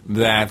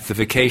 that the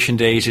vacation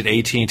days at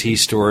AT&T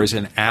stores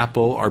and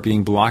Apple are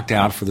being blocked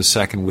out for the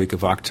second week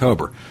of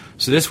October.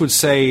 So this would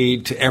say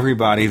to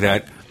everybody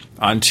that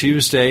on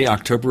Tuesday,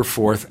 October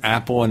 4th,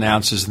 Apple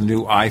announces the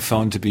new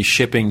iPhone to be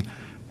shipping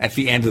at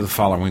the end of the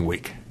following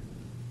week.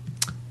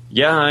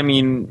 Yeah, I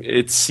mean,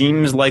 it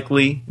seems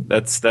likely.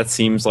 That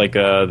seems like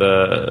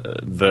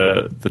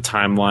the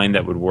timeline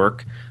that would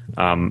work.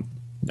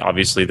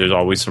 Obviously, there's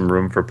always some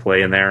room for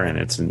play in there, and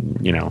it's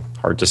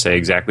hard to say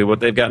exactly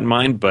what they've got in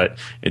mind, but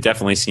it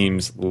definitely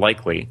seems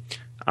likely.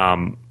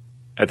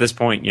 At this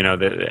point,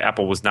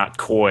 Apple was not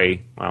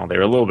coy. Well, they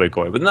were a little bit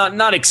coy, but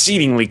not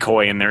exceedingly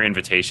coy in their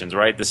invitations,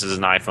 right? This is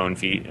an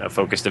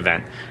iPhone-focused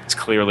event. It's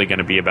clearly going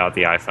to be about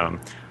the iPhone.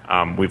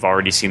 We've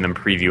already seen them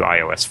preview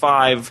iOS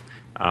 5,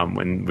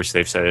 which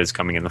they've said is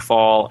coming in the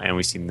fall, and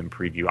we've seen them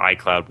preview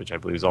iCloud, which I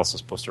believe is also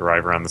supposed to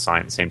arrive around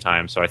the same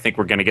time. So I think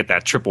we're going to get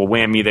that triple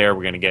whammy there.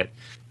 We're going to get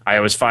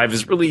iOS 5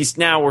 is released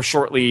now or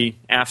shortly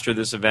after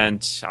this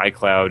event.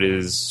 iCloud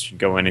is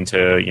going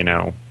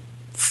into,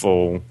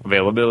 full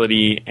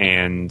availability,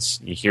 and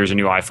here's a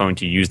new iPhone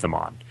to use them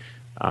on,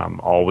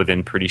 all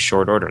within pretty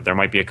short order. There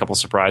might be a couple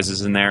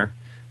surprises in there,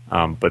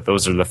 but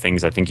those are the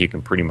things I think you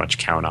can pretty much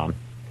count on.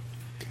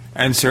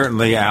 And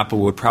certainly Apple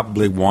would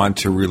probably want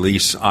to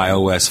release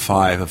iOS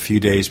 5 a few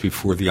days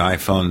before the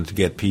iPhone to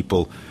get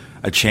people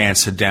a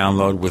chance to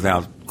download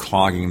without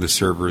clogging the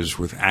servers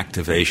with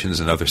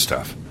activations and other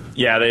stuff.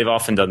 Yeah, they've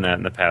often done that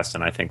in the past,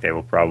 and I think they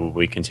will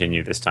probably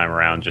continue this time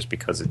around just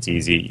because it's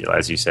easy.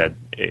 As you said,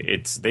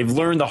 they've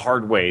learned the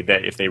hard way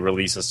that if they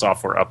release a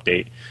software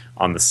update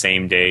on the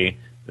same day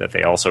that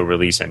they also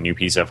release a new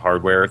piece of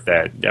hardware,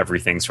 that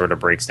everything sort of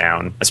breaks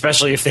down,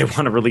 especially if they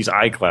want to release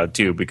iCloud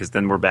too, because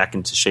then we're back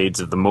into shades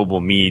of the Mobile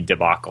Me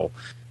debacle.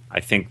 I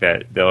think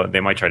that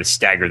they might try to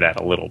stagger that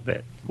a little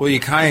bit. Well,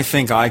 you kind of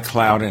think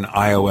iCloud and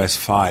iOS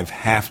 5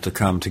 have to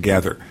come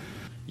together.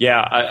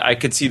 Yeah, I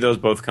could see those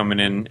both coming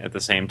in at the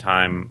same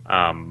time,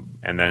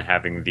 and then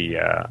having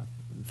the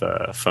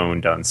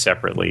phone done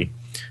separately.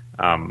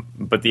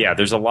 But yeah,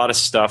 there's a lot of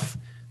stuff.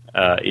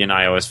 in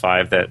iOS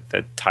 5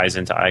 that ties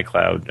into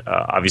iCloud.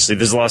 Obviously,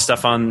 there's a lot of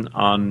stuff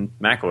on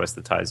macOS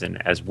that ties in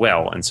as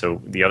well. And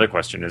so the other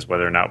question is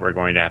whether or not we're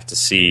going to have to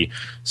see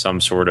some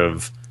sort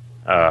of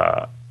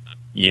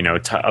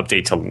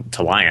update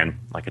to Lion,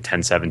 like a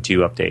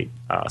 10.7.2 update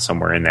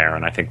somewhere in there.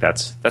 And I think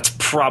that's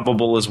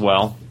probable as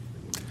well.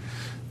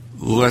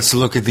 Let's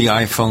look at the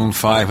iPhone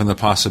 5 and the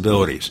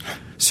possibilities.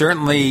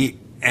 Certainly,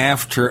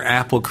 after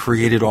Apple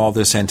created all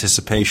this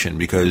anticipation,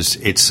 because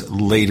it's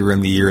later in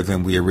the year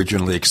than we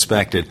originally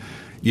expected,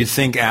 you'd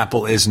think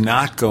Apple is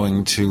not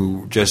going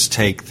to just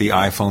take the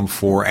iPhone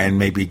 4 and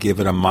maybe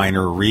give it a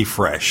minor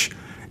refresh.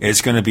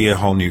 It's going to be a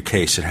whole new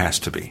case. It has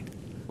to be.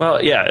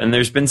 Well, yeah, and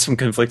there's been some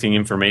conflicting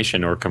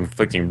information, or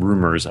conflicting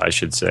rumors, I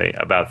should say,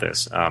 about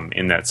this,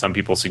 in that some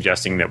people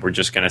suggesting that we're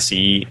just going to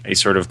see a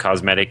sort of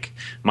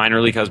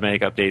minorly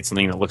cosmetic update,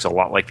 something that looks a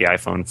lot like the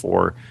iPhone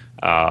 4,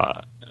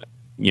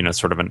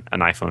 sort of an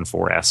iPhone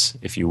 4S,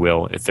 if you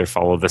will, if they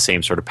follow the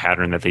same sort of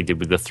pattern that they did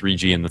with the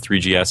 3G and the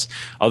 3GS.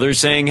 Others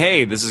saying,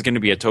 hey, this is going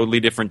to be a totally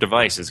different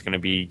device. It's going to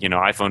be,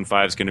 iPhone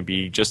 5 is going to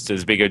be just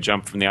as big a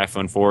jump from the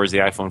iPhone 4 as the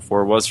iPhone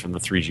 4 was from the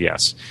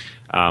 3GS.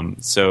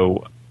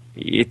 So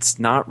it's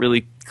not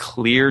really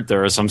clear.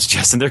 There are some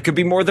suggestions there could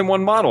be more than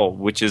one model,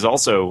 which is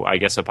also, I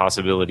guess, a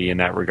possibility in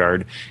that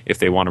regard if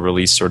they want to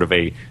release sort of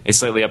a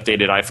slightly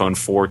updated iPhone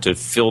 4 to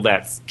fill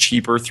that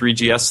cheaper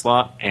 3GS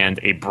slot and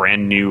a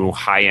brand new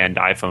high-end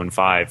iPhone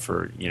 5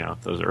 for,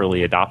 those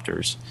early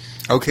adopters.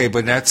 Okay,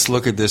 but let's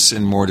look at this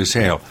in more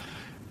detail.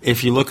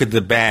 If you look at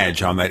the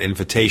badge on that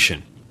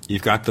invitation,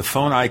 you've got the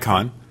phone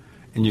icon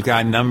and you've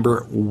got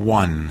number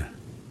 1.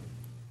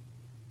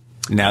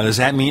 Now, does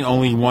that mean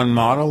only one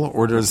model,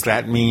 or does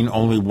that mean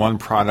only one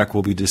product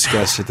will be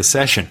discussed at the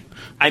session?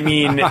 I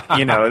mean,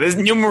 there's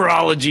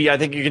numerology. I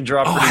think you can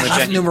draw pretty much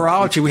any.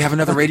 Numerology. We have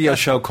another radio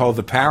show called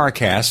the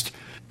Paracast,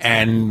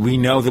 and we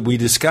know that we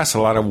discuss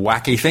a lot of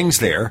wacky things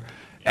there,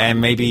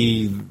 and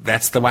maybe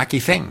that's the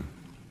wacky thing.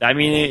 I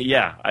mean,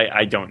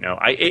 I don't know.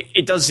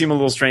 It does seem a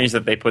little strange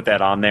that they put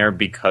that on there,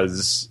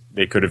 because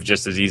they could have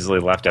just as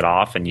easily left it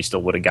off and you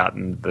still would have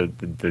gotten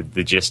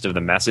the gist of the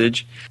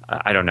message.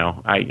 I don't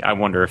know. I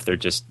wonder if they're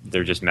just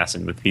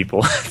messing with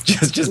people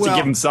just to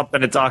give them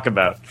something to talk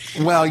about.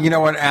 Well, you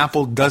know what?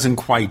 Apple doesn't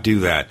quite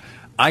do that.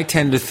 I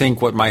tend to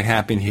think what might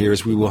happen here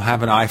is we will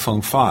have an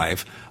iPhone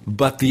 5,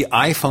 but the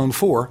iPhone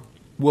 4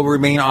 will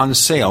remain on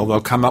sale. They'll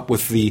come up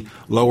with the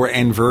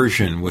lower-end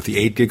version, with the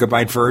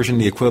 8-gigabyte version,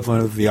 the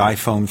equivalent of the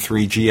iPhone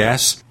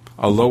 3GS,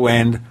 a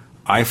low-end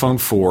iPhone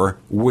 4,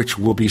 which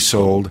will be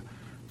sold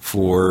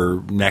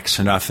for next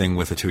to nothing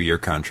with a 2-year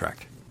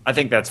contract. I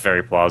think that's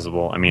very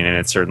plausible. I mean, and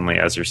it certainly,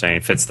 as you're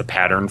saying, fits the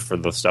pattern for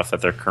the stuff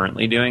that they're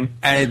currently doing.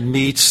 And it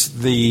meets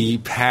the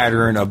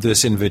pattern of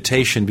this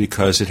invitation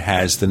because it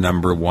has the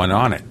number 1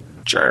 on it.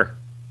 Sure.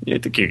 I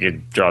think you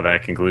could draw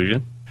that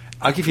conclusion.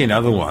 I'll give you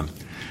another one.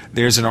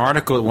 There's an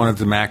article at one of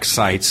the Mac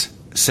sites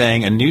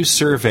saying a new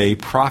survey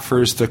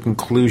proffers the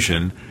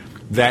conclusion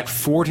that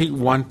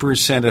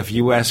 41% of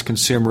U.S.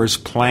 consumers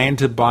plan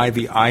to buy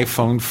the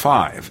iPhone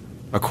 5,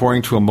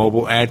 according to a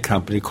mobile ad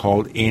company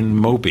called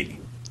InMobi.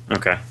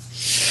 Okay.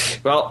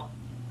 Well,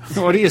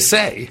 what do you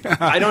say?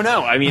 I don't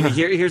know. I mean,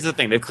 here's the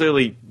thing. They've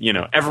clearly,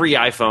 every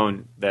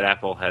iPhone that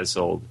Apple has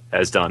sold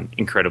has done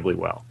incredibly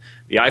well.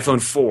 The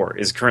iPhone 4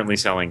 is currently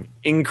selling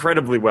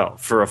incredibly well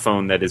for a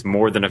phone that is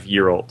more than a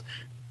year old.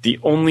 The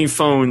only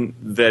phone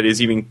that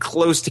is even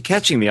close to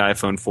catching the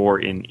iPhone 4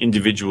 in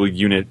individual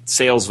unit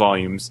sales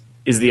volumes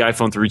is the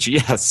iPhone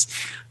 3GS.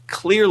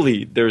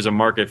 Clearly, there's a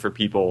market for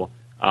people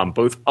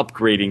both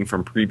upgrading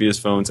from previous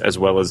phones as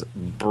well as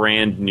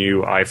brand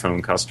new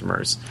iPhone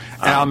customers.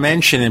 And I'll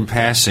mention in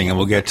passing, and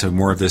we'll get to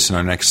more of this in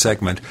our next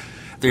segment,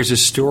 there's a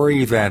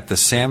story that the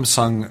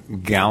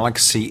Samsung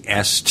Galaxy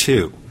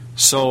S2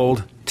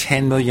 sold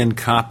 10 million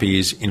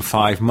copies in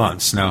 5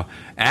 months. Now,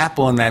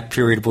 Apple in that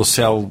period will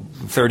sell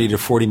 30 to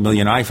 40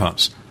 million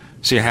iPhones.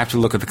 So you have to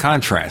look at the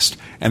contrast.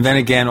 And then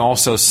again,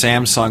 also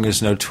Samsung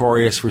is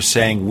notorious for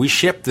saying, we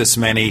ship this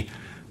many,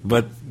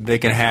 but they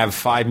can have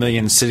 5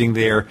 million sitting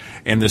there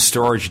in the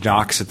storage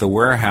docks at the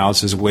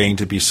warehouses waiting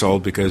to be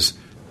sold because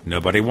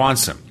nobody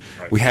wants them.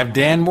 Right. We have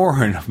Dan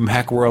Moren of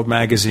Macworld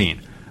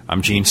Magazine.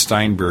 I'm Gene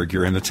Steinberg.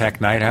 You're in the Tech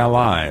Night Owl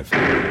Live.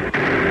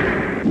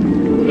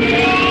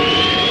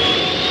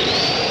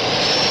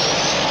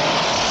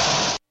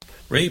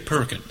 Ray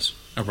Perkins,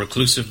 a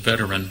reclusive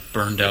veteran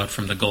burned out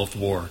from the Gulf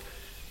War,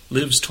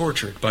 lives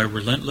tortured by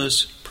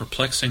relentless,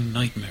 perplexing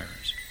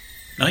nightmares.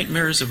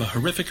 Nightmares of a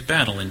horrific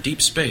battle in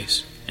deep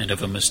space and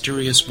of a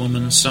mysterious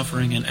woman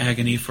suffering in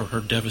agony for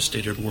her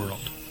devastated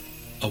world.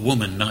 A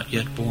woman not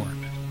yet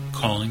born,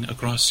 calling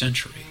across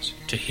centuries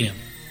to him.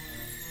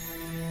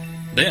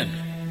 Then,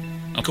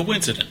 a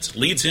coincidence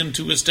leads him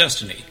to his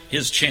destiny,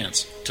 his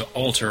chance to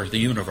alter the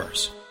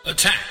universe.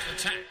 Attack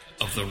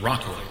of the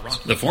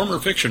Rockoids. The former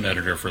fiction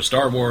editor for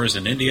Star Wars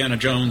and Indiana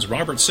Jones,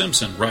 Robert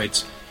Simpson,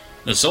 writes,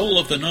 "The soul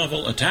of the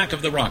novel Attack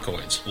of the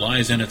Rockoids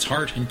lies in its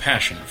heart and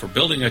passion for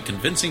building a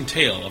convincing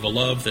tale of a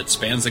love that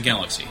spans the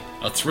galaxy,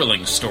 a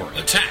thrilling story.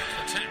 Attack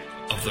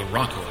of the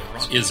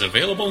Rockoids is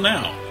available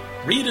now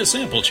Read a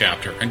sample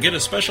chapter and get a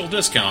special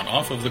discount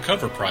off of the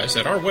cover price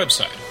at our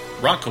website,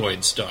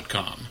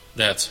 rockoids.com.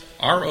 That's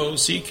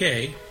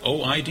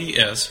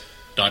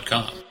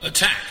ROCKOIDS.com.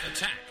 Attack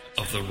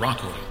of the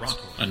Rockoids,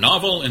 a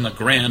novel in the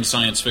grand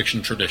science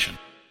fiction tradition.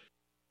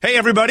 Hey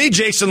everybody,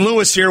 Jason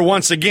Lewis here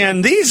once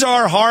again. These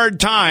are hard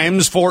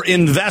times for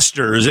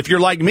investors. If you're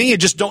like me, you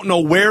just don't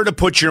know where to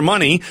put your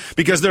money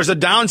because there's a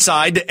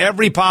downside to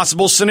every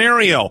possible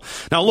scenario.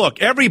 Now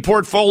look, every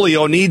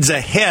portfolio needs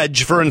a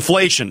hedge for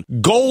inflation.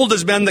 Gold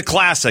has been the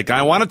classic.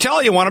 I want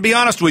to be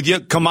honest with you,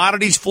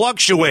 commodities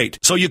fluctuate.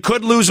 So you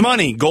could lose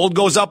money. Gold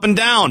goes up and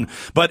down.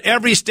 But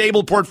every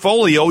stable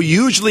portfolio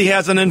usually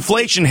has an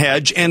inflation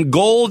hedge, and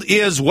gold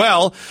is,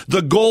 well,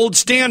 the gold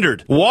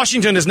standard.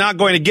 Washington is not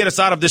going to get us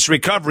out of this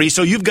recovery,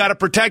 so you've got to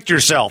protect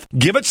yourself.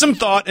 Give it some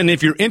thought, and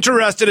if you're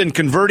interested in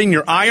converting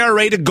your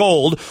IRA to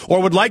gold or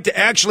would like to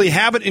actually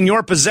have it in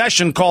your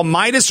possession, call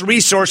Midas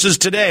Resources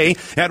today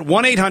at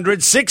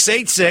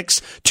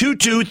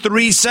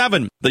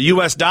 1-800-686-2237. The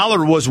U.S.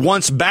 dollar was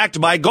once backed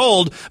by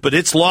gold, but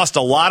it's lost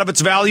a lot of its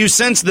value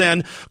since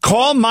then.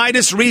 Call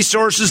Midas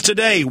Resources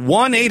today,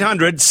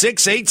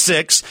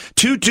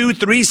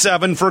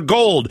 1-800-686-2237 for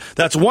gold.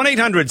 That's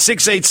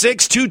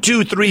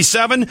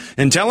 1-800-686-2237,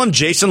 and tell them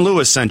Jason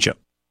Lewis sent you.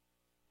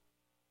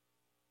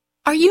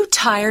 Are you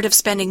tired of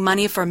spending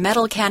money for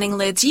metal canning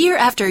lids year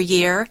after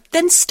year?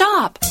 Then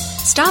stop!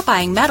 Stop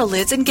buying metal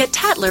lids and get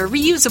Tatler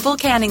reusable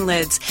canning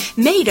lids.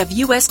 Made of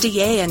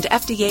USDA and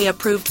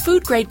FDA-approved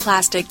food-grade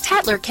plastic,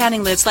 Tatler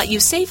canning lids let you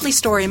safely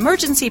store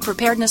emergency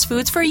preparedness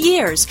foods for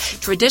years.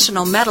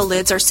 Traditional metal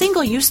lids are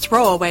single-use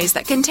throwaways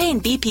that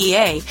contain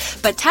BPA,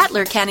 but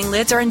Tatler canning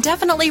lids are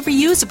indefinitely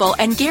reusable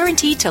and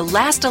guaranteed to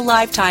last a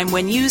lifetime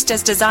when used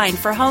as designed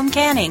for home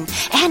canning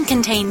and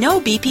contain no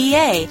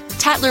BPA.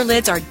 Tatler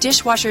lids are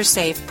dishwasher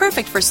safe,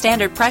 perfect for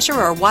standard pressure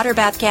or water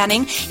bath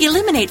canning,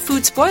 eliminate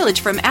food spoilage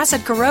from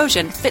acid corrosion,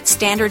 fit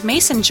standard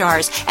mason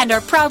jars, and are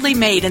proudly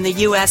made in the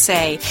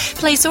USA.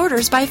 Place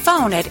orders by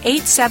phone at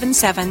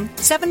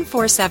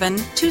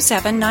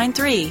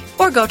 877-747-2793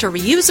 or go to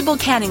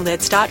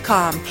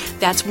reusablecanninglids.com.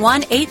 That's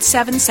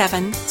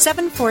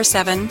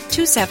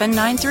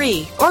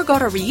 1-877-747-2793 or go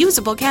to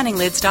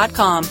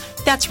reusablecanninglids.com.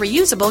 That's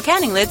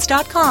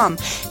reusablecanninglids.com.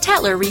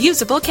 Tatler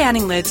Reusable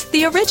Canning Lids,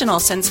 the original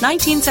since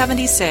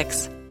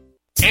 1976.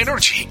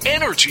 Energy,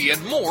 energy,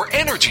 and more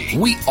energy.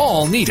 We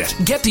all need it.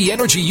 Get the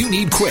energy you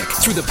need quick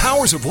through the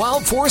powers of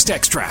Wild Forest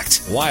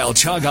Extract. Wild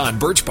chaga and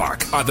birch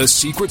bark are the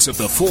secrets of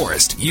the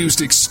forest,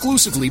 used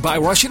exclusively by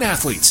Russian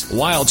athletes.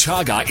 Wild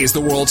chaga is the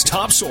world's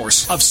top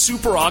source of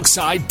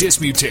superoxide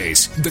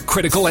dismutase, the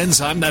critical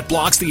enzyme that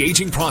blocks the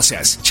aging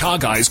process.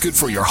 Chaga is good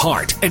for your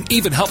heart and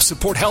even helps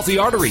support healthy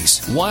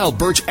arteries. Wild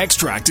birch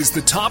extract is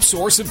the top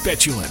source of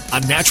betulin, a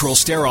natural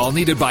sterol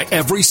needed by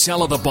every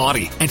cell of the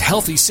body. And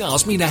healthy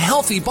cells mean a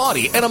healthy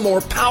body and a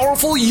more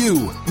powerful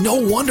you. No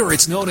wonder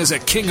it's known as a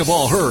king of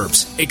all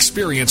herbs.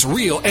 Experience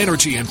real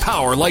energy and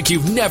power like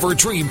you've never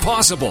dreamed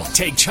possible.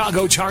 Take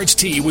Chago Charge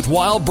Tea with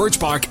wild birch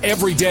bark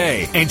every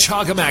day and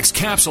Chaga Max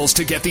capsules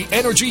to get the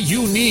energy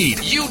you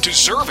need. You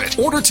deserve it.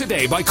 Order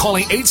today by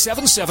calling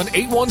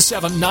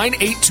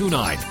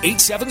 877-817-9829.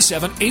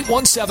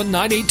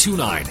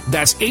 877-817-9829.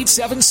 That's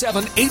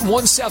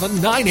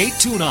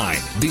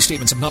 877-817-9829. These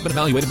statements have not been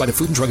evaluated by the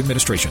Food and Drug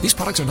Administration. These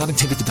products are not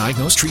intended to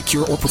diagnose, treat,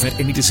 cure, or prevent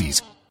any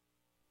disease.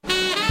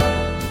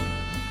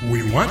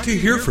 We want to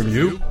hear from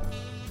you.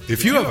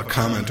 If you have a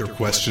comment or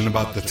question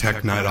about the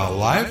Tech Night Owl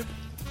Live,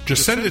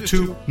 just send it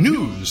to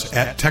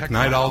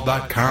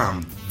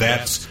news@technightowl.com.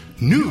 That's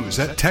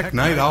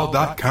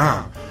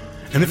news@technightowl.com.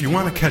 And if you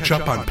want to catch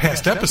up on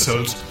past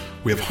episodes,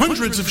 we have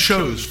hundreds of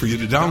shows for you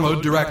to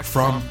download direct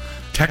from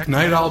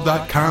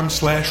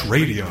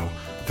technightowl.com/radio.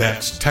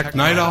 That's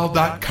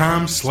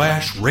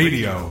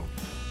technightowl.com/radio.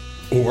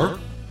 Or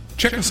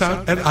check us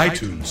out at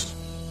iTunes.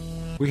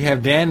 We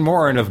have Dan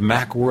Morin of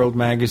Macworld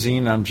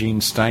Magazine. I'm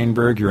Gene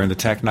Steinberg. You're in the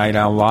Tech Night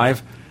Owl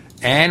Live.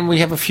 And we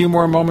have a few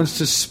more moments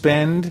to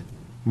spend.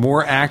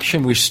 More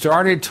action. We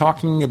started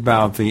talking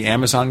about the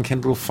Amazon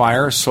Kindle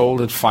Fire,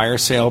 sold at fire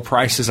sale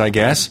prices, I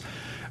guess.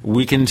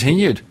 We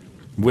continued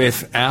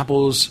with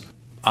Apple's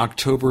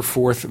October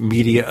 4th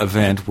media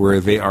event where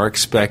they are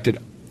expected,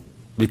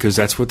 because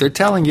that's what they're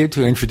telling you,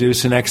 to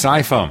introduce the next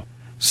iPhone.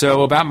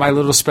 So about my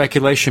little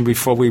speculation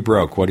before we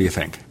broke, what do you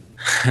think?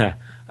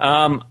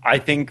 I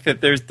think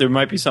that there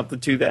might be something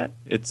to that.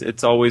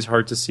 It's always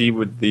hard to see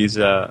with these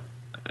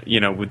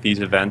with these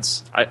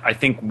events. I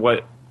think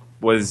what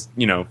was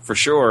for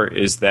sure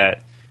is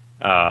that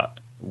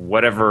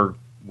whatever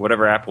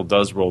Apple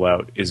does roll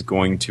out is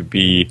going to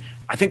be.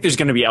 I think there's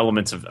going to be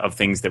elements of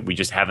things that we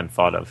just haven't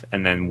thought of,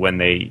 and then when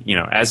they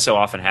as so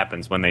often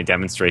happens when they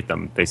demonstrate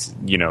them, they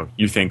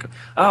you think,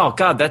 oh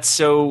God, that's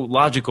so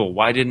logical.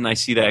 Why didn't I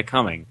see that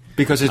coming?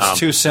 Because it's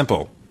too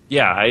simple.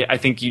 Yeah, I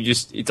think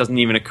it doesn't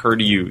even occur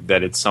to you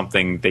that it's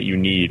something that you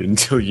need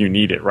until you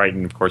need it, right?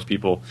 And of course,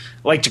 people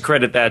like to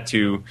credit that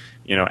to,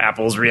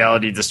 Apple's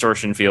reality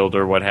distortion field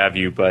or what have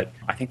you, but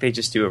I think they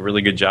just do a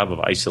really good job of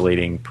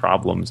isolating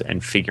problems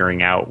and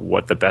figuring out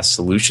what the best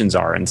solutions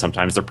are. And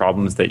sometimes they're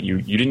problems that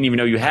you didn't even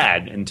know you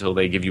had until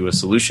they give you a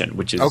solution,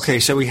 which is okay.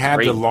 So we have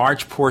great. the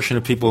large portion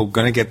of people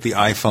going to get the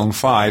iPhone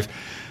 5,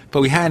 but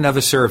we had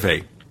another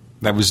survey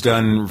that was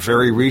done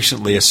very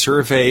recently, a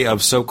survey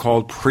of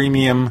so-called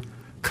premium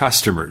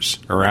customers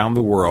around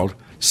the world,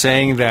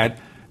 saying that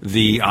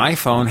the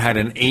iPhone had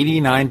an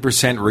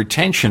 89%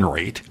 retention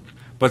rate,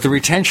 but the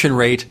retention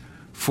rate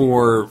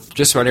for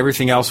just about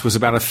everything else was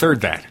about a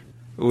third that,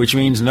 which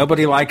means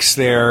nobody likes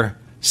their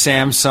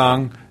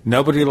Samsung,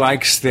 nobody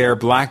likes their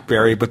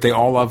BlackBerry, but they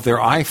all love their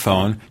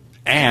iPhone,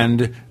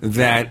 and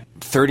that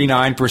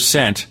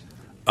 39%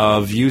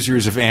 of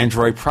users of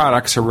Android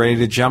products are ready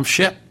to jump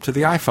ship to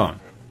the iPhone.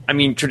 I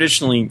mean,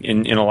 traditionally,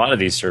 in a lot of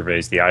these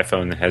surveys, the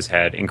iPhone has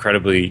had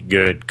incredibly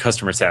good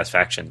customer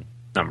satisfaction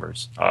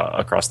numbers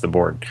across the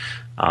board.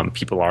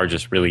 People are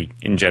just really,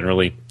 in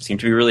generally, seem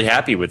to be really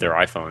happy with their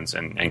iPhones.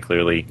 And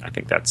clearly, I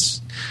think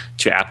that's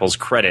to Apple's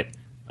credit.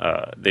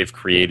 They've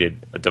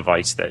created a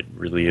device that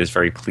really is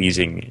very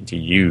pleasing to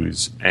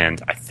use.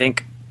 And I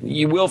think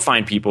you will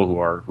find people who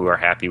are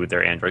happy with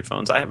their Android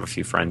phones. I have a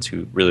few friends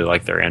who really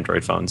like their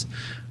Android phones.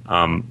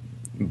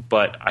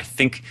 But I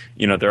think,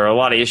 there are a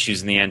lot of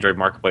issues in the Android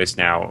marketplace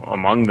now.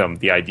 Among them,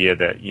 the idea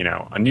that,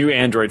 a new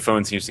Android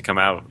phone seems to come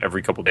out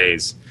every couple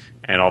days,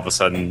 and all of a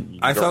sudden...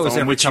 I thought it was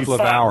every couple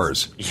of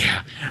hours.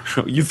 Yeah.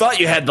 You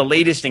thought you had the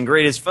latest and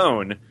greatest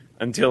phone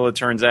until it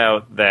turns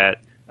out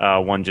that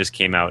one just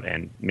came out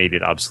and made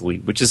it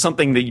obsolete, which is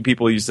something that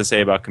people used to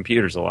say about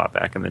computers a lot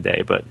back in the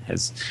day, but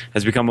has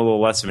become a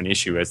little less of an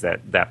issue as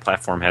that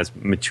platform has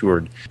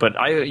matured. But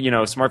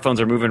smartphones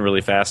are moving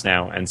really fast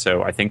now, and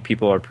so I think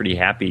people are pretty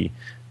happy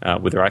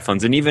with their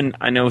iPhones. And even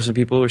I know some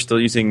people who are still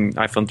using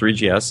iPhone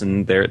 3GS,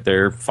 and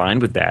they're fine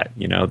with that.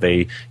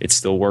 It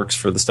still works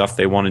for the stuff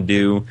they want to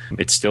do.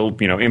 It's still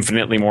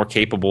infinitely more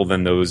capable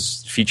than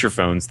those feature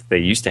phones that they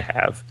used to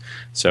have.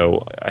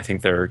 So I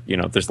think there's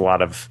a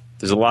lot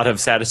of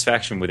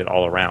satisfaction with it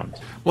all around.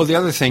 Well, the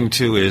other thing,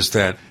 too, is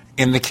that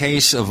in the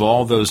case of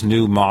all those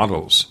new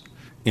models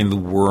in the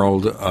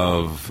world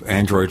of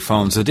Android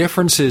phones, the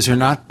differences are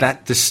not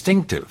that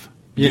distinctive.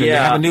 You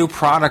have a new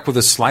product with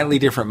a slightly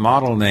different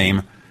model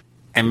name,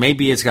 and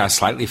maybe it's got a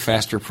slightly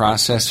faster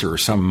processor or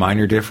some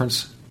minor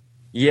difference.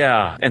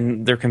 Yeah,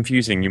 and they're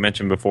confusing. You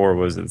mentioned before,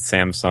 was it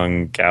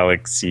Samsung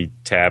Galaxy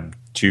Tab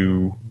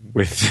 2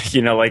 with,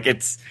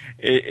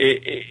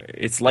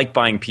 it's like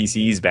buying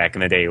PCs back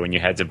in the day when you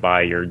had to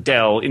buy your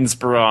Dell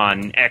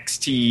Inspiron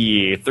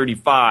XT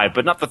 35,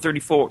 but not the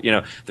 34.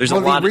 There's a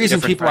lot of the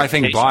reason people, I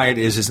think, buy it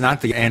is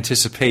not the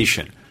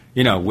anticipation.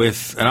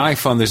 With an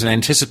iPhone, there's an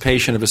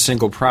anticipation of a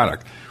single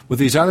product. With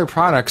these other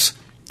products,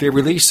 they're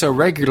released so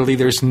regularly,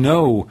 there's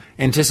no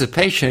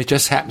anticipation. It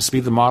just happens to be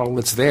the model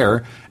that's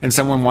there, and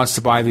someone wants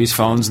to buy these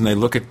phones, and they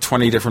look at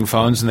 20 different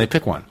phones, and they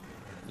pick one.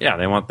 Yeah,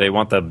 they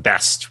want the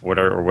best,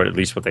 or at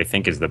least what they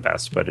think is the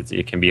best, but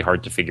it can be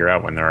hard to figure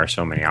out when there are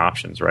so many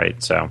options,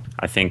 right? So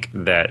I think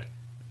that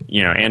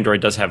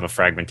Android does have a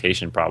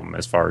fragmentation problem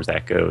as far as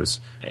that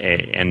goes,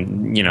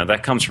 and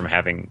that comes from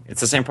it's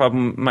the same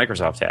problem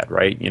Microsoft had,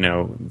 right?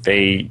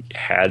 They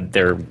had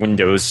their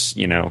Windows,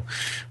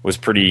 was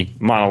pretty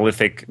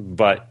monolithic,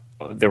 but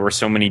there were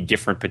so many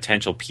different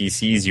potential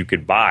PCs you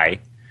could buy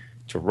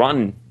to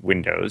run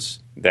Windows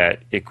that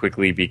it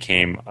quickly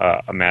became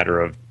a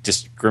matter of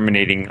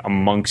discriminating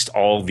amongst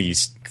all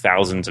these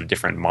thousands of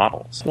different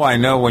models. Well, I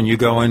know when you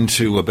go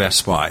into a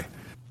Best Buy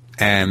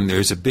and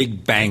there's a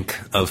big bank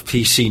of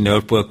PC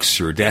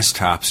notebooks or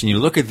desktops, and you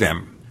look at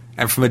them,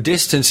 and from a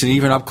distance and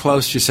even up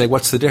close, you say,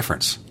 what's the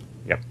difference?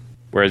 Yep.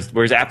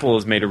 Whereas Apple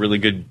has made a really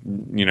good,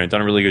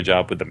 done a really good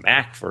job with the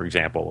Mac, for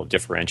example, of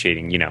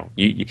differentiating.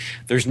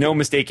 There's no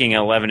mistaking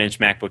an 11-inch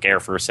MacBook Air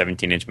for a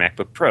 17-inch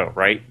MacBook Pro,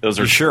 right? Those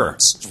are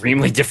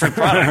extremely different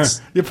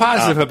products. You're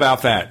positive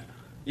about that.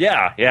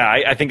 Yeah,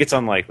 I think it's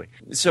unlikely.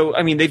 So,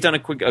 they've done a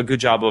good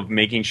job of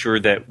making sure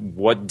that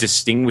what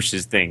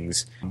distinguishes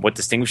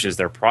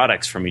their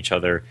products from each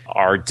other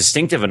are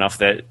distinctive enough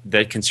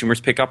that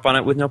consumers pick up on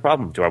it with no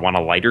problem. Do I want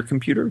a lighter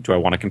computer? Do I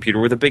want a computer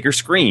with a bigger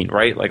screen,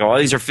 right? Like, all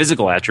these are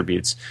physical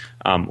attributes,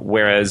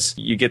 whereas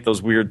you get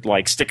those weird,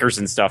 stickers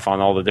and stuff on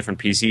all the different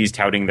PCs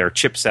touting their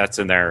chipsets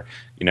and their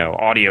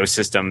audio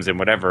systems and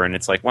whatever. And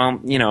it's like,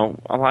 well,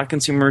 a lot of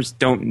consumers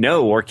don't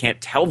know or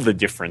can't tell the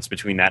difference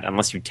between that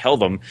unless you tell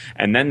them.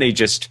 And then they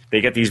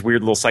get these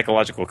weird little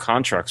psychological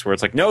constructs where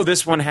it's like, no,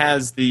 this one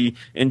has the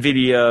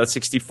NVIDIA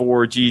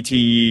 64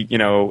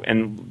 GT,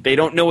 and they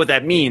don't know what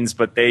that means,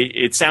 but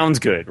it sounds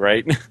good,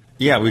 right?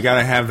 Yeah, we got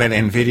to have that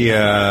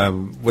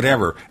NVIDIA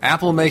whatever.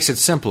 Apple makes it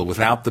simple.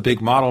 Without the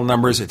big model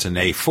numbers, it's an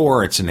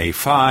A4, it's an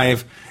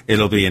A5,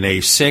 it'll be an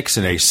A6,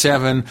 an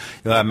A7.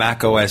 You'll have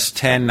Mac OS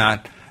 10,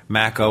 not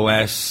Mac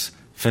OS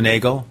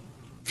finagle.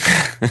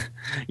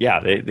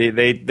 Yeah,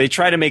 they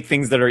try to make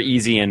things that are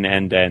easy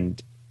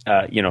and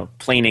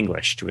plain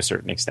English to a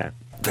certain extent.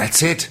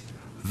 That's it.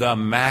 The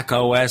Mac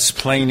OS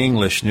Plain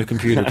English, new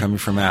computer coming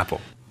from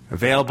Apple.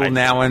 Available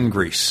now in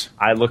Greece.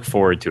 I look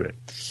forward to it.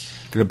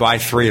 Going to buy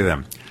 3 of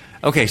them.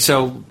 Okay,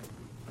 so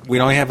we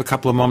only have a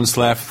couple of moments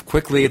left.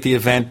 Quickly at the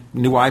event,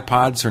 new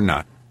iPods or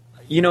not?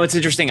 You know, it's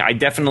interesting. I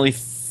definitely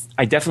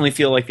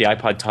feel like the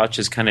iPod Touch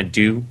is kind of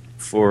due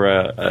for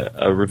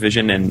a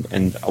revision,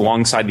 and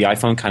alongside the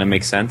iPhone kind of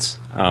makes sense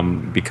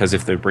because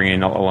if they're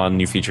bringing a lot of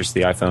new features to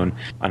the iPhone,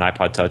 an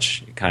iPod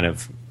Touch kind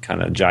of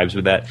jibes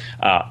with that.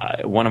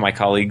 One of my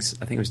colleagues,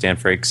 I think it was Dan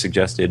Frakes,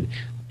 suggested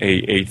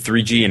a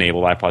 3G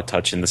enabled iPod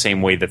Touch in the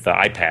same way that the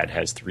iPad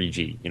has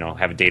 3G. You know,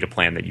 have a data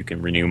plan that you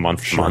can renew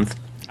month to month.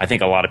 I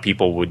think a lot of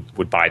people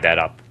would buy that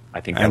up.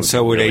 I think, and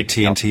so would really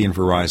AT&T and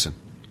Verizon.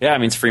 Yeah, I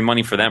mean, it's free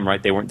money for them,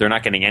 right? They're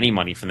not getting any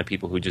money from the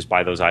people who just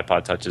buy those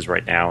iPod Touches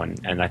right now,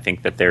 and I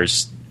think that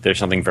there's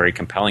something very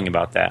compelling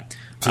about that.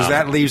 So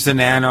that leaves the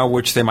Nano,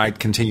 which they might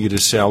continue to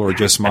sell or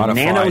just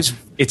modify.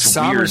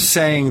 Some are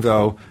saying,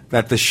 though,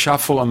 that the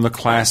Shuffle and the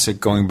Classic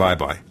going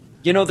bye-bye.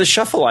 You know, the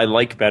Shuffle I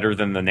like better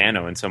than the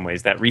Nano in some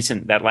ways. That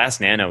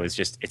last Nano is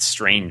just, it's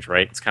strange,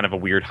 right? It's kind of a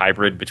weird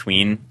hybrid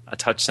between a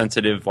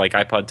touch-sensitive like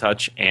iPod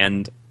Touch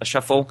and a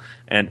Shuffle,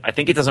 and I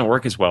think it doesn't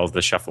work as well as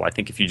the Shuffle. I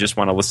think if you just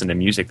want to listen to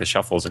music, the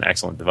Shuffle is an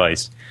excellent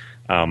device.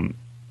 And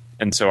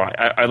so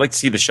I like to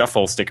see the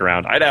Shuffle stick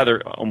around. I'd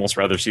almost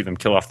rather see them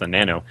kill off the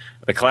Nano.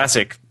 The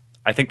Classic,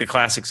 I think the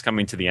Classic's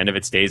coming to the end of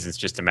its days. It's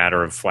just a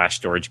matter of flash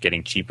storage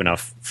getting cheap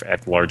enough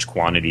at large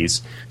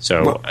quantities.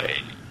 So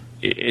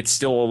it's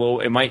still a little.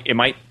 It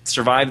might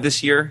survive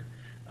this year,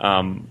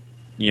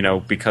 you know,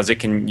 because you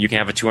can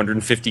have a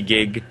 250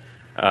 gig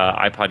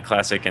iPod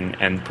Classic,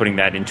 and putting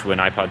that into an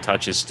iPod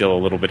Touch is still a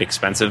little bit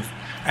expensive.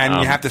 And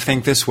you have to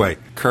think this way: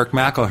 Kirk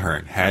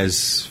McElhearn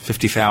has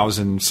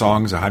 50,000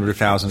 songs,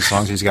 100,000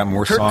 songs. He's got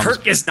more songs.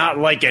 Kirk is not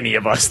like any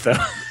of us, though.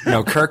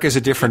 No, Kirk is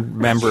a different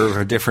member of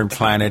a different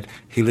planet.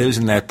 He lives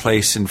in that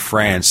place in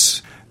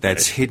France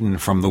that's hidden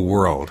from the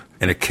world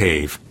in a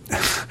cave.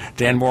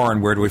 Dan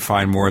Moren, where do we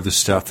find more of the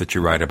stuff that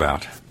you write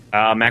about?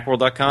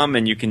 Macworld.com,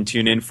 and you can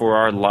tune in for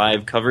our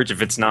live coverage. If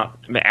it's not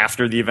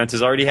after the event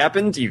has already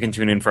happened, you can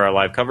tune in for our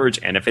live coverage.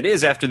 And if it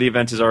is after the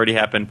event has already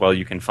happened, well,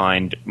 you can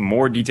find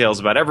more details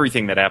about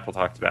everything that Apple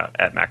talked about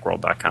at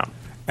Macworld.com.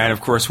 And,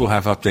 of course, we'll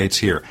have updates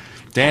here.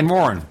 Dan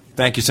Moren,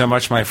 thank you so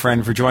much, my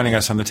friend, for joining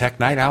us on the Tech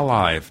Night Owl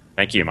Live.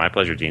 Thank you. My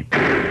pleasure, Gene.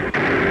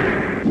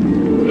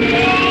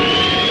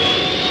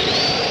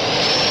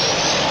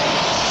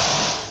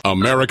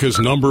 America's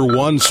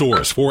 #1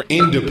 source for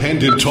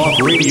independent talk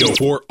radio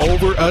for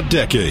over a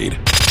decade.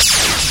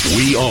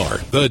 We are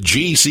the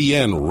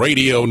GCN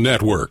Radio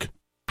Network.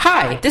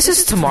 Hi, this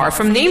is Tamar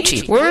from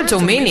Namecheap. We're a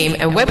domain name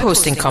and web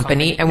hosting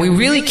company, and we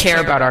really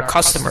care about our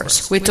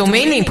customers. With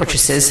domain name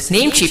purchases,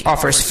 Namecheap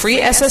offers free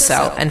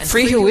SSL and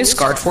free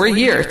WhoisGuard for a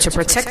year to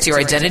protect your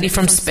identity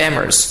from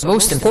spammers.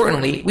 Most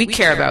importantly, we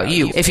care about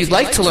you. If you'd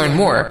like to learn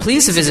more,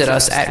 please visit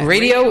us at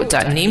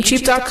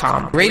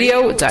radio.namecheap.com,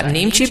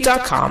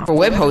 radio.namecheap.com for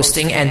web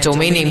hosting and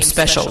domain name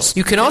specials.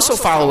 You can also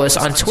follow us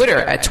on Twitter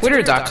at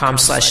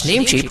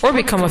twitter.com/Namecheap or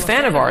become a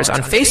fan of ours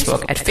on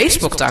Facebook at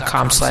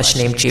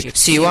facebook.com/Namecheap.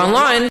 See you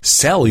online.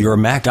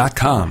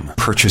 SellYourMac.com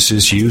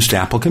purchases used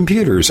Apple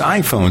computers,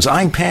 iPhones,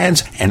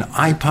 iPads, and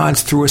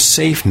iPods through a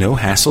safe,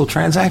 no-hassle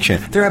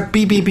transaction. They're a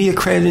BBB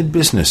accredited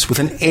business with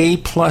an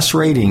A+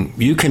 rating.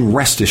 You can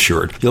rest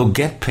assured you'll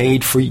get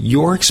paid for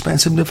your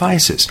expensive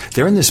devices.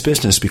 They're in this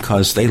business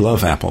because they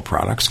love Apple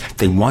products.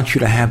 They want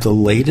you to have the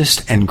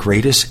latest and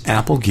greatest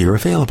Apple gear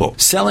available.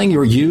 Selling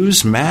your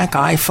used Mac,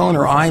 iPhone,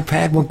 or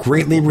iPad will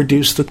greatly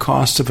reduce the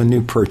cost of a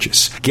new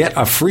purchase. Get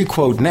a free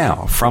quote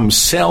now from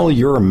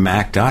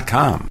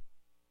SellYourMac.com.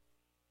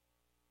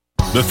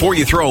 Before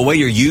you throw away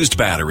your used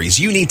batteries,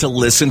 you need to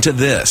listen to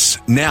this.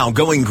 Now,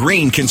 going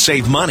green can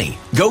save money.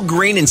 Go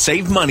green and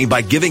save money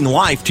by giving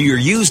life to your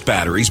used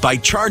batteries by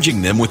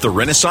charging them with the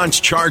Renaissance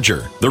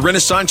Charger. The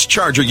Renaissance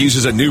Charger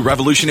uses a new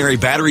revolutionary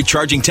battery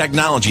charging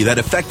technology that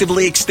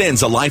effectively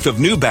extends the life of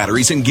new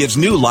batteries and gives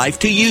new life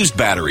to used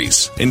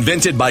batteries.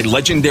 Invented by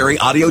legendary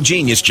audio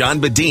genius John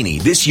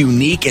Bedini, this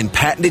unique and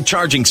patented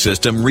charging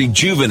system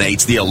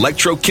rejuvenates the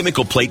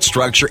electrochemical plate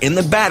structure in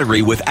the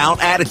battery without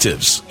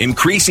additives,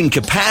 increasing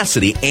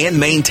capacity and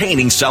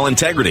maintaining cell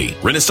integrity.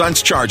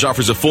 Renaissance Charge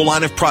offers a full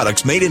line of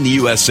products made in the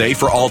USA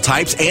for all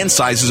types and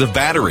sizes of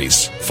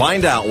batteries.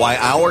 Find out why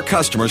our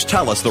customers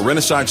tell us the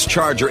Renaissance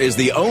Charger is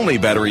the only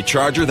battery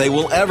charger they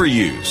will ever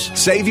use.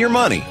 Save your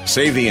money.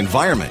 Save the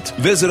environment.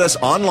 Visit us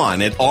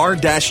online at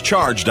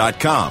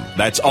r-charge.com.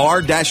 That's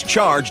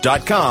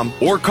r-charge.com,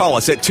 or call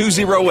us at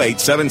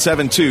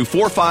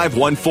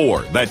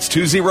 208-772-4514. That's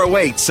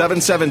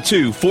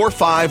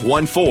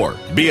 208-772-4514.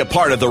 Be a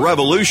part of the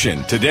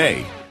revolution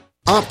today.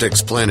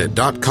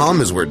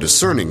 OpticsPlanet.com is where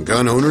discerning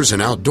gun owners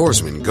and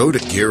outdoorsmen go to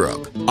gear up.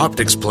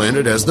 Optics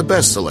Planet has the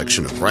best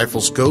selection of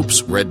rifle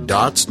scopes, red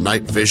dots,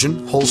 night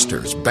vision,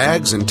 holsters,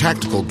 bags, and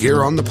tactical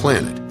gear on the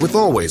planet, with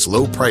always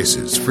low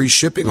prices, free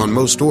shipping on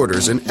most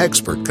orders, and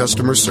expert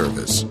customer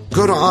service.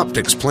 Go to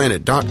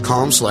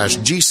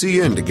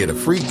OpticsPlanet.com/GCN to get a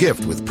free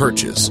gift with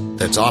purchase.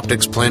 That's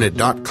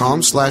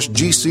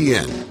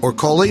OpticsPlanet.com/GCN or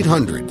call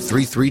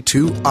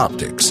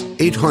 800-332-OPTICS,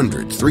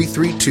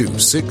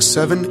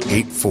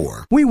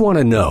 800-332-6784. We want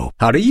to know,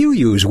 how do you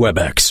use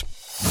WebEx?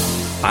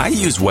 I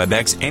use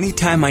WebEx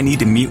anytime I need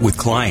to meet with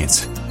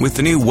clients. With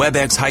the new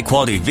WebEx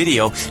high-quality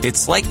video,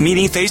 it's like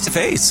meeting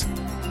face-to-face.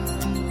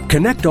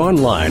 Connect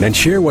online and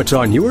share what's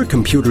on your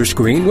computer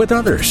screen with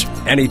others,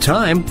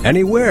 anytime,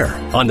 anywhere,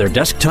 on their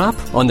desktop,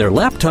 on their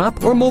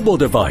laptop, or mobile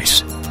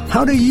device.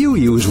 How do you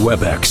use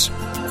WebEx?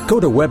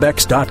 Go to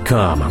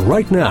WebEx.com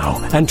right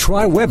now and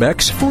try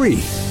WebEx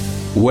free.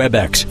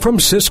 WebEx from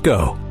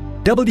Cisco.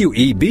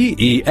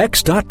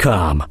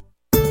 WEBEX.com.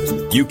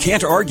 You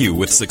can't argue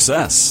with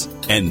success.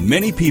 And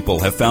many people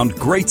have found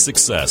great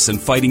success in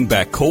fighting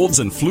back colds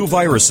and flu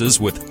viruses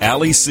with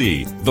Ali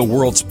C, the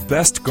world's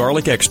best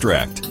garlic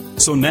extract.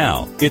 So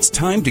now, it's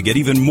time to get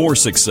even more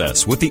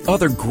success with the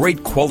other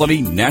great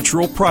quality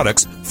natural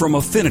products from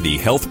Affinity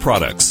Health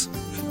Products.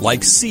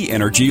 Like C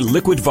Energy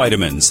Liquid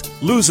Vitamins,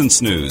 Lose and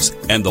Snooze,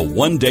 and the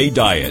One Day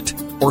Diet.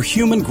 Or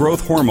Human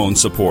Growth Hormone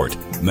Support,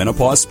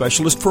 Menopause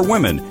Specialist for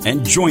Women,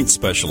 and Joint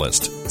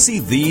Specialist. See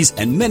these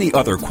and many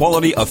other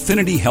quality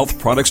Affinity Health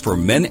products for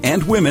men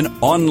and women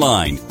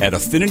online at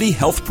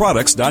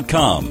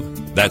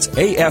AffinityHealthProducts.com. That's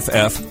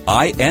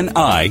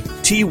AFFINITY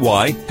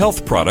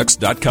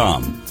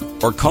healthproducts.com.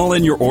 Or call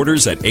in your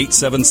orders at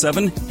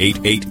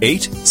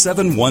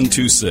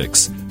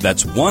 877-888-7126.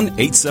 That's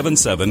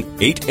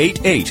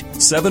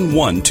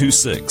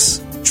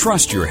 1-877-888-7126.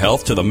 Trust your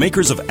health to the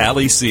makers of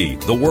Ali C,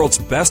 the world's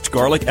best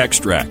garlic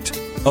extract.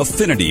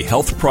 Affinity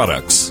Health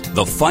Products,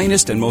 the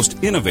finest and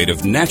most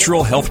innovative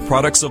natural health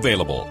products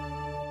available.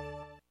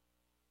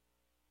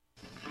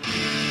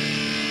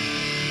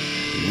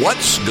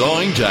 What's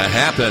going to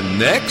happen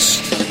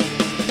next?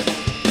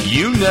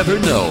 You never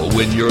know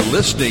when you're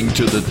listening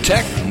to the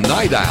Tech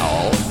Night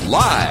Owl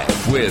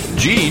live with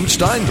Gene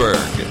Steinberg.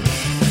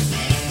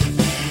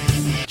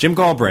 Jim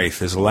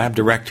Galbraith is a lab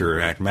director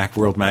at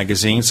Macworld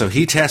Magazine, so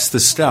he tests the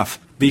stuff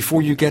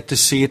before you get to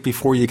see it,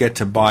 before you get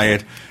to buy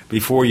it,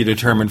 before you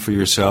determine for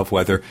yourself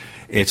whether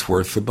it's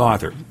worth the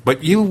bother.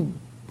 But you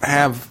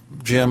have,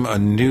 Jim, a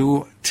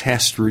new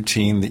test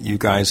routine that you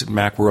guys at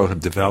Macworld have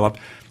developed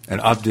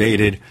and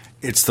updated.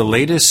 It's the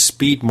latest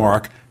Speed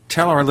Mark.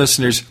 Tell our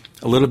listeners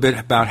a little bit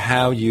about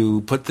how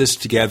you put this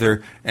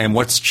together and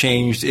what's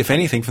changed, if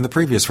anything, from the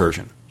previous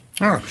version.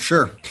 Oh,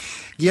 sure.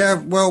 Yeah,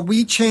 well,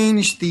 we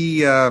change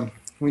Speed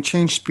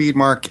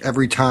Mark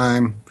every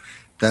time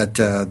that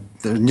the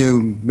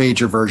new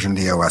major version of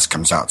the OS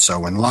comes out. So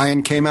when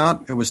Lion came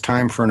out, it was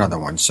time for another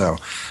one. So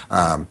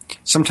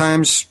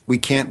sometimes we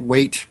can't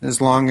wait as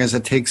long as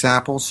it takes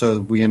Apple, so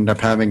we end up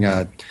having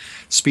a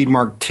Speed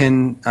Mark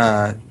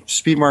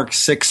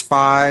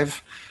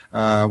 6.5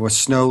 with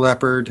Snow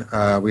Leopard.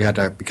 We had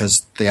to,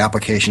 because the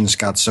applications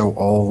got so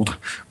old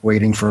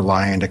waiting for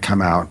Lion to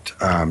come out,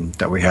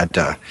 that we had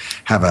to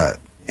have a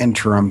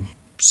interim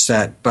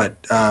set. But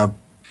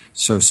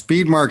so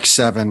Speed Mark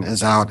 7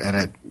 is out, and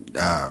it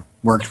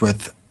worked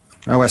with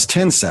OS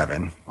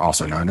 10.7,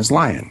 also known as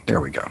Lion.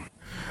 There we go.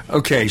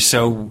 Okay,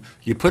 so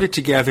you put it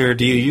together.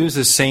 Do you use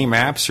the same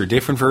apps or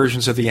different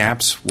versions of the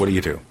apps? What do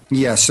you do?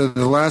 Yeah, so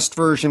the last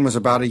version was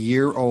about a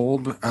year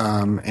old,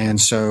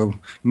 and so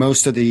a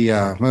lot of the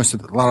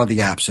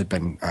apps had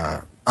been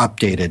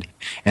updated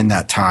in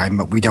that time,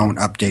 but we don't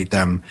update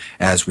them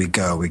as we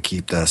go. We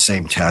keep the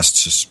same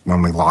tests just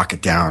when we lock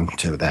it down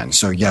to then.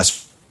 So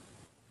yes.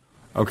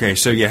 Okay,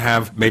 so you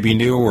have maybe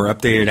new or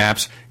updated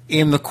apps.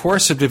 In the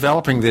course of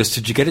developing this,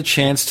 did you get a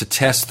chance to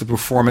test the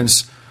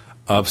performance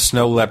of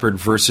Snow Leopard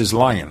versus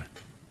Lion?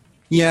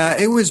 Yeah,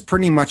 it was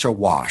pretty much a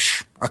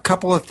wash. A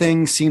couple of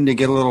things seemed to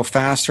get a little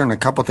faster, and a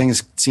couple of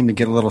things seemed to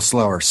get a little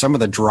slower. Some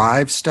of the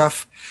drive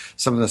stuff,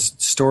 some of the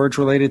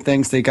storage-related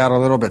things, they got a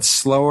little bit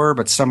slower,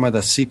 but some of the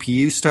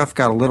CPU stuff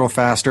got a little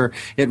faster.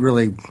 It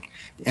really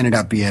ended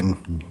up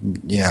being,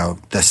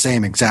 the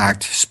same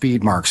exact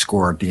Speed Mark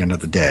score at the end of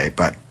the day.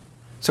 But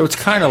so it's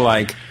kind of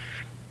like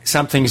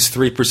something's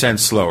 3%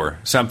 slower,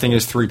 something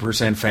is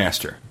 3%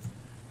 faster,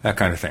 that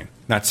kind of thing.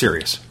 Not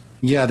serious.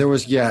 Yeah, there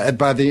was,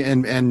 by the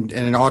and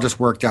it all just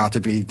worked out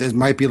to be, it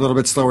might be a little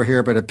bit slower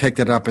here, but it picked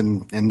it up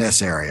in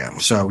this area.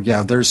 So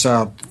yeah, there's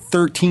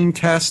 13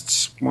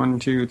 tests, 1,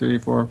 2, 3,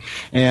 4,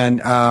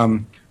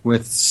 and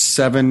with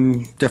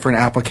 7 different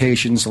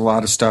applications, a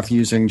lot of stuff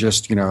using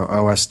just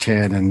OS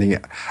 10 and the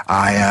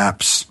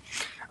iApps.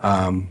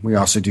 We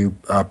also do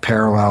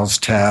Parallels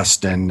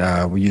test,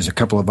 and we use a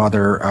couple of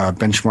other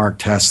benchmark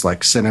tests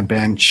like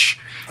Cinebench.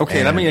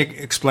 Okay, let me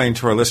explain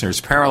to our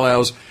listeners.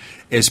 Parallels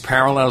is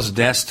Parallels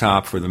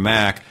Desktop for the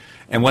Mac,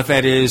 and what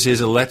that is it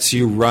lets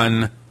you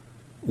run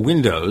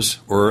Windows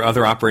or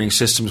other operating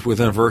systems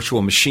within a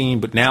virtual machine,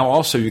 but now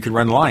also you can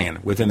run Lion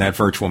within that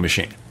virtual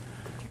machine.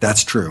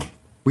 That's true.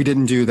 We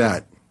didn't do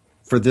that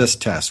for this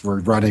test. We're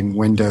running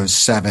Windows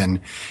 7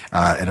 in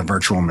a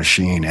virtual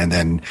machine and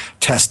then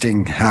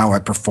testing how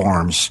it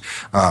performs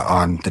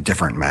on the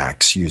different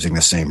Macs using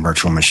the same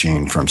virtual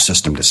machine from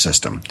system to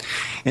system.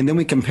 And then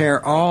we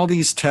compare all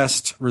these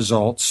test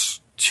results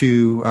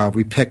to,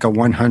 we pick a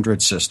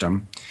 100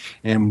 system,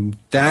 and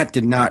that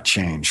did not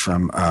change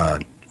from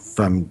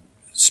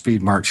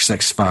SpeedMark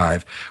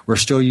 6.5. We're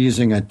still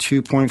using a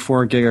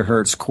 2.4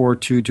 gigahertz Core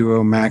 2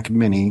 Duo Mac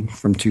Mini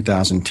from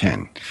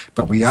 2010,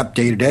 but we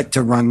updated it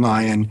to run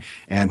Lion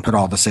and put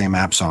all the same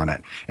apps on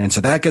it. And so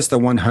that gets the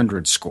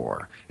 100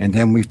 score. And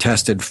then we've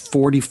tested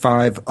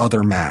 45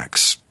 other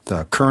Macs.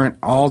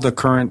 All the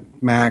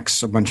current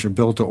Macs, a bunch of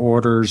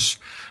build-to-orders.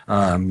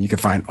 You can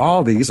find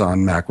all these on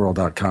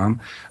Macworld.com,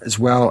 as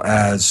well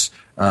as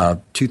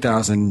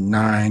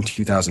 2009,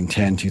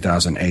 2010,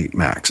 2008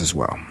 Macs as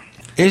well.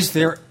 Is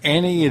there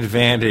any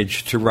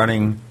advantage to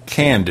running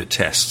canned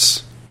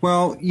tests?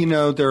 Well,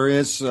 there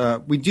is.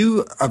 We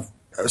do.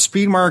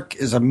 SpeedMark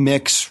is a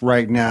mix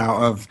right now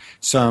of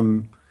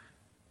some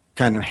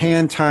kind of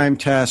hand time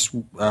tests,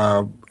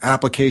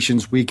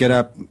 applications we get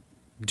up,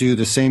 do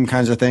the same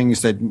kinds of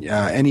things that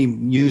any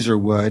user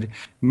would.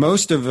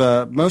 Most of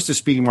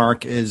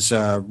SpeedMark is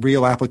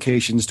real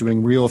applications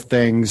doing real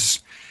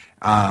things,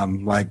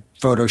 like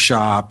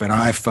Photoshop and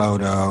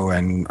iPhoto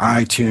and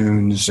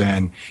iTunes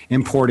and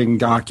importing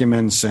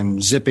documents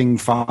and zipping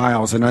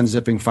files and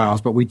unzipping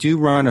files. But we do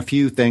run a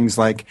few things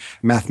like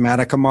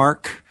Mathematica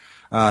Mark,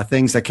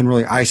 things that can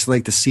really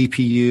isolate the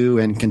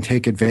CPU and can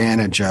take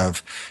advantage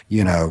of,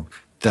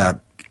 the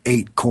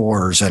 8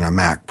 cores in a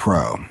Mac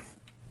Pro.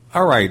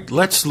 All right,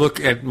 let's look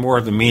at more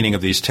of the meaning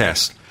of these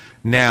tests.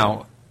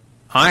 Now,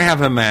 I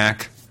have a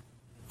Mac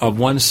of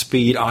one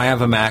speed, I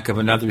have a Mac of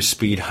another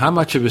speed. How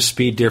much of a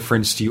speed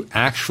difference do you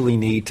actually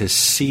need to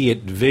see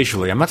it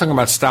visually? I'm not talking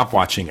about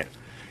stopwatching it.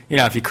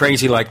 If you're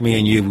crazy like me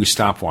and you, we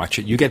stopwatch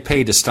it. You get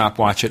paid to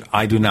stopwatch it.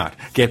 I do not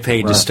get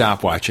paid to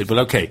stopwatch it. But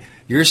okay,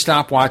 you're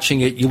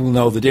stopwatching it, you will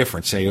know the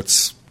difference. Say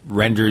it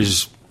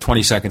renders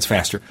 20 seconds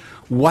faster.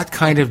 What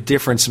kind of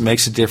difference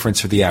makes a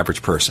difference for the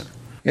average person?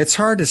 It's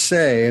hard to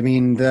say. I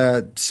mean,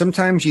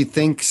 sometimes you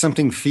think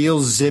something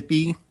feels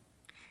zippy,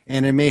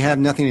 and it may have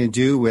nothing to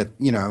do with,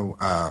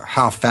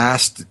 how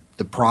fast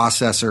the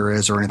processor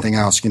is or anything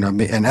else. An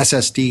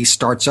SSD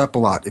starts up a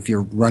lot. If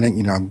you're running,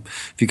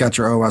 if you got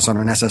your OS on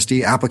an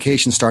SSD,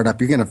 application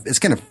startup, it's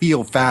going to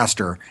feel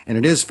faster, and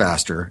it is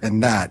faster.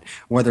 And that,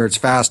 whether it's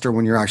faster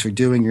when you're actually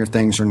doing your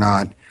things or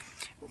not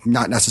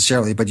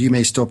necessarily, but you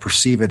may still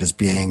perceive it as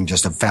being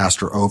just a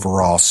faster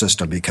overall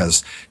system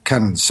because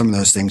kind of some of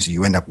those things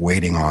you end up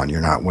waiting on,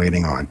 you're not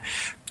waiting on.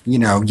 2 or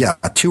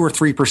 3%,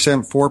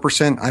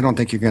 4%, I don't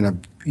think you're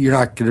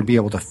not going to be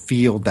able to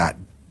feel that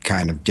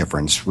kind of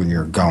difference when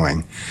you're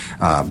going.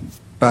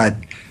 But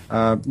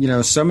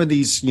some of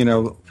these,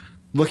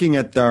 looking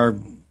at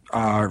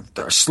our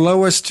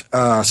slowest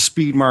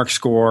SpeedMark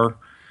score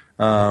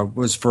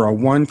was for a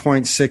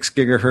 1.6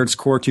 gigahertz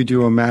Core 2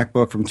 Duo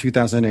MacBook from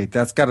 2008.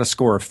 That's got a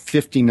score of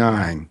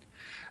 59.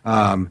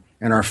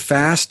 And our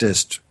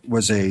fastest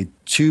was a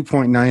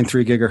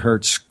 2.93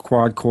 gigahertz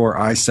quad-core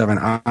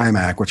i7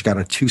 iMac, which got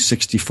a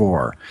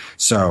 264.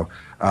 So,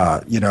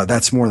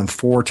 that's more than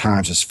 4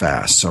 times as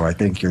fast. So I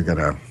think you're going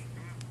to...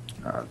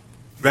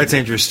 That's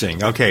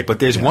interesting. Okay, but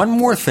there's one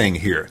more thing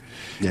here,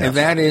 Yeah. and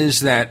that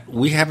is that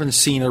we haven't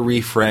seen a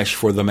refresh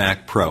for the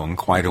Mac Pro in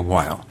quite a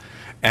while.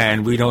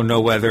 And we don't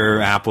know whether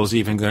Apple's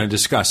even going to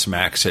discuss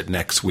Macs at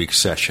next week's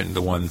session,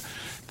 the one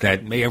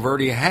that may have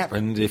already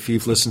happened if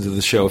you've listened to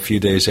the show a few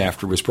days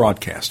after it was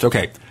broadcast.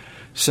 Okay,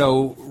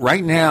 so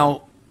right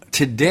now,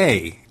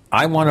 today,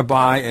 I want to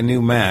buy a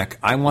new Mac.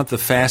 I want the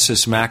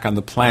fastest Mac on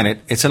the planet.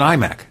 It's an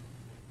iMac.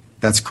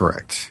 That's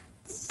correct.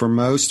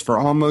 For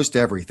almost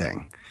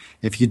everything.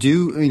 If you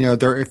do,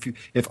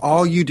 if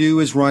all you do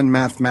is run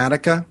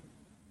Mathematica,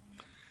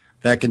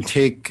 that can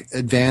take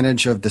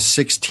advantage of the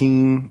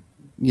 16,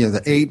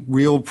 the 8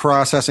 real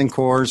processing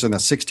cores and the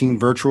 16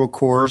 virtual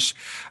cores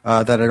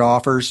that it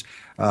offers.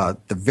 The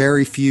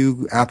very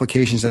few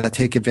applications that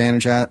take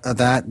advantage of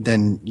that,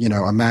 then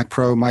a Mac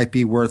Pro might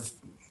be worth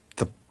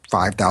the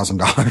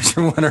 $5,000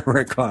 or whatever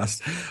it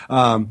costs.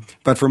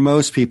 But for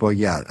most people, an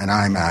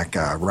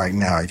iMac right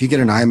now. If you get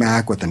an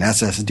iMac with an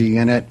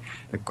SSD in it,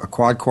 a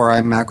quad-core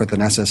iMac with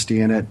an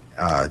SSD in it,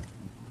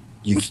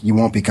 you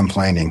won't be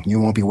complaining. You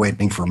won't be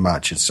waiting for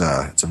much. It's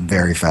a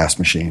very fast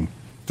machine.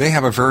 They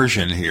have a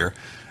version here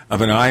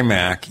of an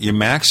iMac. You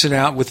max it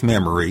out with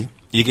memory.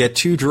 You get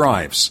 2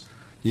 drives.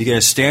 You get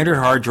a standard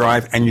hard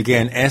drive, and you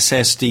get an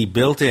SSD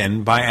built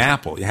in by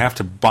Apple. You have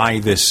to buy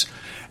this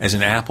as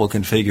an Apple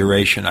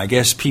configuration. I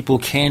guess people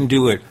can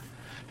do it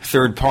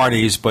third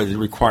parties, but it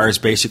requires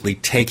basically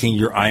taking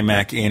your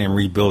iMac in and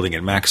rebuilding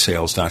it.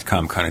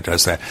 MacSales.com kind of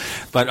does that.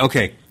 But,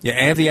 okay, you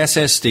add the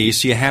SSD,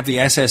 so you have the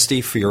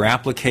SSD for your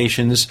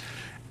applications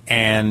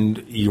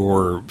and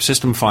your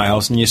system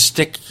files, and you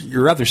stick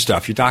your other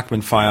stuff, your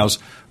document files,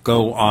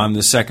 go on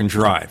the second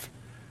drive.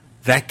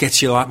 that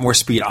gets you a lot more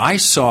speed. I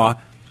saw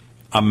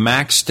a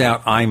maxed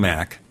out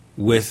iMac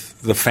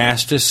with the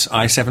fastest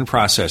i7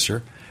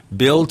 processor,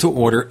 build to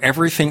order,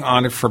 everything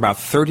on it for about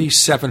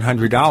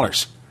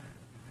 $3,700.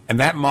 And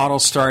that model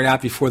started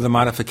out before the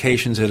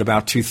modifications at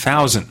about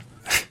 $2,000.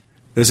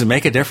 Does it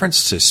make a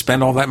difference to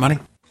spend all that money?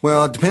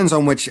 Well, it depends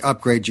on which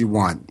upgrade you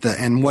want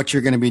and what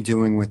you're going to be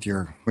doing with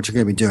your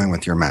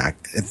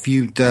Mac. If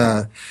you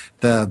the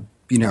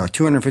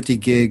 250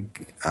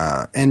 gig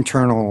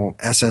internal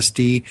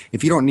SSD,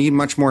 if you don't need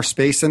much more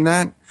space than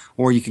that,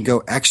 or you can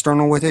go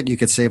external with it, you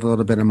could save a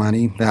little bit of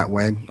money that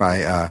way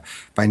by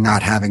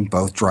not having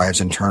both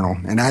drives internal.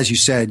 And as you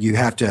said, you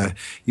have to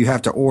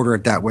order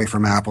it that way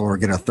from Apple or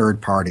get a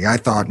third party. I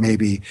thought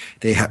maybe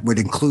they would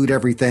include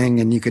everything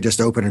and you could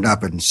just open it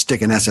up and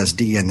stick an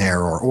SSD in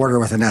there, or order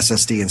with an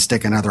SSD and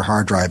stick another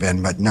hard drive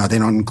in. But no, they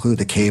don't include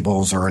the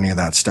cables or any of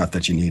that stuff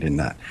that you need in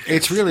that.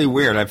 It's really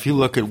weird. If you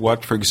look at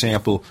what, for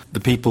example, the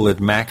people at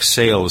Mac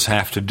Sales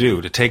have to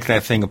do to take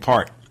that thing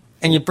apart,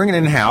 and you bring it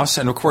in-house,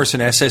 and of course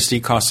an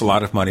SSD costs a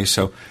lot of money,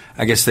 so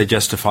I guess they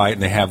justify it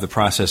and they have the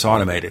process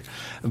automated.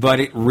 But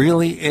it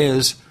really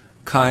is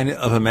kind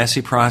of a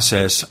messy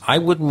process. I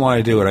wouldn't want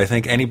to do it. I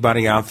think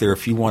anybody out there,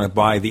 if you want to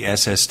buy the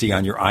SSD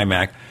on your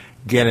iMac,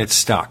 get it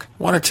stuck.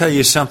 I want to tell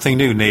you something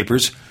new,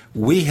 neighbors.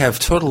 We have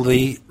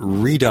totally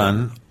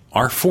redone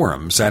our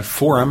forums at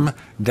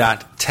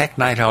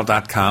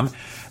forum.technightowl.com.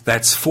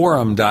 That's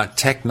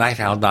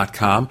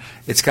forum.technightowl.com.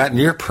 It's got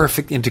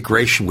near-perfect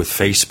integration with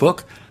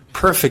Facebook,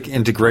 perfect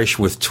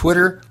integration with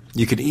Twitter.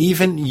 You could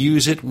even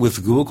use it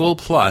with Google+,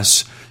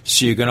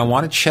 so you're going to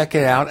want to check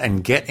it out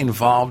and get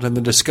involved in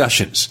the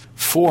discussions.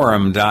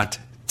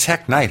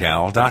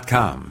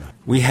 Forum.technightowl.com.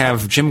 We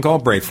have Jim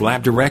Galbraith,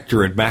 Lab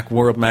Director at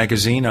Macworld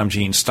Magazine. I'm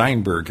Gene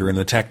Steinberg. You're in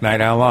the Tech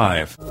Night Owl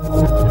Live.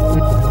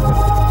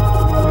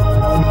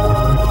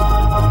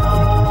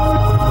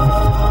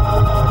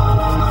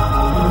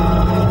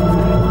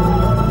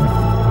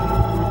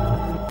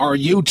 Are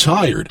you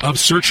tired of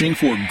searching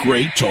for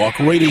great talk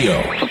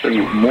radio?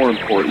 Something more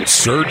important.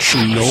 Search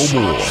no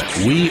more.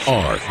 We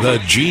are the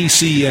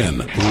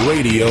GCN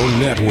Radio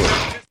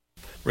Network.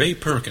 Ray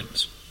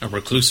Perkins, a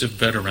reclusive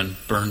veteran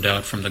burned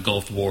out from the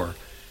Gulf War,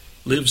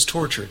 lives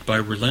tortured by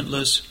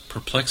relentless,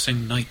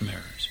 perplexing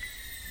nightmares.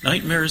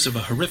 Nightmares of a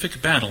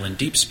horrific battle in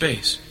deep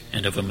space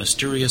and of a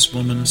mysterious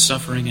woman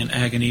suffering in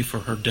agony for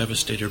her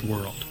devastated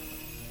world.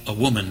 A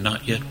woman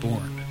not yet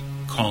born,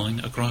 calling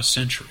across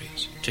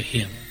centuries to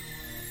him.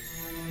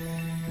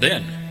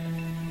 Then,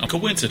 a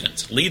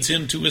coincidence leads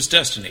him to his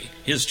destiny,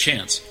 his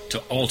chance to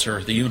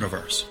alter the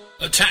universe.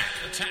 Attack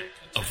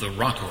of the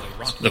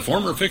Rockoids. The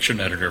former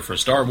fiction editor for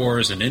Star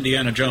Wars and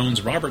Indiana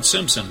Jones, Robert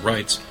Simpson,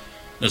 writes,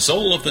 "The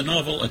soul of the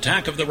novel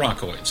Attack of the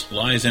Rockoids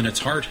lies in its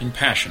heart and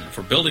passion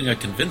for building a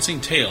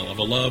convincing tale of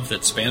a love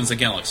that spans the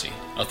galaxy.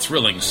 A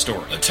thrilling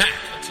story. Attack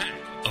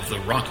of the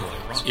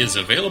Rockoids is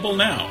available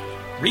now.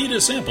 Read a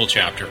sample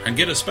chapter and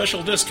get a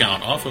special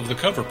discount off of the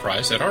cover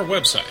price at our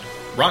website,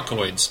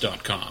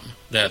 rockoids.com.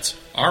 That's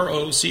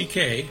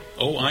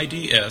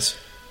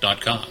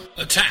ROCKOIDS.com.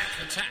 Attack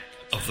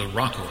of the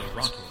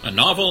Rockoids, a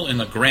novel in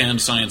the grand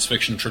science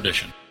fiction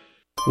tradition.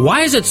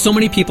 Why is it so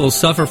many people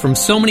suffer from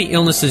so many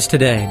illnesses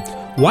today?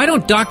 Why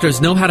don't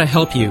doctors know how to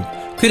help you?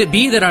 Could it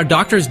be that our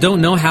doctors don't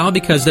know how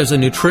because there's a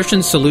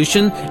nutrition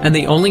solution and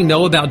they only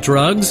know about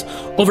drugs?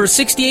 Over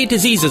 68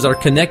 diseases are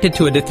connected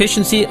to a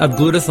deficiency of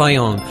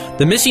glutathione.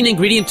 The missing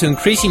ingredient to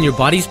increasing your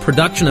body's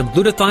production of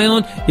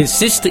glutathione is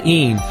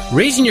cysteine.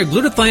 Raising your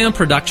glutathione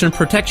production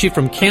protects you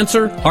from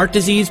cancer, heart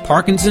disease,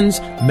 Parkinson's,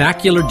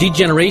 macular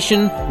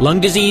degeneration, lung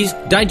disease,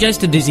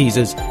 digestive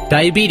diseases,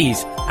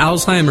 diabetes,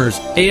 Alzheimer's,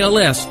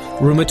 ALS,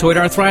 rheumatoid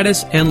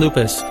arthritis, and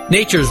lupus.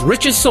 Nature's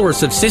richest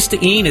source of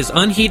cysteine is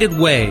unheated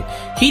whey.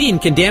 Heating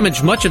can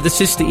damage much of the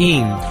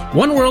cysteine.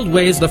 One World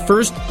Whey is the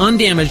first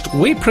undamaged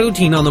whey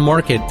protein on the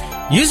market.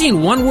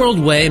 Using One World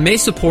Whey may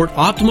support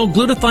optimal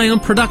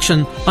glutathione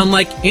production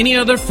unlike any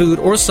other food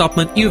or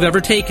supplement you've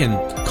ever taken.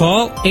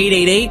 Call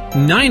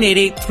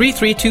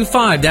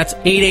 888-988-3325. That's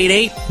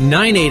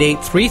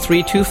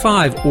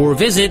 888-988-3325. Or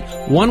visit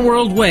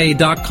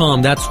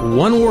oneworldwhey.com. That's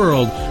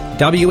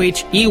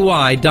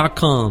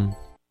oneworld.com.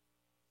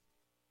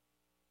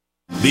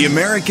 The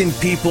American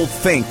people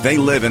think they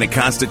live in a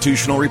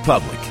constitutional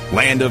republic,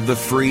 land of the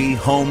free,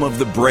 home of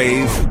the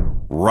brave.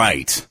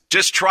 Right.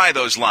 Just try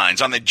those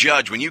lines on the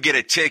judge when you get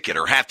a ticket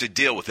or have to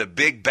deal with a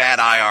big bad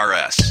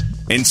IRS.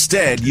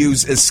 Instead,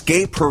 use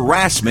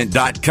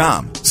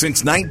escapeharassment.com.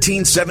 Since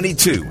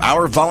 1972,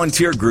 our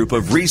volunteer group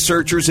of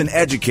researchers and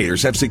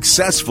educators have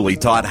successfully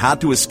taught how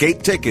to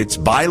escape tickets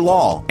by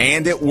law,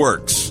 and it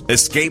works.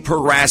 Escape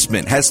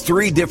Harassment has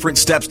 3 different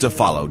steps to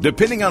follow,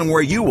 depending on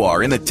where you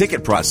are in the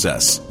ticket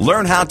process.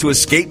 Learn how to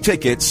escape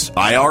tickets,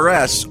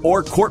 IRS,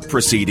 or court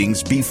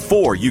proceedings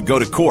before you go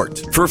to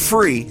court. For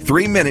free,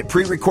 3-minute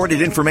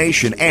pre-recorded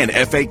information and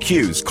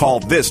FAQs, call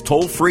this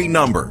toll-free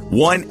number,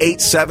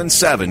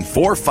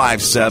 1-877-457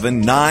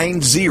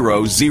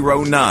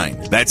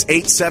 877-457-9009. That's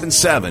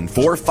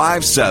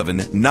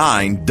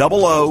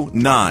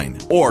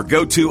 877-457-9009. Or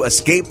go to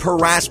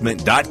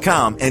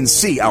escapeharassment.com and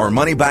see our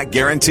money-back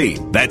guarantee.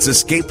 That's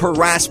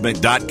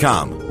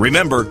escapeharassment.com.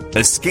 Remember,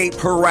 escape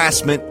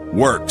harassment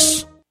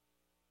works.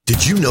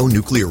 Did you know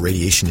nuclear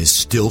radiation is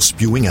still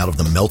spewing out of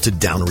the melted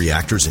down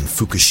reactors in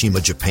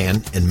Fukushima,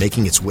 Japan, and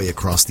making its way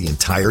across the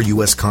entire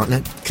U.S.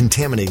 continent,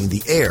 contaminating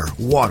the air,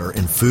 water,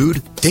 and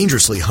food?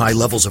 Dangerously high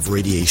levels of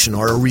radiation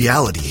are a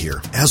reality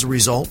here. As a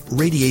result,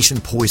 radiation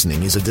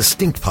poisoning is a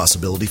distinct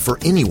possibility for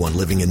anyone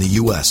living in the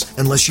U.S.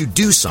 unless you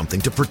do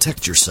something to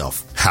protect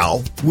yourself.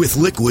 How? With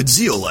Liquid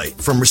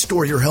Zeolite from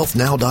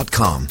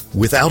RestoreYourHealthNow.com.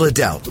 Without a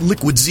doubt,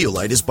 Liquid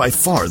Zeolite is by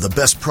far the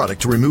best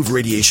product to remove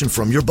radiation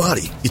from your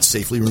body. It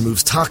safely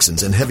removes toxins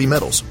and heavy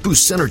metals,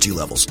 boosts energy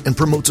levels, and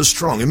promotes a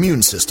strong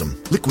immune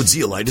system. Liquid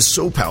Zeolite is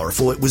so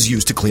powerful it was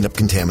used to clean up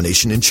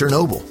contamination in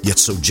Chernobyl, yet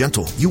so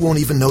gentle you won't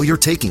even know you're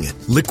taking it.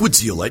 Liquid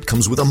Zeolite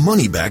comes with a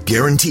money-back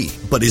guarantee,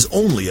 but is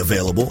only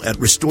available at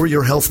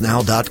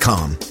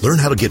RestoreYourHealthNow.com. Learn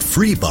how to get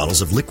free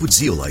bottles of Liquid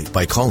Zeolite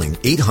by calling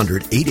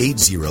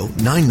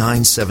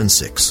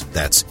 800-880-9976.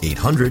 That's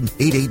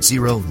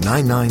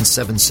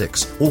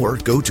 800-880-9976. Or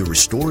go to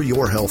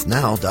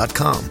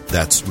RestoreYourHealthNow.com.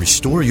 That's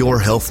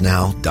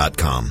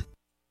RestoreYourHealthNow.com.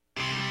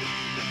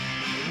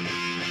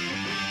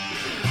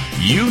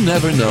 You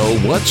never know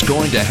what's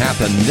going to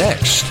happen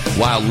next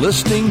while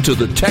listening to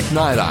the Tech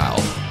Night Owl,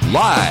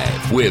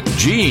 live with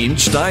Gene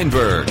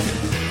Steinberg.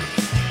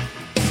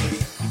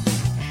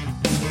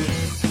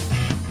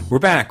 We're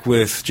back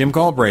with Jim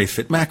Galbraith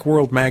at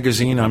Macworld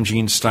Magazine. I'm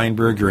Gene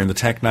Steinberg. You're in the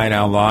Tech Night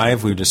Owl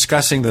Live. We're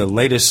discussing the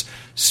latest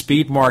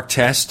SpeedMark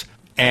test,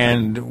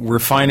 and we're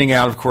finding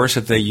out, of course,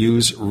 that they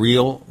use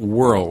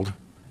real-world,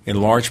 in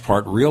large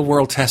part,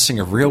 real-world testing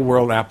of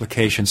real-world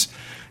applications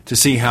to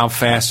see how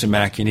fast a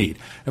Mac you need.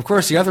 Of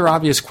course, the other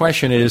obvious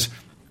question is,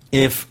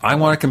 if I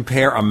want to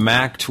compare a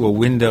Mac to a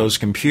Windows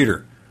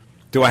computer,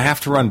 do I have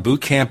to run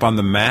Boot Camp on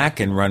the Mac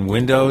and run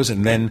Windows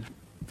and then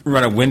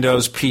run a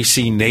Windows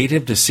PC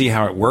native to see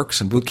how it works?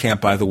 And Boot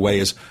Camp, by the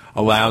way,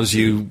 allows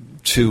you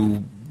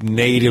to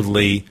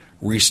natively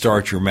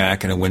restart your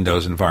Mac in a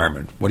Windows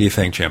environment. What do you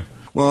think, Jim?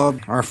 Well,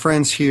 our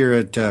friends here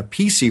at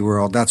PC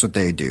World, that's what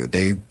they do.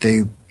 They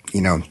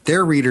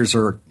their readers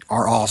are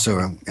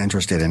also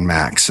interested in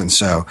Macs, and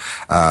so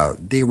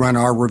they run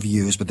our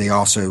reviews, but they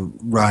also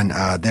run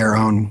their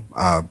own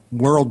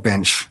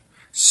Worldbench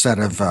set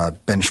of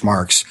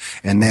benchmarks,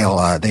 and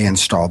they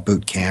install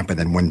Boot Camp and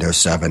then Windows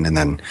 7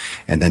 and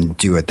then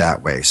do it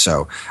that way.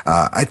 So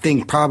I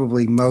think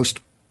probably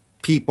most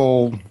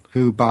people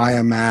who buy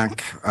a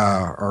Mac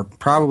are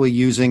probably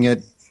using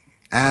it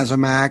as a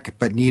Mac,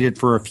 but need it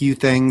for a few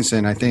things.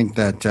 And I think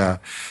that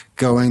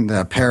going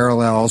the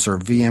Parallels or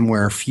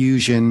VMware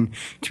Fusion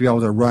to be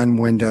able to run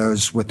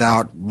Windows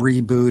without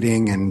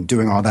rebooting and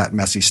doing all that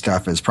messy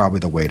stuff is probably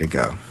the way to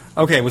go.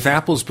 Okay, with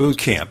Apple's Boot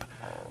Camp,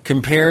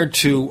 compared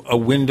to a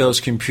Windows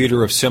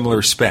computer of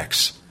similar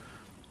specs,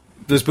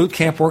 does Boot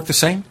Camp work the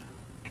same?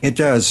 It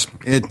does.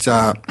 I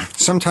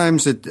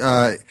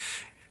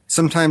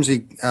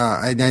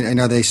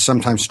know they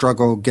sometimes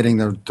struggle getting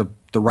the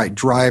right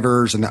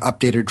drivers and the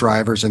updated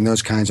drivers and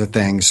those kinds of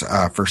things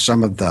for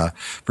some of the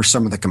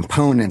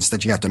components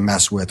that you have to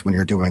mess with when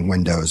you're doing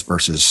Windows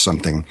versus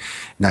something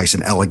nice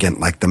and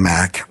elegant like the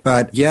Mac.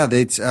 But yeah,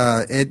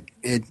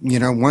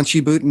 once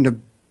you boot into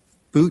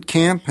Boot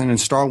Camp and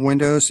install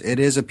Windows, it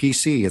is a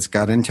PC. It's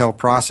got Intel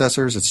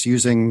processors. It's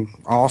using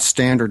all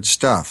standard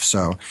stuff.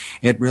 So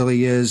it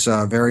really is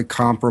a very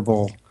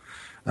comparable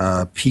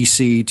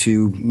PC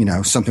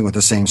to something with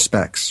the same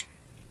specs.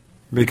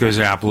 Because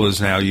Apple is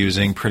now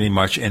using pretty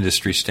much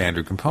industry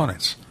standard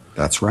components.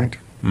 That's right.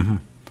 Mm-hmm.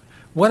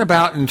 What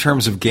about in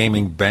terms of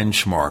gaming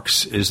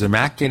benchmarks? Is the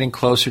Mac getting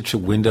closer to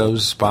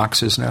Windows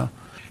boxes now?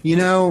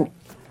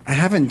 I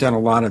haven't done a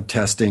lot of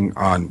testing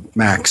on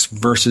Macs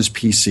versus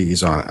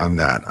PCs on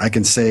that. I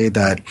can say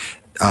that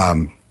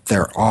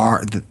there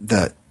are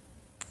the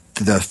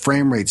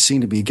frame rates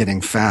seem to be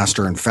getting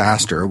faster and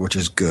faster, which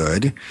is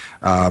good.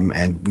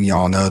 And we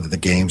all know that the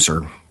games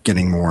are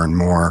getting more and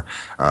more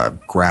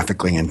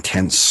graphically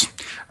intense.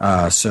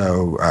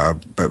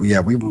 But yeah,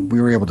 we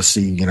were able to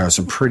see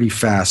some pretty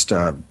fast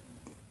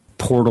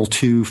Portal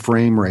 2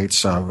 frame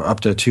rates of up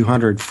to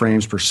 200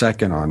 frames per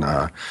second on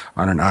an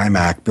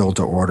iMac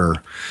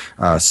build-to-order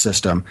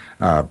system.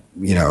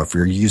 If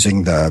you're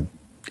using the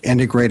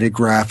integrated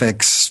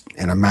graphics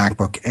in a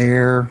MacBook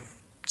Air,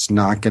 it's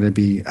not going to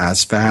be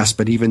as fast,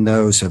 but even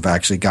those have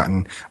actually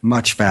gotten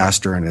much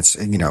faster, and it's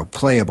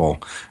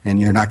playable, and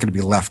you're not going to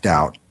be left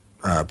out.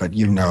 But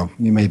you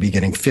may be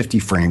getting 50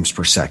 frames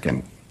per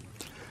second.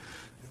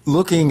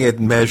 Looking at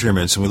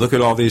measurements, and we look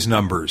at all these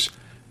numbers,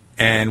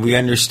 and we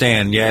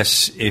understand,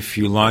 yes, if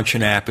you launch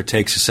an app, it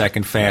takes a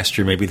second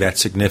faster, maybe that's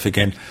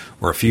significant,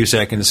 or a few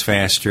seconds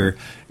faster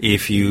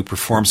if you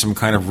perform some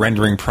kind of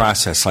rendering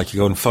process, like you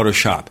go in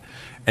Photoshop,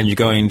 and you're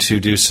going to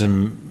do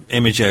some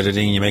image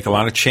editing, you make a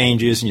lot of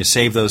changes, and you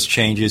save those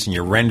changes, and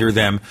you render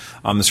them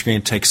on the screen.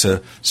 It takes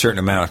a certain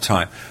amount of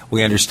time.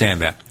 We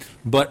understand that.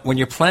 But when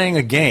you're playing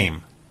a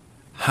game,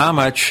 how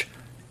much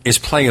is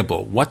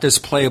playable? What does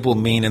playable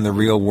mean in the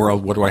real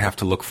world? What do I have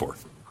to look for?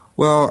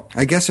 Well,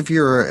 I guess if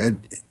you're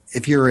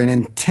an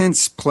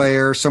intense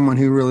player, someone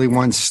who really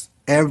wants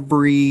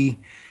every,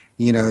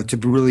 to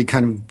really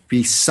kind of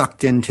be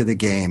sucked into the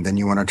game, then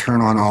you want to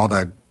turn on all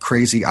the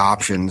crazy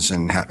options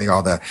and have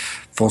all the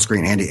full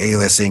screen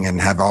anti-aliasing and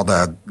have all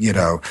the,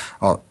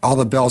 all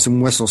the bells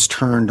and whistles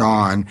turned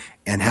on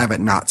and have it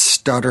not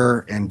stutter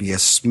and be a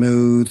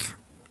smooth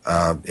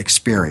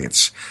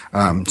experience.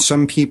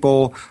 Some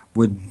people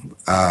would,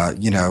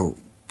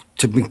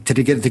 to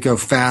get it to go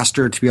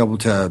faster, to be able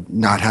to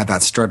not have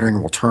that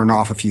stuttering, will turn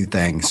off a few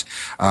things.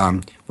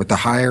 With the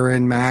higher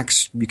end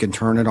Macs, you can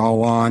turn it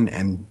all on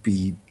and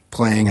be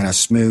playing in a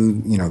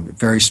smooth,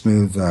 very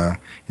smooth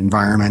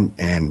environment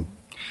and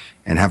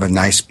have a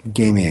nice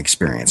gaming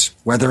experience.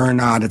 Whether or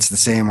not it's the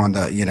same on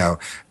the,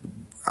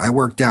 I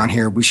work down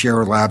here. We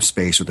share a lab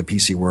space with the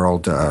PC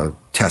World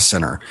Test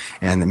Center,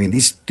 and I mean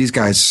these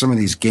guys. Some of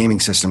these gaming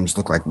systems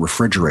look like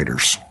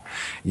refrigerators,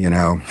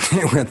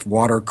 with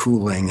water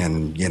cooling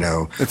and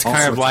It's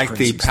kind of like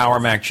the Power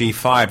Mac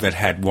G5 that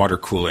had water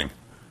cooling.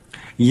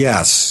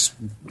 Yes,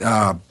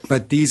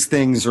 but these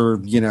things are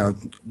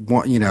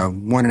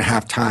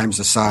 1.5 times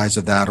the size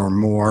of that or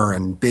more,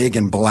 and big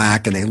and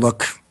black, and they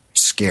look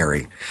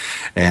scary.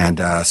 And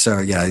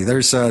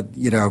there's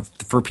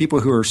for people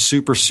who are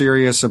super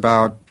serious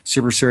about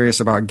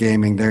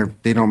gaming,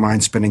 they don't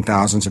mind spending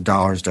thousands of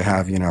dollars to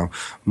have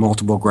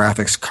multiple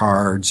graphics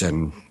cards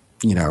and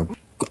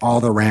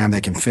all the RAM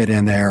they can fit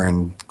in there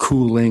and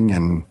cooling,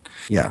 and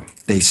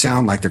they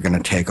sound like they're going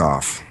to take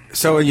off.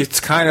 So it's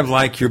kind of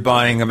like you're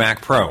buying a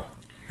Mac Pro.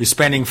 You're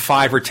spending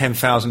 $5,000 or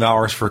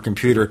 $10,000 for a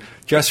computer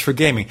just for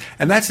gaming.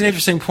 And that's an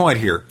interesting point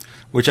here,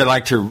 which I'd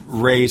like to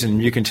raise,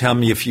 and you can tell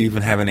me if you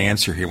even have an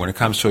answer here when it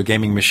comes to a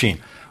gaming machine.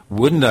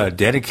 Wouldn't a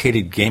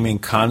dedicated gaming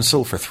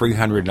console for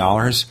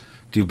 $300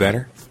 do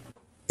better?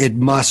 It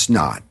must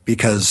not,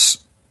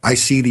 because I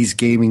see these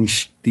gaming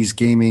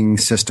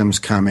systems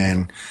come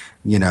in,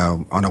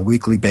 on a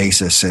weekly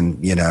basis,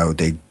 and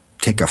they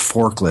take a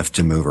forklift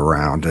to move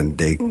around, and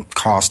they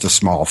cost a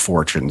small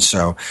fortune.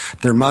 So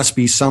there must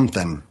be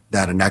something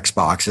that an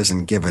Xbox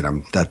isn't giving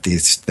them that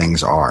these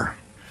things are.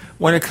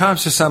 When it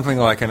comes to something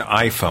like an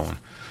iPhone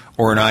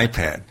or an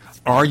iPad,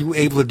 are you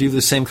able to do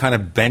the same kind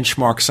of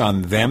benchmarks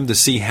on them to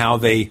see how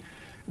they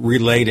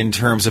relate in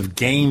terms of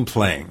game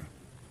playing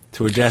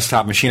to a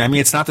desktop machine? I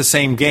mean, it's not the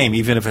same game.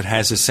 Even if it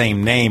has the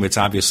same name, it's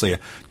obviously a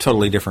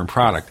totally different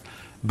product.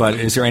 But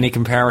is there any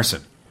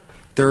comparison?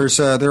 There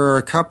are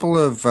a couple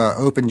of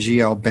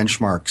OpenGL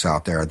benchmarks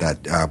out there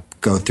that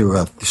go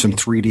through some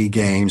 3D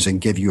games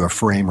and give you a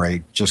frame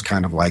rate just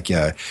kind of like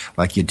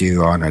you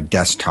do on a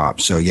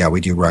desktop. So yeah, we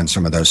do run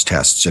some of those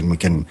tests, and we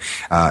can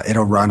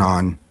it'll run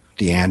on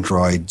the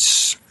Android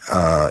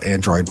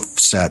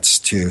sets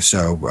too.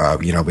 So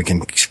we can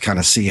kind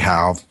of see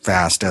how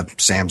fast a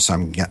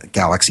Samsung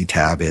Galaxy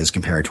Tab is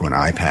compared to an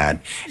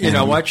iPad. You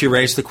know what? You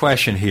raised the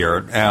question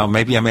here.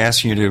 Maybe I'm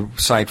asking you to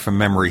cite from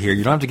memory here.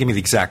 You don't have to give me the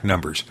exact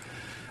numbers.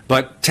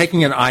 But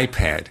taking an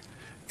iPad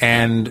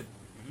and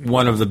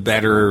one of the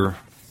better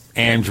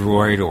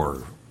Android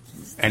or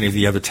any of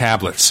the other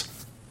tablets,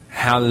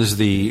 how does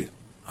the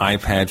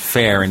iPad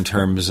fare in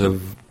terms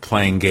of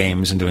playing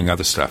games and doing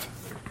other stuff?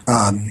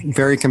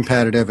 Very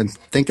competitive, and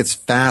think it's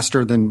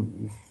faster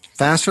than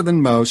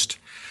most.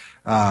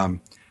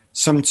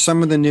 Some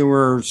of the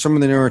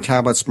newer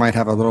tablets might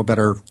have a little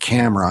better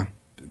camera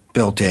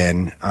built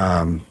in.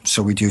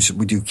 So we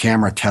do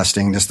camera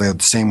testing just the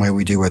same way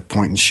we do with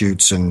point and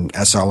shoots and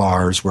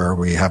SLRs, where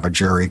we have a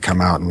jury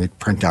come out and we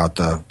print out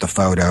the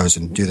photos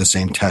and do the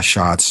same test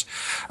shots.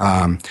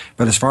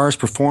 But as far as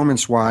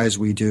performance wise,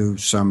 we do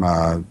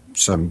some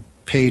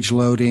page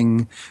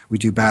loading. We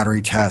do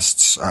battery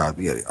tests.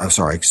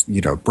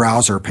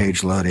 Browser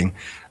page loading,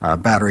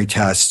 battery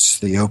tests,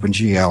 the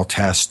OpenGL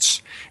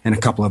tests, and a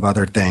couple of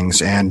other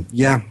things. And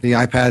yeah, the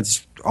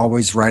iPad's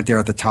always right there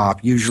at the top.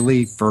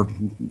 Usually,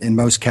 in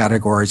most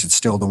categories, it's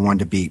still the one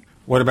to beat.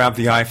 What about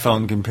the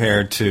iPhone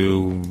compared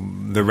to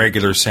the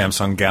regular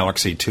Samsung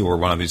Galaxy 2 or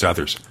one of these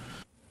others?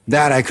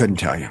 That I couldn't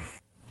tell you.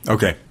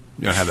 Okay.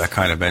 You don't have that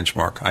kind of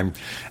benchmark.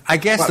 I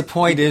guess the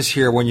point is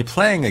here, when you're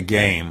playing a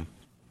game,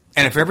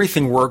 and if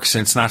everything works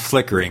and it's not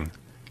flickering,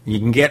 you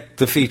can get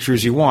the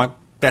features you want,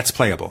 that's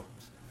playable.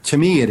 To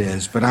me it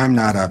is, but I'm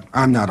not a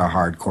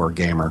hardcore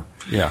gamer.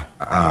 Yeah.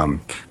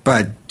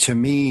 But to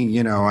me,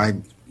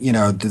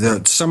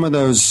 some of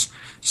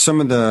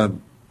the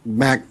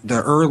Mac,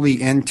 the early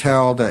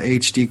Intel, the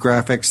HD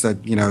graphics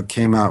that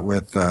came out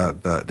with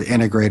the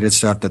integrated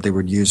stuff that they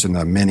would use in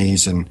the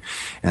Minis and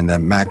the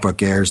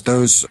MacBook Airs.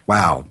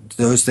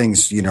 Those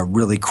things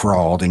really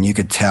crawled, and you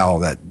could tell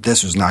that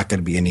this was not going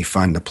to be any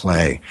fun to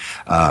play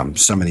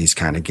some of these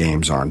kind of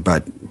games on.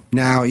 But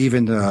now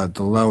even the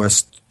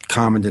lowest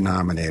common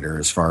denominator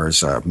as far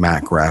as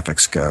Mac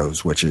graphics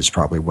goes, which is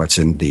probably what's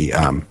in the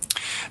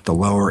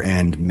lower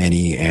end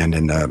Mini and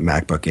in the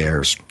MacBook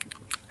Airs.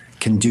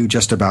 Can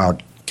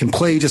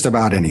play just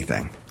about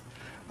anything.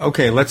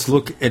 Okay, let's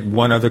look at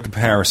one other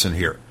comparison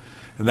here.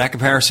 And that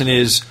comparison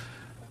is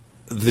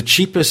the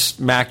cheapest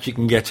Mac you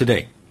can get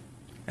today.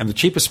 And the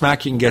cheapest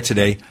Mac you can get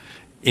today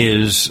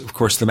is, of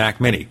course, the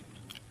Mac Mini.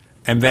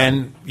 And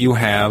then you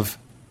have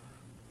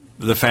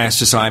the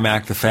fastest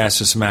iMac, the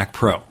fastest Mac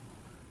Pro.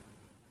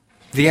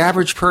 The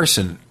average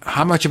person,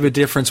 how much of a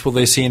difference will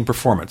they see in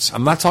performance?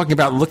 I'm not talking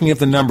about looking at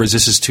the numbers.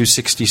 This is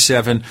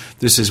 267,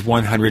 this is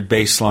 100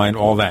 baseline,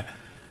 all that.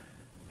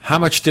 How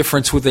much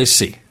difference would they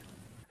see?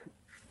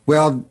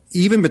 Well,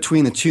 even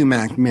between the two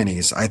Mac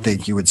Minis, I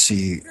think you would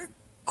see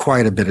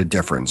quite a bit of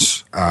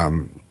difference.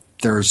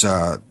 There's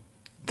the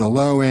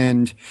low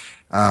end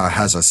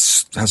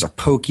has a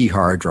pokey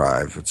hard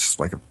drive. It's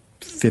like a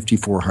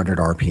 5,400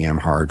 RPM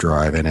hard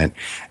drive in it,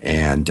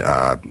 and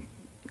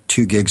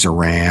 2 gigs of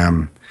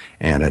RAM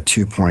and a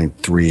 2.3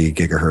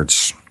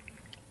 gigahertz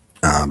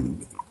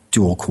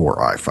dual core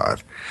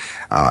i5.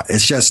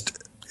 It's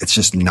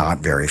just not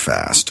very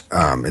fast.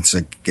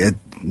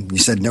 You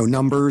said no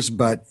numbers,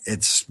 but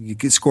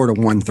you scored a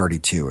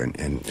 132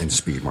 in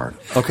speed mark.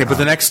 Okay, but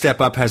the next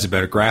step up has a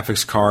better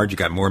graphics card. You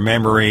got more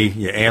memory.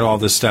 You add all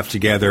this stuff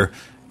together,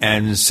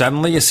 and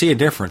suddenly you see a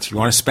difference. You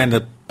want to spend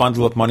a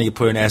bundle of money, you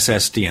put an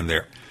SSD in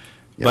there.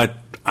 Yep. But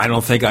I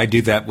don't think I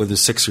do that with a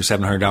 $600 or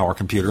 $700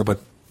 computer.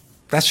 But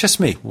that's just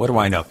me. What do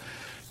I know?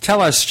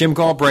 Tell us, Jim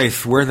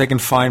Galbraith, where they can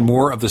find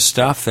more of the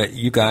stuff that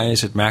you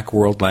guys at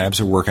Macworld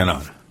Labs are working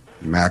on.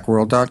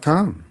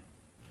 Macworld.com.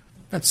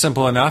 That's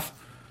simple enough.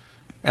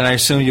 And I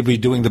assume you'll be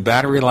doing the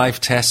battery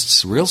life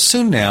tests real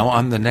soon now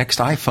on the next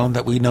iPhone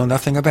that we know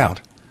nothing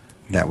about.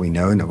 That we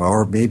know,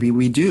 or maybe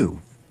we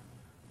do.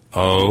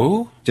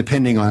 Oh?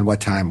 Depending on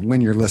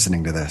when you're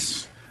listening to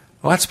this.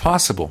 Well, that's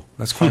possible.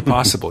 That's quite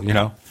possible,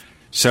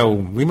 So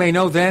we may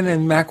know then,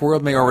 and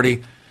Macworld may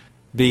already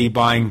be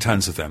buying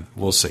tons of them.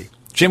 We'll see.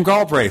 Jim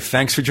Galbraith,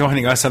 thanks for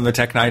joining us on the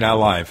Tech Night Owl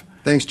Live.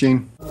 Thanks,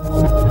 Gene.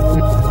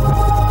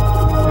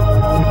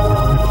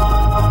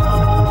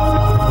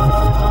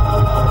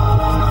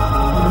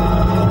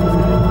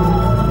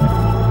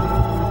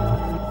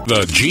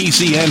 The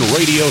GCN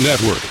Radio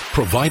Network,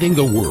 providing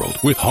the world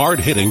with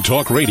hard-hitting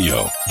talk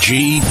radio.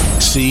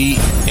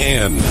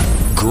 GCN.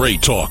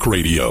 Great talk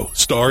radio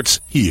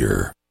starts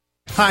here.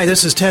 Hi,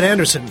 this is Ted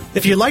Anderson.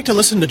 If you'd like to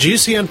listen to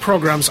GCN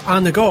programs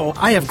on the go,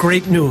 I have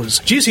great news.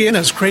 GCN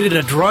has created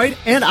a Droid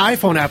and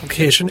iPhone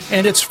application,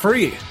 and it's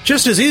free.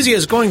 Just as easy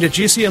as going to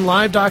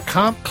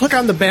GCNlive.com, click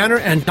on the banner,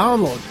 and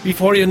download.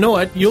 Before you know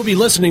it, you'll be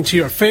listening to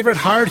your favorite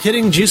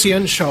hard-hitting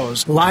GCN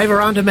shows, live or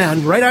on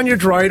demand, right on your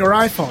Droid or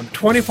iPhone,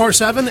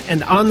 24/7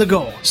 and on the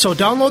go. So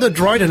download the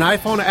Droid and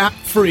iPhone app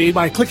free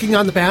by clicking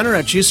on the banner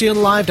at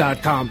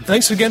GCNlive.com.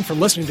 Thanks again for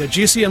listening to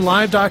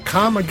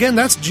GCNlive.com. Again,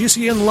 that's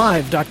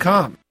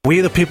GCNlive.com.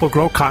 We the people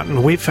grow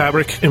cotton, weave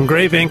fabric,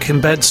 engrave ink,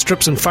 embed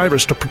strips and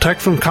fibers to protect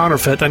from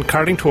counterfeit and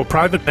carting to a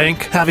private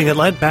bank, having it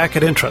lent back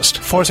at interest,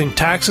 forcing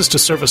taxes to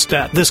service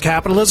debt. This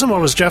capitalism, or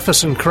was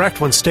Jefferson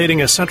correct when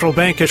stating a central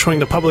bank issuing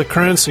the public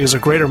currency is a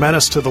greater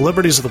menace to the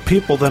liberties of the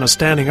people than a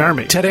standing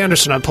army? Ted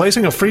Anderson, I'm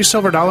placing a free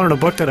silver dollar in a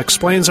book that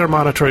explains our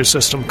monetary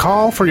system.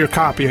 Call for your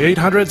copy,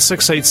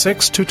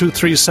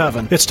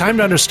 800-686-2237. It's time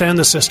to understand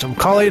the system.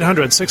 Call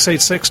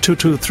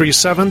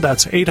 800-686-2237.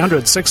 That's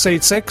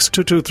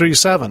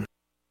 800-686-2237.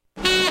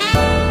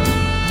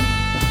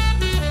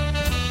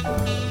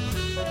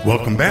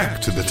 Welcome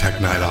back to the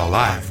Tech Night Owl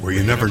Live, where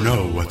you never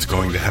know what's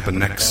going to happen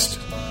next.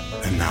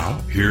 And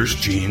now, here's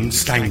Gene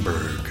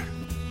Steinberg.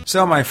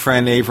 So, my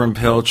friend Avram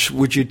Pilch,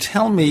 would you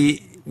tell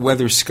me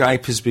whether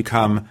Skype has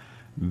become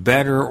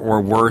better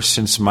or worse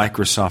since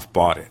Microsoft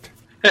bought it?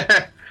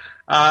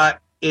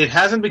 It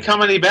hasn't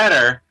become any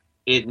better.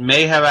 It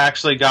may have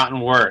actually gotten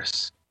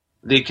worse.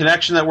 The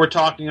connection that we're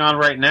talking on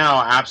right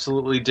now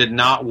absolutely did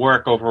not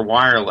work over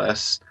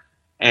wireless.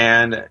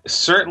 And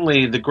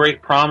certainly the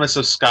great promise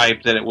of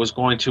Skype that it was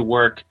going to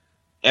work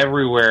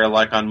everywhere,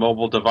 like on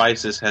mobile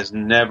devices, has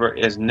never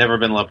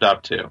been lived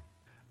up to.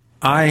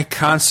 I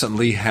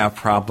constantly have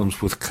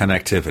problems with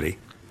connectivity.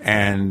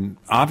 And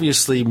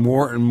obviously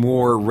more and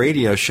more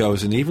radio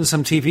shows and even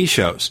some TV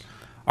shows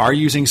are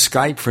using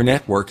Skype for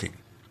networking.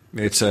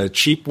 It's a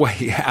cheap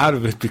way out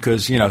of it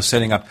because,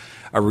 setting up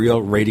a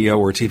real radio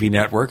or TV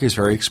network is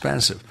very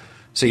expensive.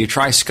 So you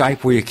try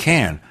Skype where you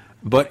can.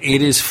 But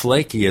it is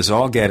flaky as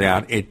all get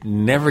out. It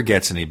never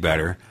gets any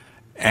better.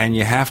 And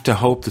you have to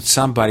hope that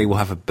somebody will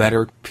have a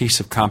better piece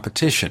of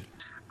competition.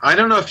 I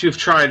don't know if you've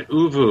tried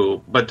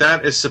ooVoo, but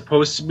that is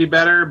supposed to be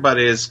better, but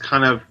is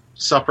kind of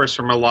suffers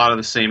from a lot of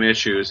the same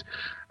issues.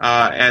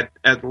 At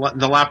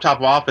the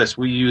laptop office,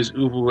 we use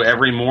ooVoo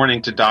every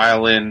morning to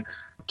dial in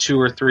 2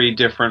 or 3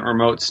 different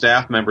remote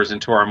staff members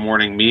into our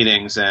morning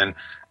meetings, and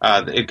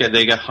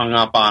they get hung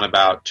up on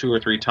about 2 or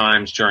 3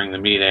 times during the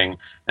meeting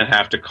and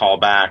have to call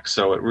back.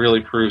 So it really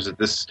proves that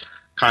this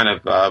kind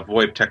of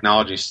VoIP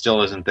technology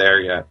still isn't there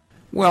yet.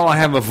 Well, I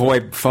have a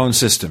VoIP phone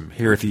system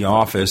here at the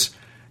office,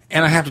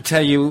 and I have to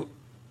tell you,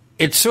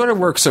 It sort of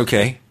works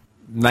okay,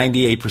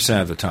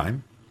 98% of the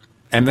time.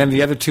 And then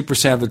the other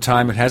 2% of the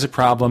time it has a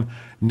problem,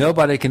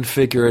 nobody can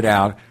figure it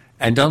out,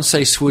 and don't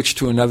say switch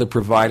to another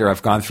provider.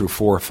 I've gone through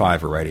 4 or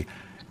 5 already,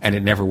 and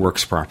it never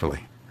works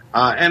properly.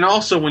 And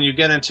also when you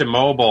get into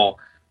mobile,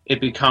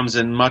 it becomes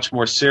a much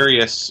more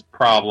serious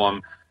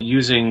problem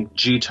using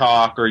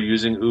Gtalk or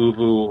using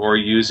Uvu or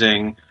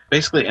using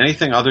basically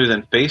anything other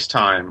than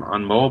FaceTime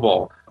on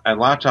mobile. At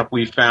Laptop,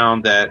 we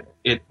found that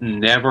it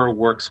never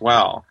works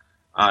well.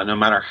 No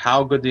matter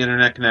how good the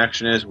internet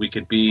connection is, we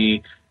could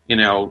be,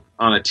 on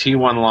a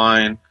T1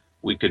 line,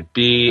 we could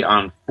be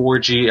on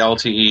 4G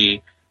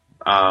LTE,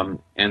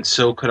 and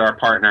so could our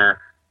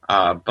partner.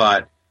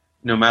 But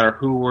no matter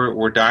who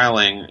we're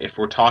dialing, if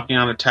we're talking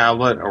on a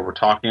tablet or we're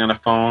talking on a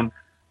phone,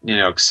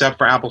 except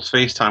for Apple's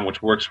FaceTime,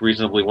 which works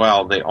reasonably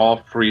well, they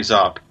all freeze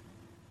up.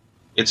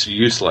 It's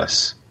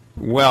useless.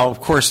 Well, of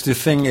course, the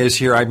thing is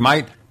here, I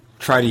might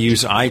try to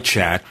use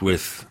iChat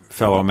with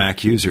fellow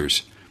Mac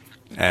users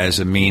as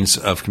a means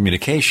of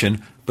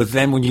communication, but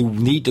then when you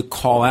need to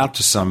call out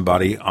to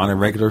somebody on a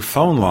regular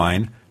phone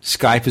line,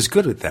 Skype is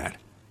good at that.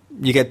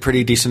 You get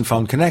pretty decent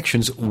phone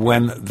connections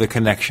when the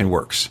connection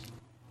works.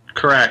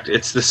 Correct.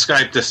 It's the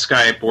Skype to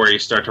Skype where you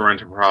start to run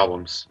into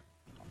problems.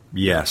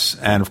 Yes,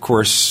 and of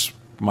course,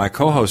 my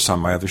co-host on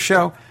my other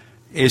show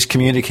is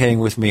communicating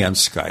with me on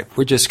Skype.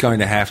 We're just going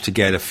to have to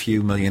get a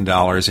few $1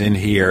 million in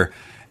here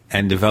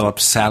and develop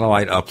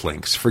satellite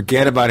uplinks.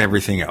 Forget about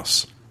everything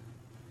else.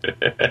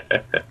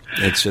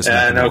 It's just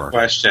not going to work. No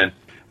question.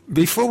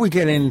 Before we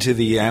get into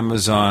the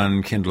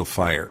Amazon Kindle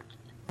Fire,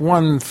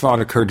 one thought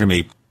occurred to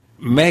me.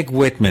 Meg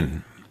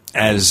Whitman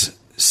as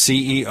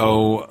CEO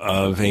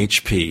of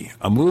HP,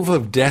 a move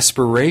of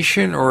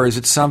desperation, or is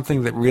it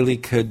something that really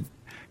could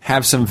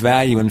have some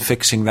value in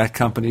fixing that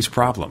company's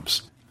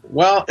problems?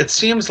 Well, it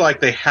seems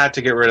like they had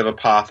to get rid of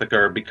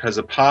Apotheker because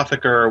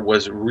Apotheker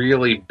was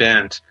really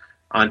bent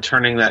on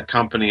turning that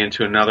company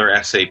into another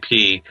SAP,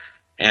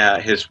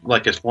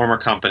 his former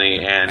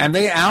company, and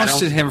they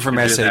ousted him from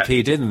SAP,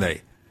 didn't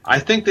they? I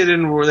think they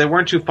didn't. They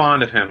weren't too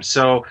fond of him.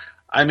 So,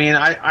 I mean,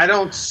 I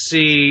don't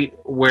see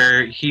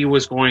where he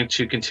was going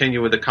to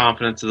continue with the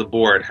confidence of the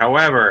board.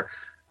 However,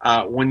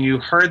 when you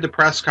heard the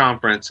press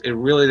conference, it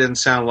really didn't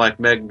sound like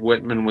Meg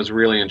Whitman was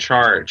really in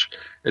charge.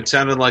 It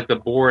sounded like the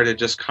board had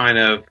just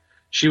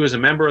she was a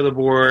member of the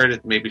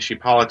board. Maybe she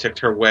politicked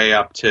her way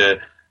up to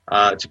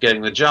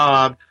getting the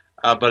job.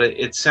 But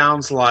it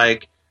sounds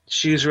like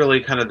she's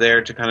really kind of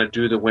there to kind of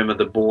do the whim of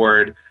the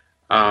board.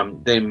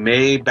 They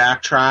may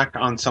backtrack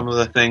on some of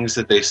the things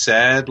that they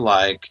said,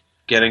 like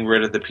getting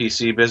rid of the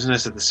PC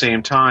business. At the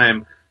same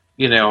time,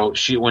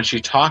 when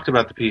she talked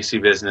about the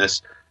PC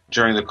business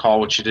during the call,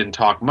 which she didn't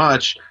talk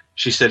much,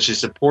 she said she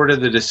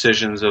supported the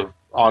decisions of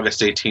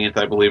August 18th,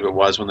 I believe it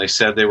was, when they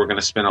said they were going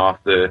to spin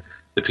off the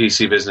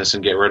PC business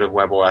and get rid of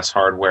WebOS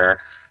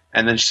hardware.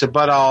 And then she said,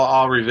 but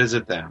I'll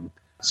revisit them.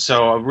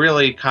 So a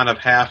really kind of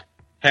half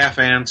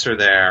answer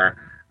there,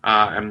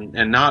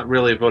 and not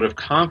really a vote of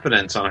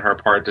confidence on her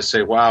part to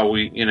say, wow,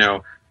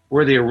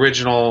 we're the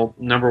original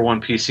number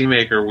one PC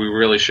maker. We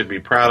really should be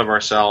proud of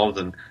ourselves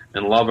and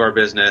love our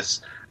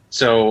business.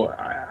 So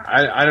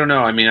I don't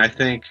know. I mean, I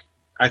think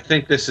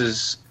this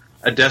is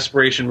a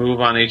desperation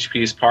move on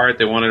HP's part.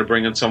 They wanted to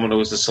bring in someone who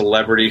was a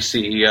celebrity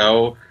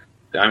CEO.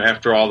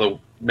 After all,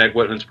 Meg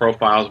Whitman's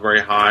profile is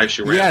very high.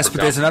 She ran yes, for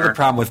but there's another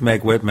problem with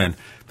Meg Whitman.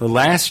 The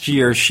last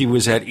year she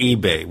was at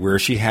eBay, where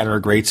she had her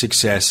great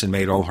success and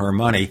made all her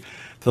money.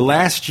 The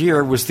last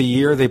year was the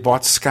year they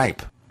bought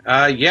Skype.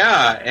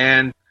 Yeah,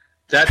 and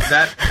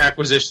that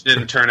acquisition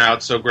didn't turn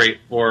out so great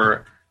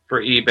for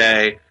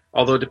eBay.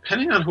 Although,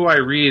 depending on who I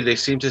read, they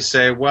seem to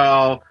say,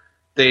 well,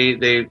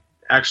 they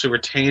actually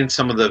retained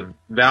some of the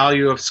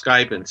value of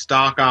Skype in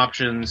stock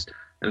options,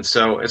 and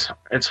so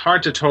it's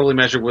hard to totally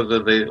measure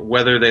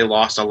whether they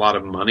lost a lot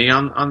of money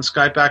on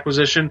Skype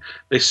acquisition.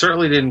 They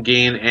certainly didn't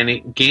gain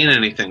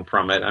anything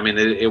from it. I mean,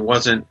 it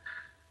wasn't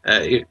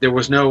there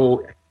was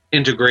no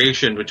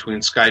integration between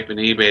Skype and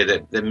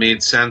eBay that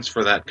made sense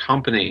for that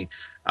company,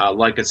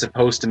 like it's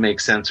supposed to make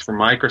sense for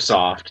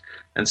Microsoft.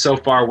 And so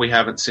far, we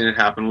haven't seen it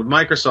happen with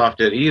Microsoft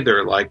yet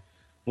either. Like,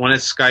 when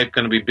is Skype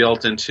going to be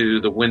built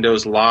into the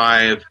Windows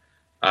Live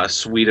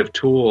suite of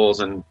tools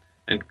and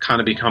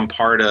kind of become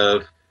part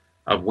of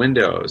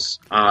Windows?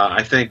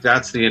 I think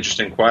that's the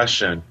interesting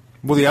question.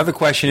 Well, the other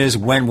question is,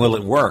 when will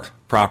it work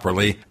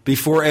properly?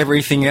 Before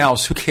everything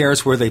else, who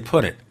cares where they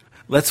put it?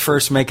 Let's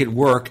first make it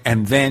work,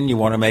 and then you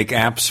want to make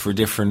apps for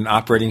different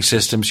operating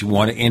systems. You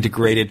want to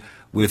integrate it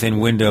within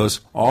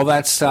Windows. All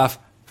that stuff,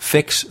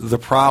 fix the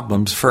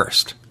problems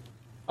first.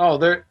 Oh,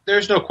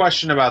 there's no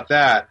question about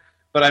that.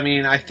 But, I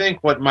mean, I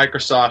think what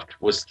Microsoft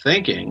was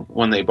thinking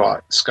when they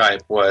bought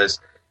Skype was,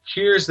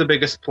 here's the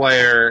biggest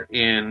player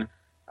in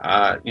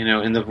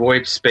the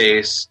VoIP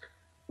space.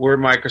 We're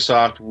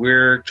Microsoft.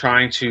 We're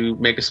trying to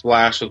make a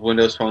splash with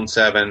Windows Phone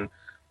 7.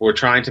 We're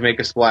trying to make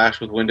a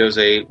splash with Windows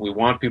 8. We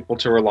want people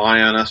to rely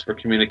on us for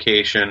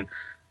communication.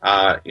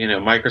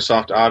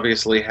 Microsoft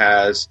obviously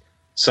has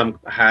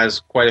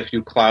quite a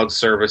few cloud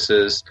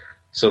services.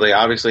 So they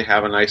obviously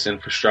have a nice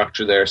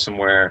infrastructure there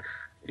somewhere.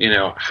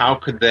 How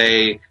could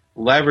they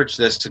leverage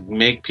this to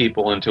make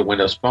people into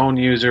Windows Phone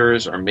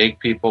users or make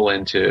people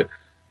into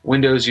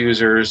Windows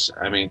users?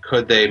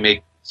 Could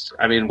they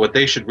what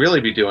they should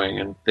really be doing,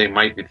 and they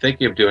might be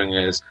thinking of doing,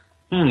 is,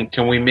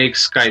 can we make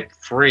Skype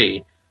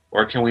free?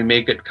 Or can we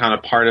make it kind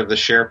of part of the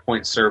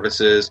SharePoint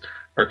services?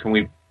 Or can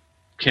we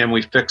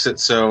fix it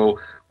so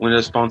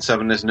Windows Phone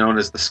 7 is known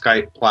as the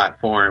Skype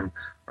platform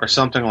or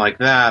something like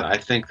that? I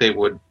think they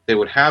would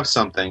have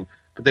something,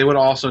 but they would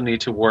also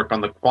need to work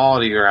on the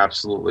quality. You're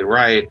absolutely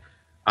right.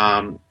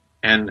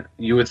 And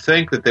you would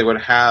think that they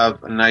would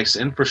have a nice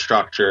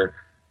infrastructure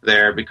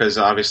there because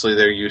obviously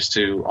they're used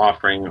to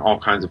offering all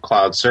kinds of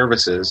cloud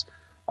services.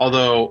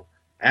 Although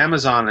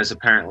Amazon is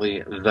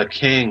apparently the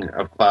king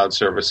of cloud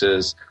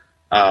services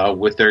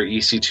with their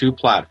EC2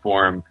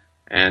 platform,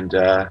 and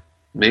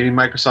maybe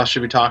Microsoft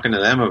should be talking to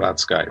them about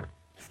Skype.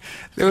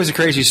 There was a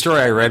crazy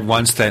story I read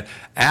once that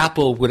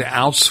Apple would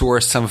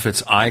outsource some of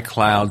its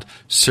iCloud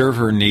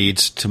server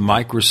needs to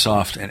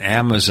Microsoft and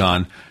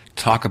Amazon.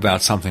 Talk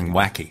about something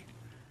wacky.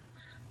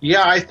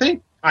 Yeah, I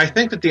think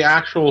that the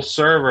actual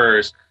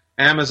servers,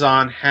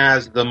 Amazon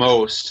has the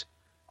most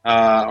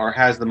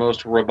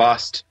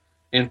robust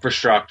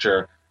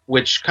infrastructure,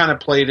 which kind of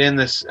played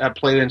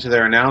into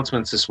their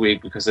announcements this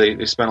week because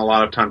they spent a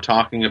lot of time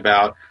talking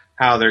about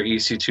how their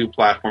EC2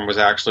 platform was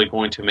actually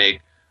going to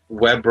make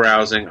web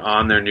browsing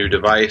on their new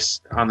device,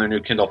 on their new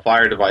Kindle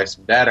Fire device,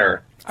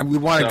 better. And we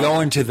want to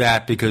go into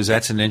that because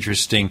that's an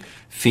interesting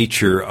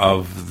feature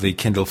of the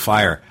Kindle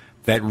Fire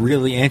that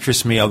really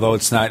interests me, although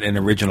it's not an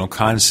original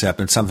concept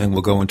and something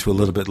we'll go into a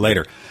little bit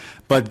later.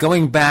 But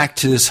going back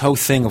to this whole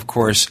thing, of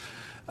course,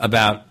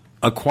 about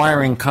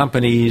acquiring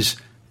companies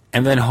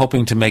and then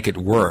hoping to make it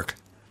work.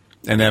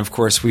 And then, of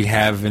course, we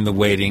have in the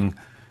waiting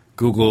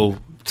Google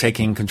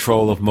taking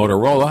control of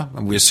Motorola,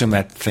 and we assume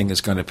that thing is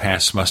going to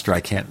pass muster.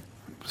 I can't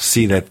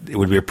see that it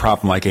would be a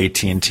problem like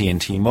AT&T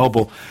and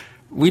T-Mobile.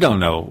 We don't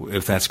know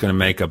if that's going to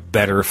make a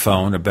better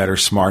phone, a better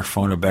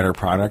smartphone, a better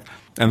product.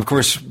 And, of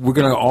course, we're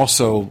going to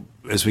also,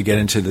 as we get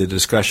into the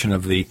discussion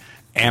of the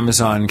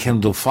Amazon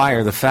Kindle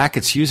Fire, the fact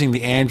it's using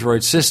the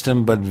Android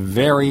system but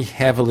very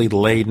heavily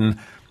laden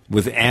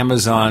with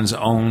Amazon's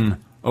own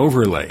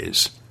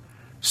overlays.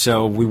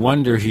 So we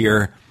wonder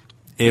here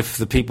if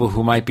the people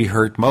who might be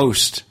hurt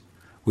most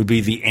would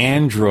be the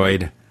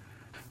Android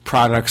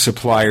product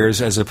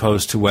suppliers as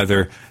opposed to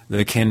whether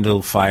the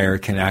Kindle Fire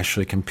can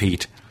actually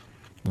compete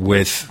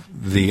with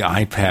the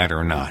iPad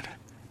or not.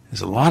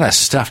 There's a lot of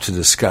stuff to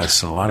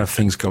discuss, a lot of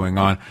things going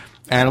on.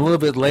 And a little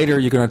bit later,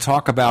 you're going to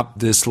talk about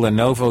this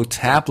Lenovo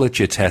tablet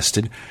you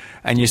tested,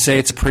 and you say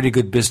it's a pretty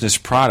good business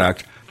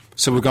product.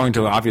 So we're going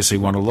to obviously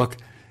want to look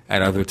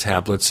at other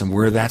tablets and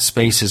where that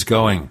space is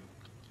going,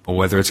 or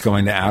whether it's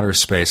going to outer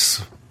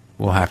space.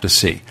 We'll have to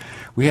see.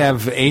 We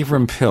have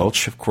Avram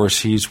Pilch. Of course,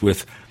 he's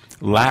with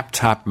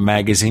Laptop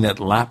Magazine at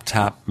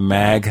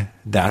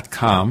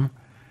laptopmag.com,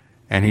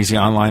 and he's the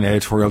online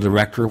editorial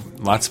director.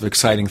 Lots of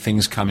exciting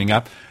things coming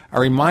up. A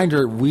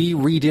reminder, we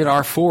redid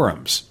our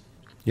forums.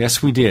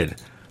 Yes, we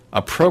did.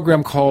 A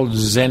program called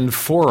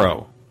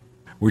Zenforo.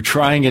 We're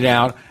trying it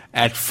out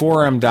at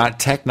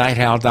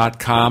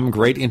forum.technightowl.com.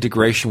 Great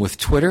integration with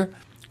Twitter.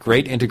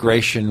 Great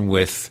integration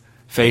with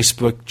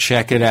Facebook.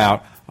 Check it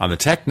out on the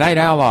Tech Night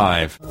Owl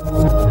Live.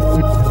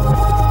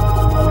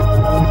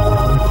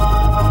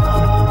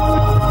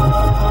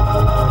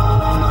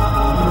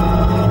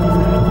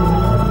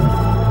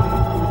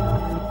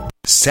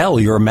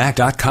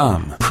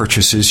 SellYourMac.com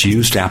purchases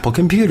used Apple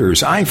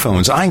computers,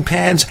 iPhones,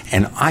 iPads,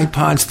 and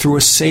iPods through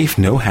a safe,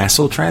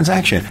 no-hassle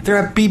transaction.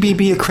 They're a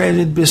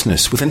BBB-accredited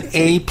business with an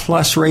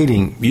A-plus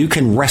rating. You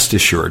can rest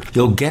assured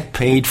you'll get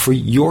paid for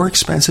your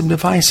expensive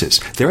devices.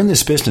 They're in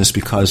this business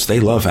because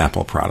they love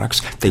Apple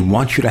products. They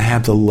want you to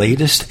have the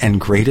latest and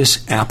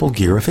greatest Apple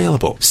gear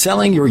available.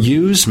 Selling your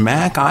used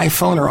Mac,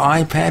 iPhone, or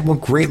iPad will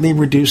greatly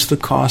reduce the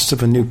cost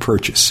of a new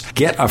purchase.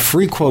 Get a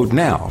free quote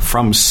now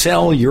from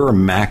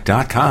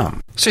SellYourMac.com.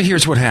 So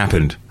here's what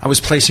happened. I was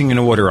placing an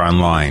order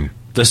online.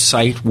 The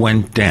site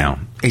went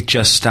down. It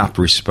just stopped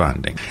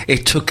responding.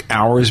 It took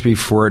hours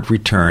before it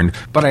returned,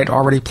 but I'd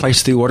already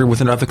placed the order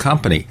with another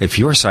company. If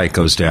your site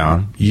goes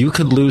down, you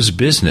could lose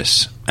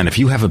business. And if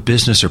you have a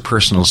business or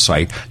personal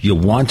site, you'll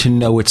want to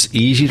know it's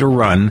easy to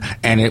run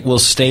and it will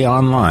stay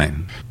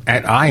online.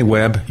 At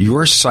iWeb,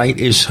 your site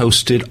is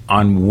hosted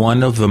on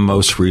one of the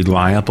most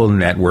reliable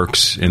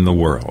networks in the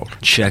world.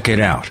 Check it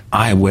out.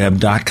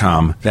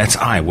 iWeb.com. That's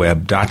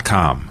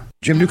iWeb.com.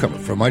 Jim Newcomer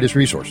from Midas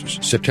Resources,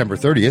 September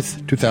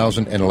 30th,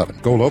 2011.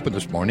 Gold opened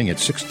this morning at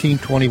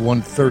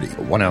 $1621.30.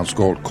 A 1 ounce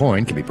gold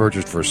coin can be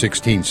purchased for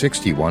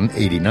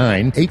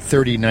 $1661.89,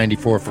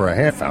 $830.94 for a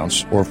half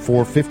ounce, or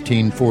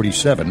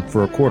 $415.47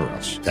 for a quarter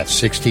ounce. That's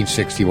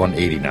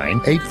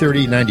 $1661.89,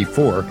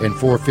 $830.94, and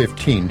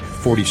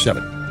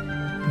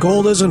 $415.47.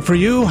 Gold isn't for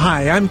you?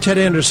 Hi, I'm Ted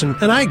Anderson,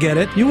 and I get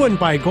it. You wouldn't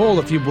buy gold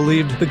if you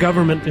believed the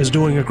government is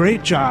doing a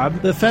great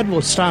job. The Fed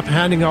will stop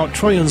handing out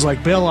trillions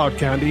like bailout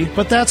candy,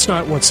 but that's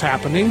not what's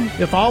happening.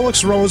 If all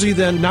looks rosy,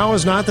 then now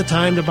is not the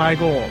time to buy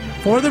gold.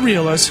 For the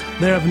realists,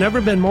 there have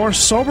never been more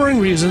sobering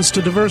reasons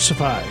to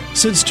diversify.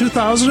 Since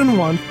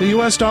 2001, the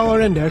U.S.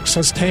 dollar index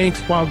has tanked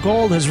while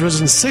gold has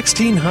risen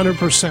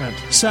 1,600%.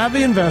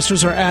 Savvy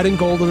investors are adding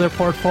gold to their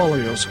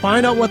portfolios.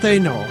 Find out what they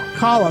know.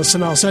 Call us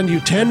and I'll send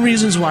you 10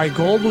 reasons why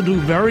gold will do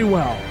very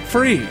well.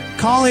 Free.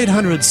 Call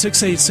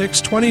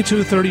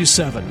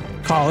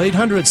 800-686-2237. Call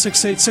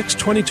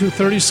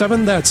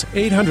 800-686-2237. That's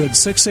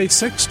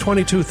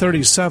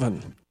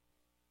 800-686-2237.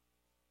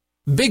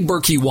 Big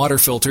Berkey water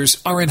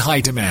filters are in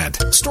high demand.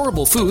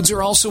 Storable foods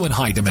are also in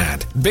high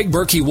demand.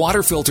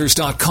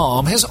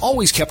 BigBerkeyWaterFilters.com has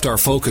always kept our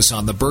focus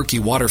on the Berkey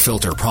water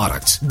filter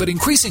products, but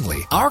increasingly,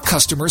 our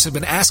customers have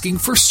been asking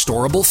for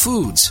storable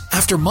foods.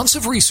 After months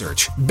of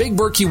research,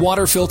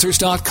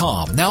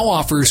 BigBerkeyWaterFilters.com now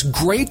offers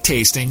great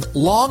tasting,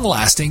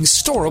 long-lasting,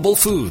 storable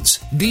foods.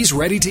 These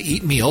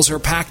ready-to-eat meals are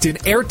packed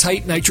in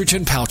airtight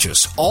nitrogen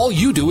pouches. All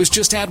you do is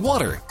just add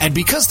water, and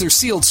because they're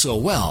sealed so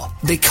well,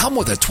 they come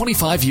with a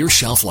 25-year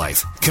shelf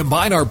life. Combine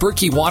our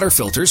Berkey water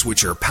filters,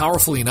 which are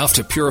powerful enough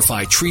to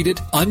purify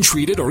treated,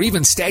 untreated, or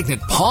even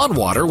stagnant pond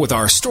water with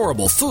our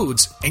storable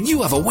foods, and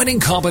you have a winning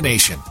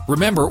combination.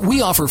 Remember,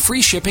 we offer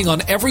free shipping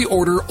on every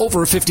order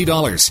over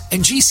 $50,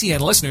 and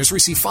GCN listeners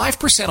receive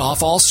 5%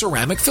 off all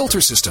ceramic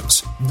filter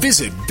systems.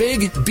 Visit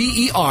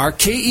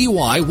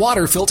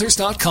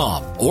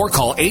BigBerkeyWaterFilters.com or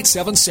call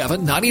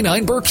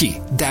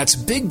 877-99-BERKEY. That's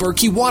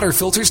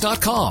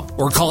BigBerkeyWaterFilters.com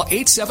or call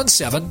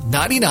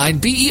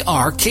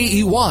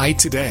 877-99-BERKEY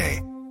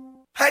today.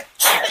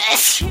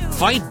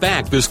 Fight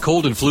back this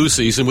cold and flu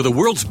season with the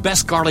world's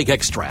best garlic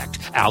extract,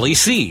 Ali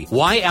C.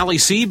 Why Ali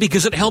C?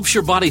 Because it helps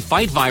your body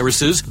fight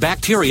viruses,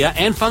 bacteria,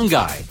 and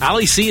fungi.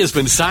 Ali C has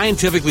been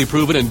scientifically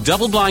proven in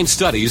double-blind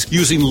studies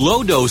using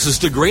low doses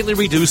to greatly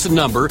reduce the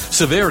number,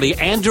 severity,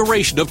 and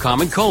duration of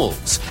common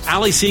colds.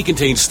 Ali C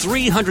contains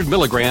 300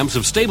 milligrams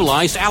of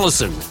stabilized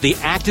allicin, the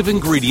active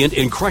ingredient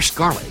in crushed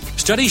garlic.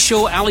 Studies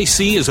show Ali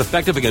C is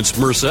effective against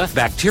MRSA,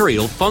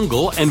 bacterial,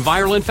 fungal, and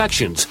viral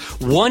infections.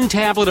 One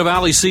tablet of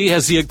Ali C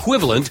has the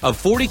equivalent of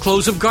 40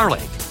 cloves of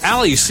garlic.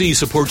 Ali C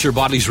supports your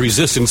body's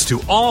resistance to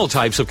all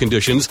types of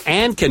conditions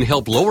and can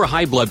help lower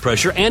high blood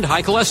pressure and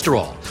high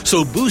cholesterol.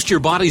 So boost your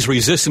body's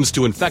resistance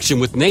to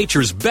infection with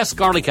nature's best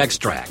garlic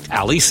extract,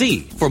 Ali C.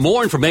 For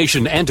more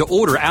information and to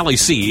order Ali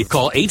C,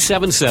 call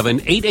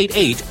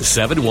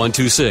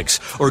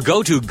 877-888-7126 or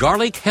go to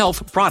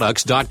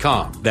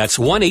garlichealthproducts.com. That's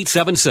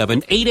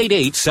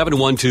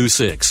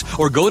 1-877-888-7126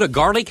 or go to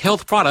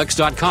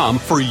garlichealthproducts.com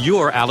for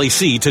your Ali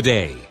C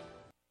today.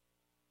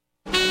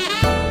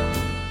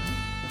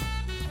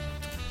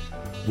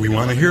 We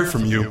want to hear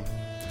from you.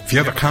 If you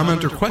have a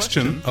comment or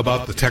question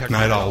about the Tech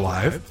Night Owl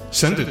Live,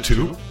 send it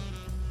to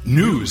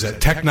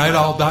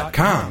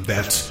news@technightowl.com.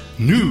 That's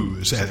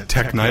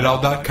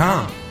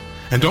news@technightowl.com.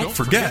 And don't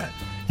forget,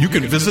 you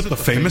can visit the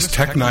famous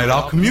Tech Night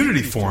Owl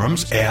community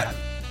forums at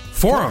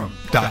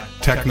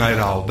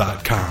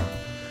forum.technightowl.com.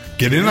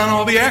 Get in on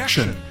all the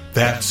action.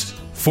 That's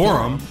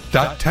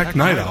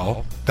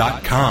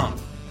forum.technightowl.com.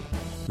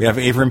 We have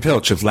Avram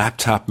Pilch of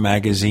Laptop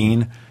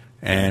Magazine.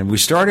 And we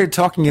started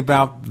talking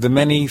about the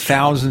many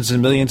thousands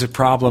and millions of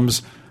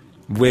problems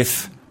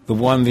with the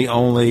one, the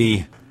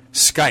only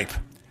Skype.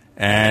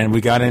 And we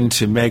got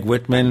into Meg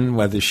Whitman,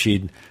 whether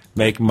she'd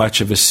make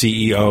much of a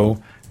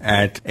CEO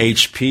at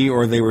HP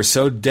or they were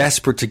so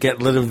desperate to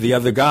get rid of the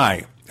other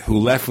guy who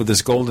left with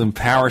this golden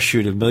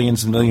parachute of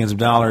millions and millions of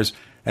dollars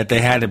that they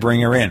had to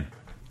bring her in.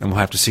 And we'll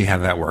have to see how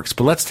that works.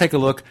 But let's take a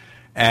look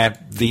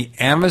at the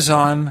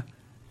Amazon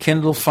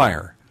Kindle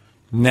Fire.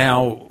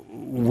 Now,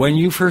 when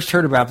you first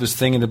heard about this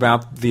thing and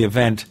about the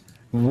event,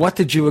 what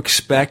did you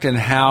expect and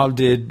how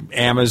did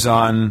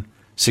Amazon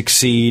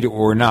succeed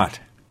or not?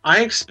 I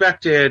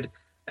expected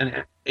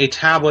a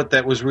tablet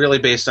that was really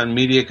based on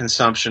media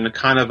consumption, a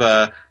kind of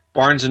a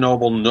Barnes &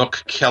 Noble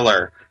Nook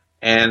killer.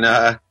 And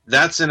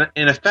that's, in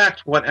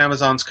effect, what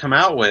Amazon's come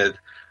out with.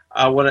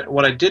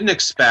 What I didn't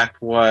expect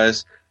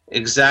was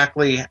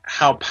exactly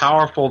how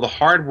powerful the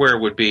hardware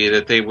would be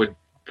that they would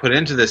put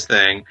into this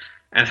thing,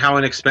 and how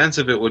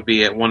inexpensive it would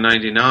be at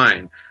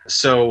 $199.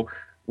 So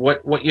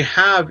what you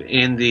have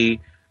in the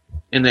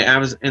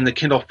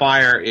Kindle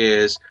Fire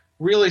is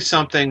really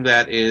something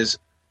that is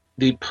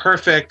the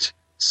perfect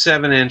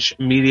 7-inch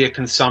media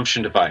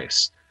consumption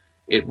device.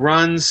 It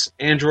runs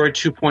Android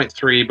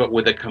 2.3, but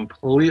with a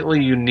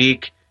completely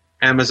unique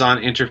Amazon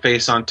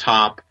interface on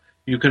top.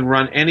 You can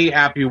run any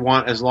app you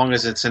want as long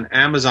as it's in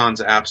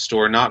Amazon's App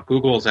Store, not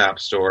Google's App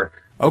Store.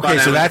 Okay,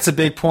 so that's a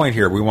big point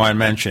here we want to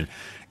mention.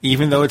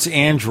 Even though it's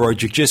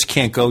Android, you just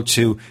can't go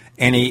to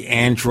any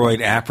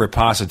Android app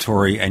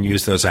repository and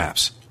use those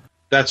apps.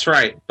 That's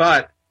right.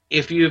 But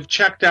if you've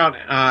checked out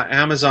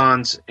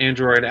Amazon's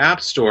Android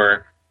App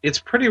Store, it's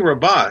pretty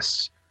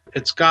robust.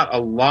 It's got a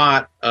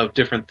lot of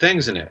different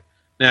things in it.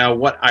 Now,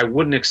 what I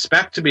wouldn't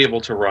expect to be able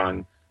to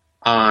run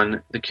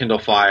on the Kindle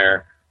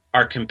Fire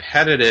are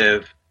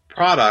competitive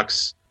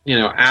products,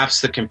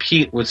 apps that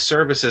compete with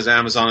services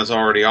Amazon is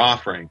already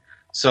offering.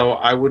 So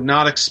I would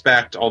not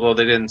expect, although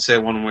they didn't say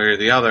one way or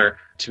the other,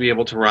 to be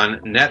able to run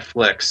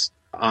Netflix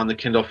on the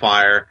Kindle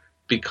Fire,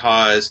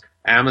 because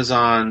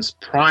Amazon's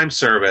Prime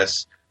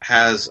service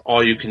has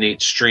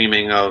all-you-can-eat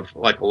streaming of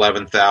like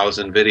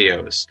 11,000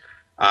 videos.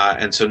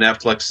 And so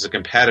Netflix is a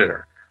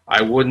competitor.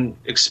 I wouldn't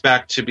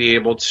expect to be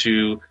able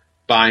to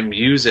buy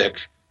music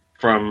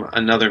from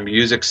another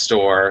music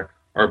store,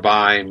 or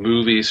buy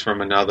movies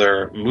from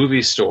another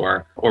movie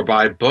store, or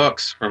buy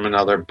books from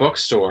another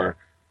bookstore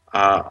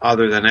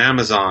other than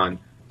Amazon.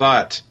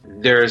 But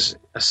there's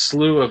a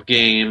slew of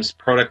games,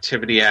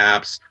 productivity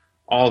apps,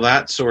 all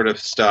that sort of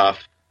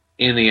stuff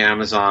in the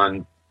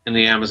Amazon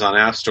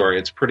App Store.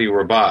 It's pretty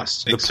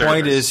robust. The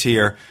point is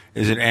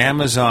that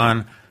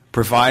Amazon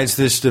provides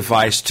this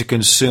device to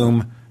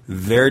consume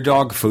their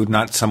dog food,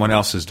 not someone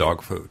else's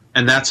dog food.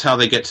 And that's how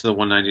they get to the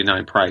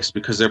 $199 price,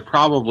 because they're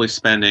probably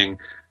spending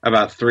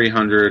about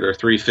 $300 or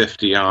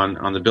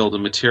 $350 on the build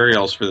of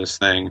materials for this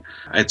thing.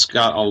 It's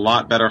got a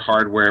lot better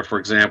hardware, for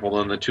example,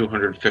 than the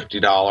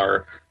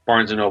 $250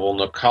 Barnes & Noble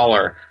Nook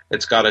Color.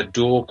 It's got a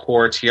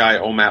dual-core TI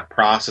OMAP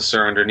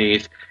processor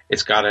underneath.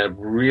 It's got a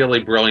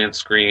really brilliant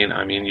screen.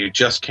 I mean,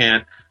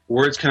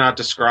 words cannot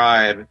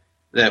describe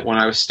that. When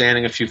I was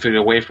standing a few feet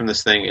away from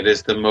this thing, it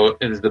is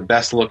the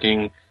best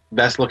looking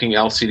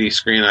LCD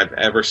screen I've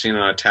ever seen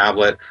on a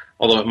tablet,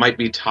 although it might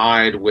be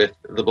tied with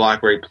the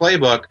BlackBerry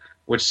Playbook,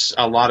 which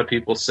a lot of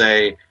people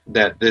say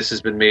that this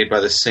has been made by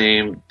the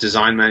same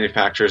design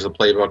manufacturer as the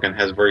Playbook and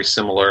has very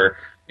similar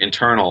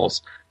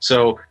internals.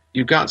 So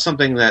you've got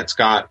something that's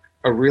got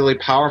a really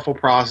powerful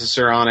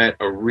processor on it,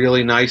 a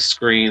really nice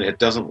screen. It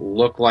doesn't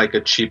look like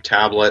a cheap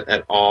tablet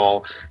at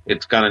all.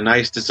 It's got a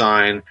nice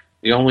design.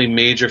 The only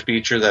major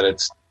feature that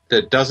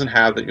it doesn't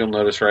have that you'll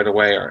notice right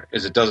away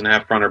is it doesn't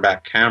have front or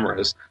back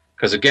cameras,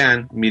 because,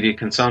 again, media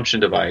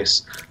consumption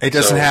device. It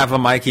doesn't have a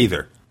mic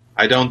either.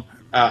 I don't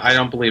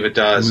believe it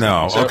does.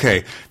 No.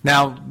 Okay.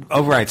 Now,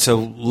 right. So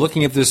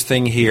looking at this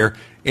thing here,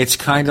 it's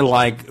kind of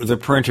like the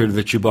printer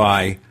that you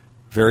buy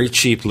very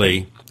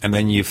cheaply, and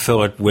then you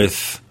fill it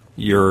with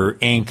your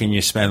ink and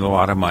you spend a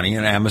lot of money,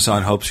 and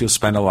Amazon hopes you'll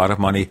spend a lot of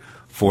money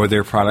for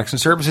their products and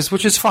services,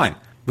 which is fine.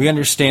 We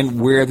understand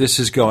where this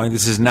is going.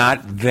 This is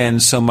not then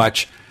so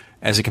much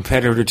as a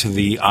competitor to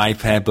the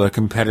iPad, but a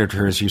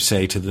competitor, as you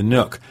say, to the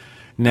Nook.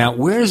 Now,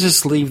 where does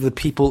this leave the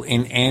people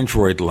in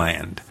Android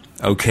land?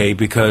 Okay,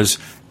 because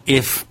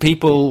if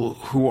people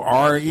who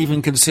are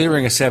even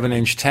considering a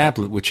 7-inch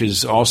tablet, which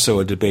is also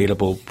a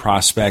debatable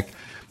prospect,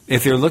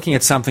 if they're looking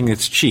at something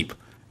that's cheap,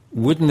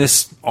 wouldn't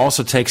this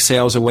also take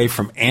sales away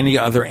from any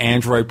other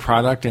Android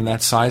product in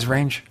that size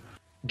range?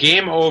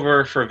 Game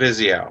over for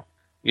Vizio.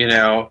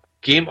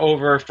 Game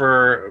over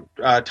for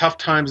tough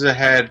times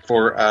ahead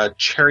for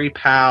Cherry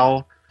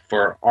Pal,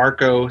 for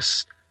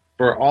Arcos,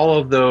 for all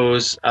of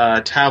those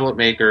tablet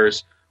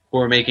makers who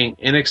are making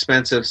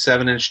inexpensive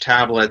 7-inch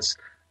tablets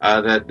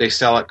that they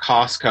sell at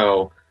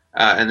Costco,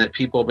 and that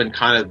people have been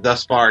kind of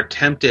thus far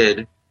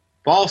tempted,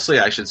 falsely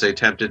I should say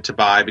tempted to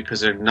buy,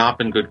 because they've not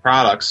been good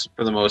products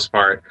for the most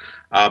part,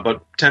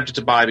 but tempted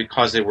to buy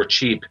because they were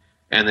cheap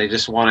and they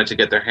just wanted to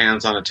get their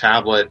hands on a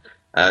tablet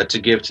to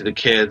give to the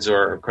kids,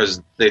 or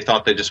because they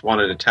thought they just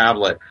wanted a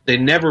tablet. They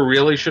never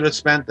really should have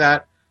spent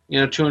that,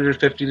 $250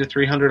 to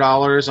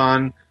 $300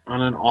 on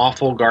an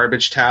awful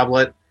garbage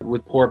tablet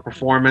with poor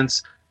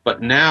performance.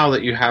 But now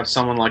that you have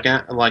someone like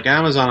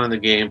Amazon in the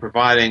game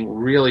providing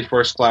really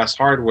first-class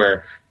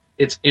hardware,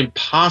 it's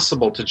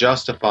impossible to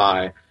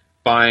justify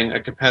buying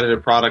a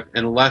competitive product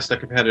unless the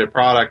competitive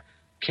product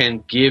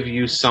can give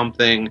you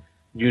something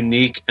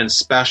unique and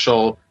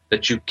special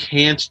that you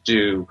can't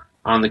do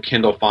on the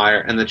Kindle Fire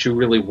and that you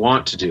really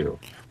want to do.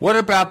 What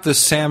about the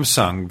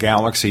Samsung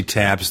Galaxy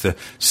Tabs, the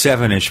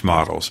 7-inch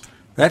models?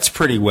 That's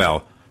pretty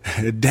well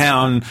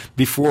down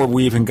before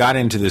we even got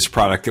into this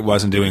product. It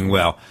wasn't doing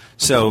well.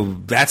 So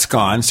that's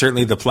gone.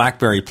 Certainly the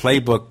BlackBerry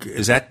Playbook,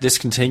 is that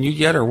discontinued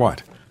yet or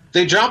what?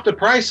 They dropped the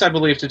price, I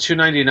believe, to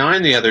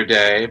 $299 the other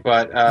day,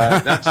 but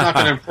that's not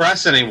going to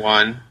impress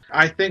anyone.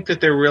 I think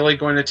that they're really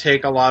going to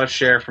take a lot of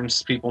share from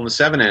people in the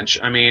 7-inch.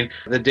 I mean,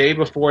 the day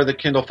before the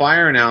Kindle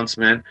Fire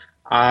announcement,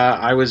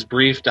 I was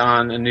briefed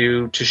on a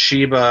new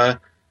Toshiba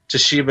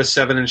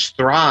 7-inch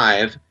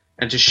Thrive,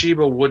 and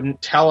Toshiba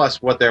wouldn't tell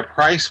us what their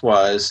price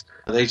was.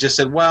 They just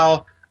said,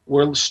 well,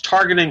 we're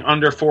targeting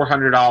under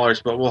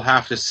 $400, but we'll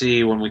have to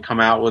see when we come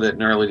out with it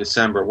in early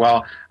December.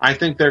 Well, I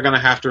think they're going to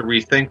have to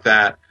rethink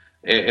that.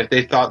 If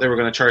they thought they were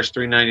going to charge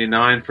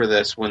 $399 for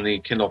this when the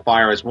Kindle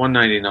Fire is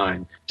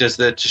 $199, does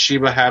the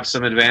Toshiba have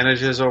some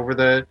advantages over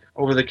the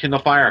Kindle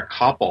Fire? A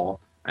couple.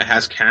 It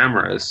has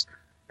cameras,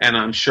 and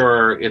I'm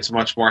sure it's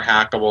much more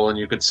hackable, and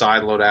you could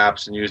sideload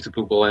apps and use the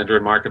Google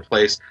Android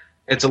Marketplace.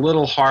 It's a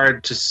little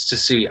hard to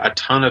see a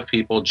ton of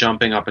people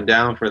jumping up and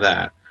down for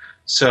that.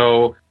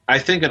 So I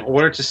think in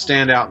order to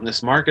stand out in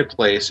this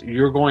marketplace,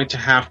 you're going to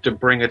have to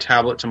bring a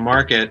tablet to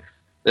market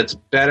that's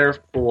better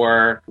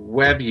for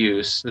web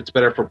use, that's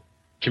better for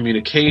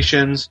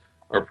communications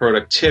or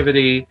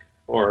productivity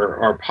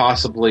or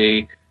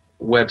possibly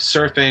web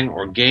surfing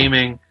or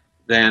gaming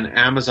than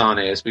Amazon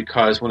is,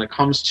 because when it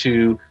comes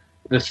to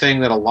the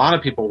thing that a lot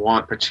of people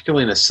want,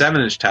 particularly in a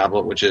 7-inch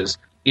tablet, which is,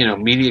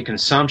 media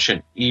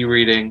consumption,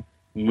 e-reading,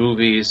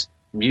 movies,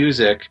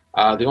 music,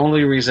 the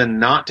only reason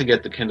not to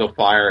get the Kindle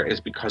Fire is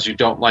because you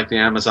don't like the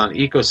Amazon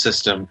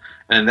ecosystem.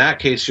 And in that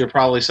case, you're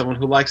probably someone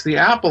who likes the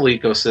Apple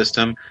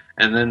ecosystem.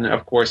 And then,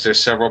 of course,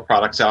 there's several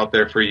products out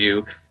there for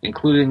you,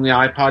 including the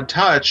iPod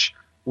Touch,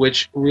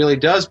 which really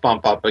does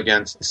bump up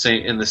against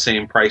in the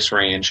same price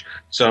range.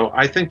 So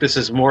I think this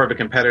is more of a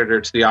competitor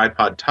to the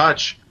iPod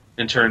Touch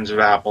in terms of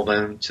Apple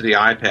than to the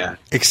iPad.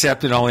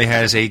 Except it only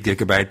has 8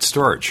 gigabyte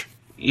storage.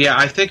 Yeah,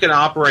 I think it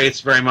operates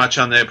very much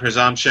on the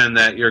presumption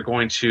that you're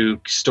going to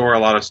store a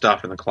lot of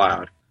stuff in the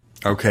cloud.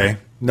 Okay.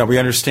 No, we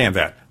understand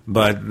that.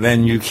 But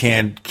then you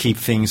can't keep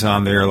things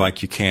on there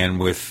like you can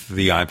with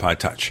the iPod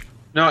Touch.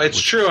 No,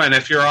 it's true. And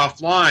if you're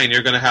offline,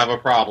 you're going to have a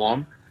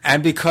problem.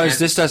 And because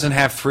this doesn't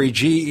have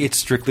 3G, it's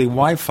strictly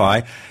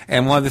Wi-Fi.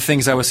 And one of the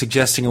things I was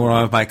suggesting in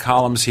one of my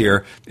columns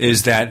here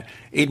is that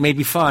it may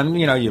be fun.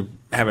 You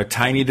have a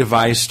tiny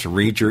device to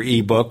read your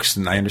ebooks.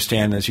 And I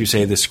understand, as you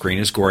say, the screen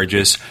is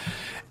gorgeous.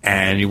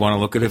 And you want to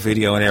look at a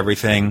video and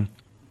everything.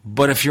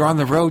 But if you're on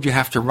the road, you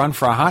have to run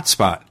for a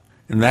hotspot.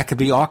 And that could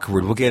be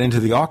awkward. We'll get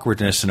into the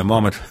awkwardness in a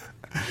moment.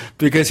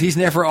 Because he's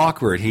never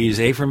awkward. He's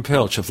Avram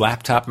Pilch of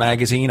Laptop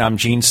Magazine. I'm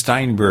Gene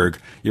Steinberg.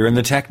 You're in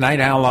the Tech Night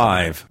Owl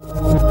Live.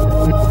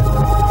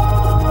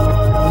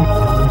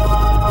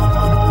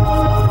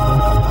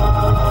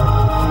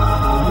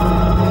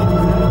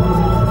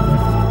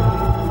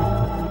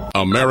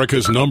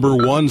 America's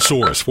 #1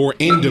 source for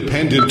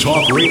independent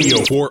talk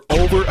radio for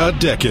over a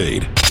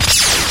decade.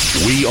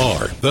 We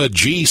are the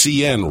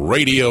GCN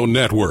Radio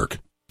Network.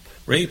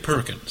 Ray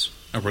Perkins,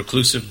 a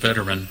reclusive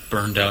veteran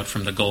burned out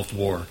from the Gulf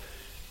War,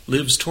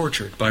 lives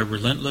tortured by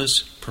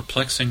relentless,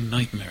 perplexing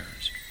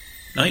nightmares.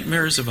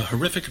 Nightmares of a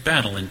horrific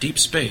battle in deep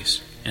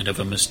space and of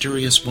a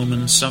mysterious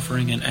woman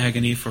suffering in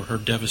agony for her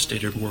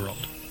devastated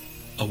world.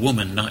 A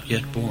woman not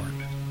yet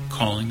born,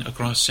 calling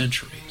across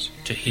centuries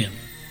to him.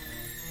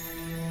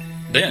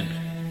 Then,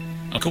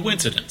 a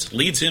coincidence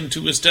leads him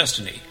to his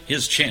destiny,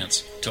 his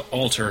chance to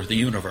alter the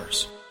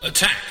universe.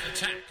 Attack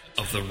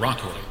of the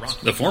Rockoids.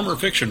 The former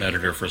fiction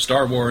editor for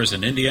Star Wars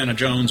and Indiana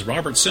Jones,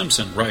 Robert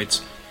Simpson,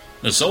 writes,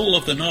 "The soul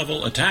of the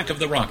novel Attack of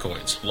the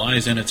Rockoids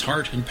lies in its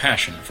heart and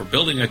passion for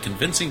building a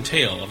convincing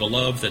tale of a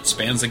love that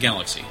spans the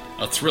galaxy.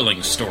 A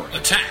thrilling story.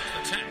 Attack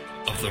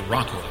of the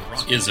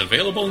Rockoids is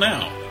available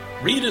now.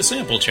 Read a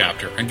sample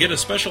chapter and get a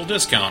special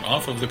discount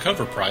off of the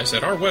cover price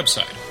at our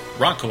website,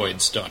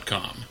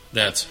 rockoids.com.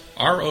 That's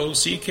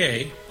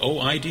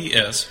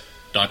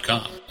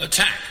ROCKOIDS.com.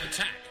 Attack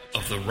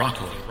of the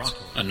Rockoids,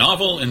 a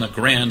novel in the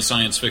grand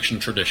science fiction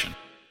tradition."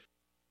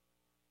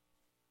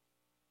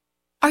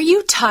 Are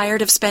you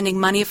tired of spending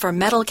money for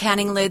metal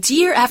canning lids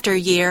year after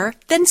year?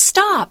 Then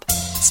stop!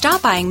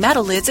 Stop buying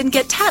metal lids and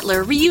get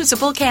Tatler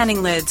reusable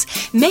canning lids.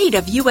 Made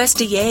of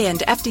USDA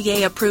and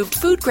FDA-approved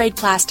food-grade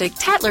plastic,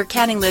 Tatler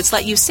canning lids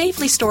let you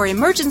safely store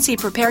emergency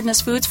preparedness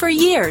foods for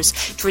years.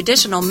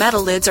 Traditional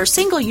metal lids are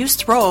single-use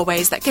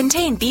throwaways that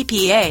contain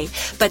BPA,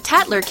 but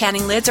Tatler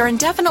canning lids are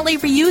indefinitely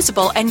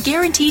reusable and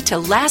guaranteed to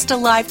last a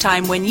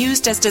lifetime when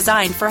used as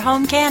designed for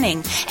home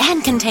canning,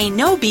 and contain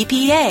no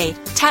BPA.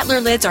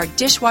 Tatler lids are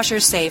dishwasher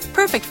safe,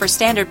 perfect for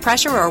standard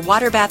pressure or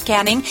water bath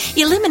canning,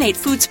 eliminate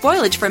food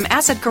spoilage from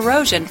acid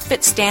corrosion,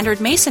 fit standard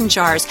mason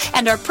jars,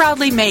 and are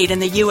proudly made in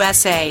the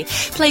USA.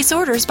 Place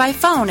orders by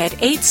phone at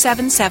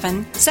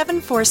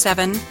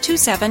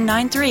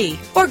 877-747-2793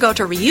 or go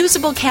to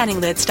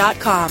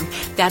reusablecanninglids.com.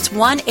 That's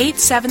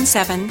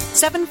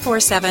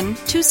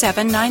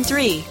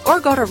 1-877-747-2793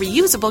 or go to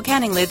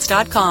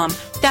reusablecanninglids.com.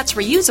 That's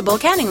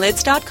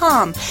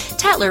reusablecanninglids.com.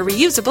 Tatler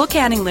Reusable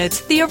Canning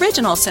Lids, the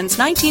original since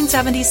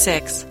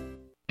 1976.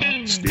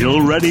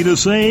 Still ready to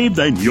save?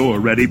 Then you're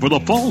ready for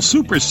the fall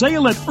super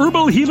sale at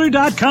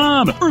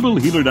HerbalHealer.com.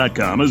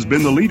 HerbalHealer.com has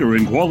been the leader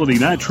in quality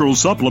natural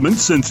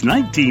supplements since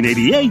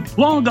 1988.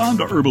 Log on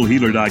to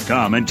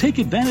HerbalHealer.com and take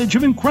advantage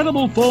of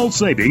incredible fall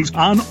savings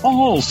on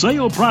all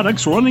sale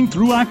products running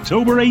through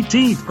October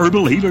 18th.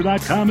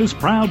 HerbalHealer.com is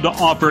proud to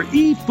offer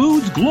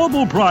eFoods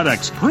Global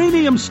products,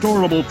 premium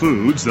storable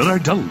foods that are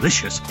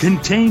delicious,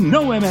 contain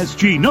no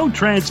MSG, no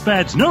trans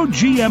fats, no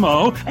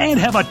GMO, and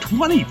have a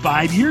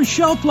 25-year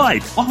shelf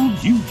life. All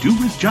you do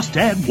is just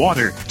add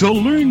water. To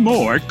learn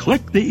more,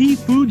 click the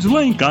eFoods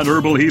link on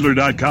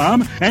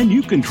HerbalHealer.com and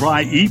you can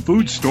try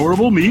eFoods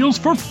storable meals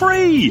for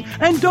free.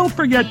 And don't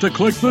forget to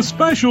click the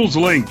specials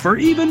link for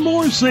even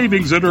more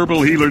savings at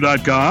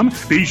HerbalHealer.com.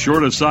 Be sure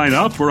to sign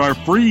up for our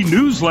free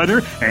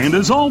newsletter. And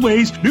as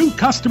always, new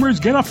customers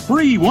get a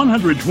free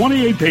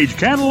 128-page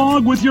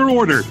catalog with your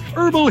order.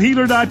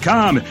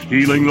 HerbalHealer.com,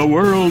 healing the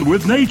world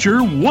with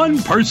nature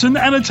one person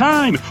at a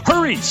time.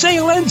 Hurry,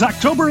 sale ends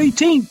October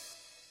 18th.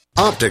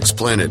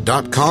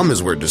 OpticsPlanet.com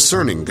is where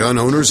discerning gun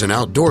owners and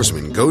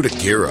outdoorsmen go to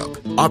gear up.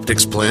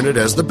 Optics Planet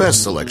has the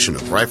best selection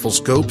of rifle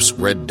scopes,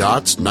 red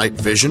dots, night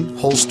vision,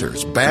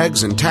 holsters,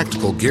 bags, and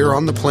tactical gear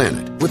on the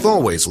planet, with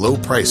always low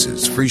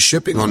prices, free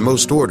shipping on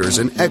most orders,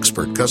 and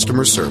expert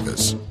customer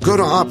service. Go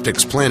to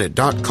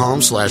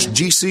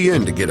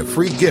OpticsPlanet.com/GCN to get a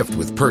free gift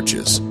with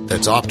purchase.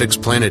 That's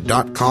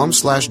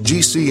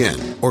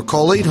OpticsPlanet.com/GCN or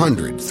call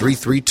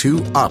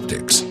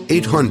 800-332-OPTICS.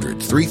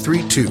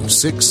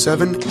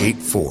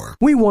 800-332-6784.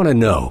 We want to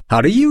know, how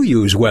do you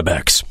use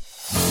WebEx?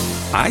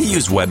 I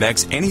use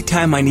WebEx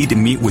anytime I need to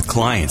meet with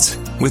clients.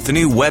 With the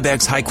new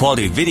WebEx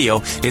high-quality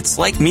video, it's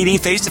like meeting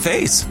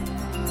face-to-face.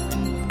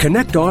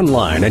 Connect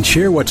online and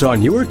share what's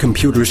on your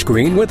computer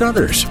screen with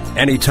others,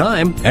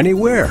 anytime,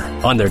 anywhere,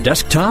 on their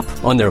desktop,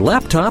 on their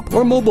laptop,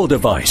 or mobile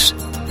device.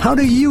 How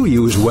do you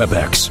use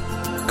WebEx?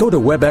 Go to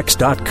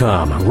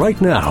WebEx.com right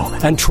now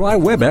and try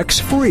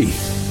WebEx free.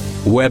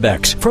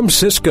 WebEx from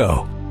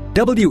Cisco.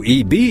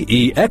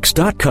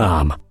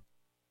 WEBEX.com.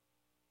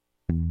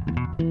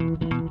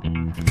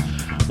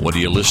 What are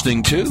you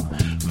listening to?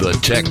 The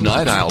Tech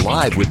Night Owl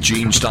Live with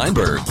Gene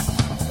Steinberg.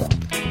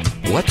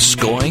 What's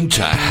going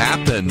to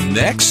happen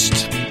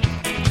next?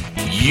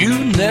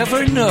 You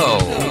never know.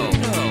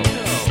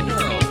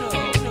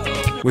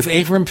 With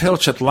Avram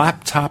Pilch at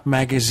Laptop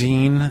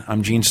Magazine,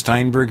 I'm Gene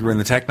Steinberg. We're in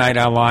the Tech Night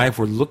Owl Live.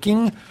 We're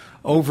looking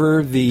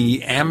over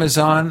the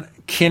Amazon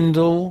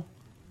Kindle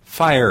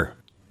Fire.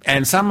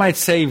 And some might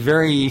say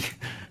very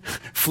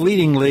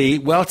fleetingly,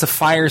 well, it's a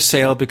fire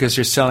sale because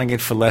you're selling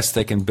it for less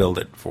they can build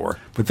it for.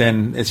 But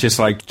then it's just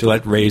like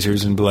Gillette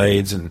razors and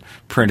blades and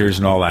printers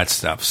and all that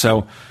stuff.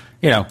 So,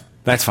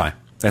 that's fine.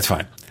 That's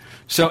fine.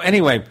 So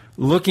anyway,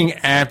 looking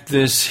at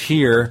this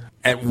here,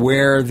 at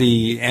where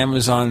the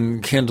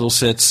Amazon Kindle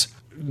sits,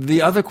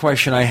 the other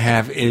question I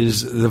have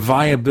is the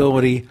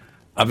viability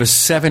of a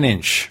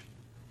 7-inch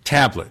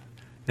tablet.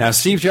 Now,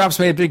 Steve Jobs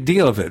made a big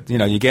deal of it.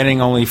 You're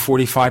getting only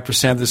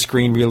 45% of the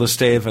screen real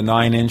estate of a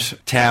 9-inch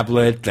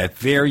tablet,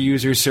 that their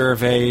user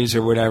surveys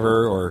or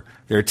whatever, or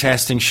their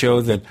testing show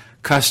that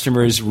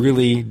customers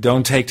really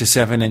don't take to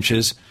 7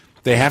 inches.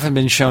 They haven't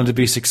been shown to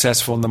be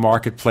successful in the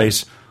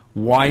marketplace.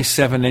 Why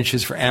 7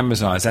 inches for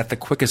Amazon? Is that the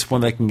quickest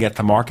one they can get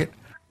to market?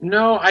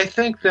 No, I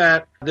think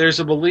that there's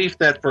a belief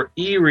that for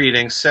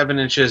e-reading, 7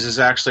 inches is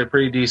actually a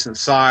pretty decent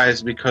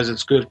size because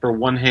it's good for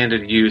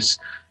one-handed use,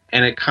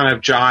 and it kind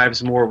of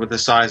jives more with the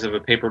size of a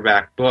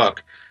paperback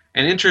book.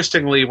 And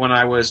interestingly, when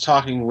I was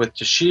talking with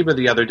Toshiba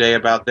the other day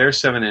about their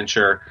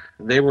 7-incher,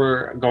 they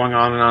were going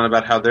on and on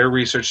about how their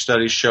research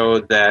studies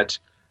showed that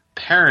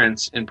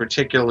parents, and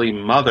particularly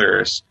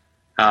mothers,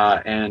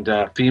 and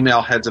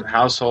female heads of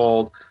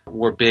household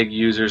were big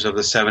users of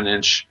the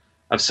 7-inch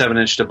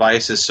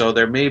devices. So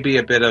there may be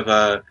a bit of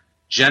a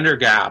gender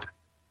gap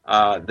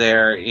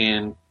there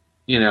in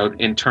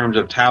terms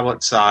of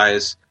tablet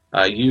size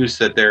use.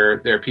 That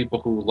there are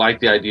people who like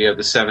the idea of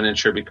the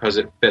 7-incher because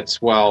it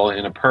fits well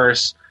in a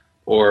purse,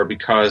 or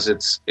because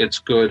it's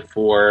good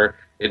for,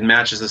 it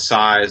matches the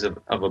size of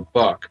a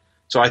book.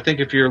 So I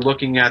think if you're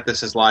looking at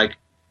this as like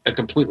a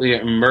completely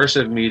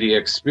immersive media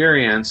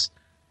experience,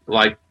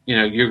 like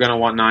you're going to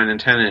want 9 and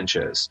 10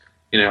 inches.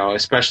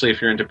 Especially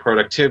if you're into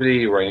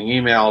productivity, writing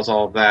emails,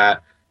 all of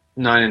that,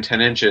 9 and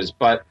 10 inches.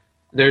 But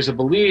there's a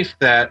belief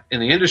that, in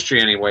the industry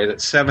anyway,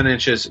 that 7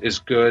 inches is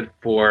good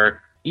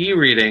for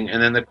e-reading.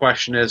 And then the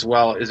question is,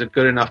 well, is it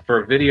good enough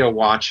for video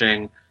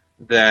watching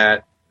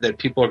that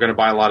people are going to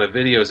buy a lot of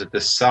videos at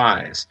this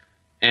size?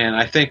 And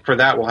I think for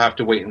that we'll have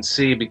to wait and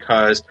see,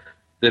 because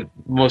the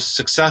most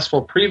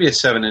successful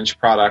previous 7-inch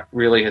product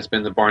really has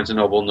been the Barnes &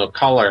 Noble Nook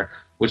Color,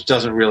 which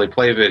doesn't really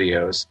play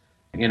videos.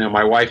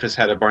 My wife has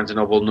had a Barnes &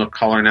 Noble Nook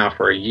Color now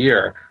for a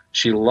year.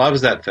 She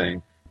loves that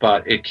thing,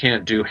 but it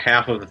can't do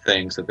half of the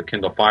things that the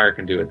Kindle Fire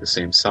can do at the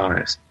same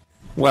size.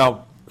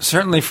 Well,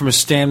 certainly from a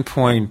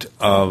standpoint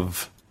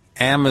of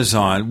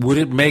Amazon, would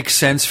it make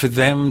sense for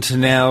them to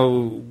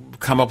now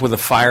come up with a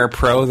Fire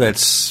Pro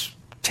that's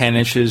 10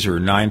 inches or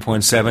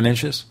 9.7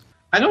 inches?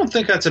 I don't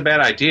think that's a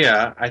bad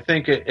idea. I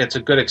think it's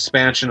a good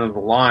expansion of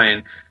the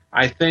line.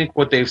 I think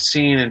what they've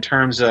seen in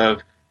terms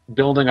of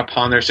building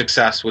upon their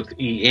success with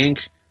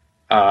e-ink,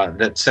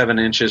 that 7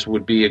 inches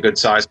would be a good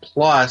size.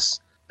 Plus,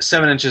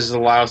 7 inches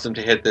allows them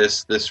to hit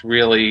this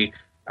really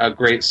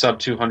great sub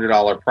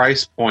 $200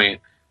 price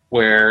point,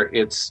 where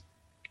it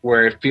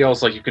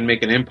feels like you can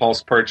make an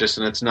impulse purchase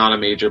and it's not a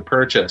major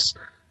purchase.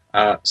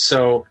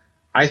 So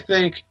I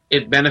think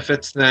it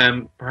benefits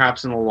them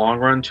perhaps in the long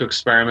run to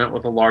experiment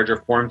with a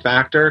larger form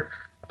factor,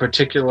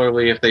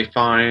 particularly if they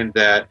find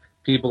that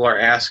people are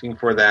asking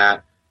for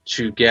that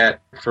to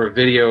get for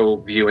video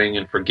viewing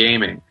and for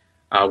gaming,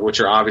 which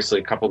are obviously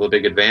a couple of the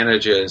big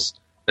advantages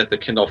that the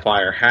Kindle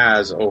Fire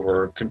has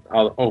over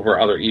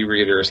other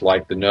e-readers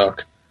like the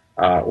Nook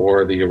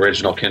or the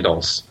original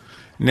Kindles.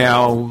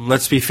 Now,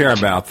 let's be fair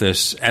about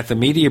this. At the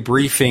media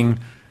briefing,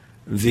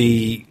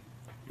 the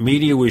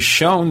media was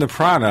shown the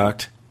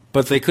product,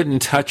 but they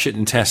couldn't touch it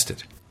and test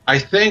it. I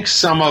think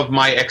some of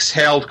my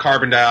exhaled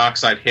carbon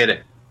dioxide hit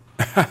it.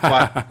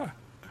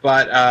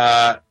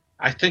 But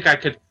I think I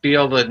could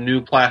feel the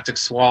new plastic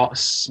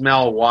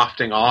smell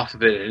wafting off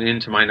of it and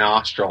into my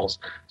nostrils.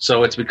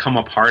 So it's become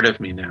a part of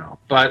me now.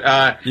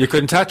 But you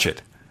couldn't touch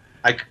it.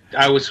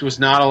 I was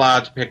not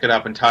allowed to pick it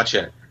up and touch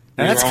it.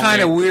 And that's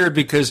kind of weird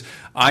because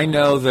I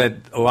know that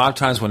a lot of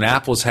times when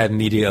Apple's had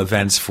media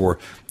events for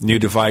new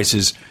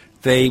devices,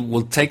 they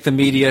will take the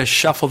media,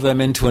 shuffle them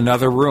into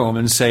another room,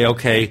 and say,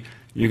 okay,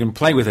 you can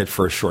play with it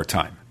for a short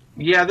time.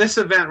 Yeah, this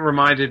event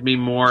reminded me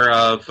more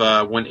of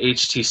when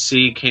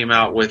HTC came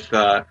out with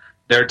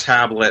their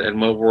tablet at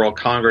Mobile World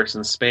Congress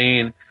in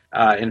Spain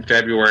in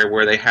February,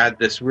 where they had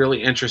this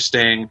really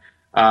interesting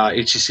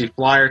HTC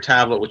Flyer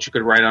tablet, which you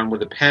could write on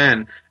with a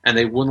pen, and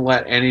they wouldn't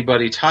let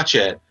anybody touch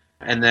it.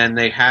 And then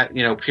they had,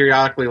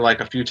 periodically, like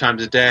a few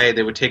times a day,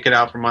 they would take it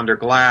out from under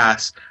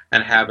glass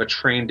and have a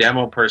trained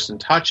demo person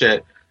touch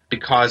it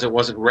because it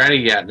wasn't ready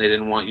yet and they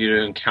didn't want you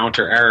to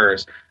encounter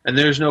errors. And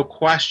there's no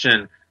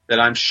question that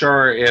I'm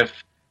sure if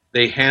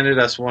they handed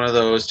us one of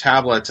those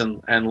tablets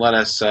and let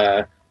us,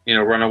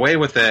 run away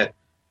with it,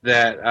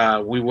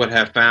 that we would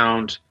have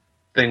found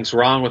things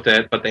wrong with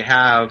it. But they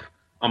have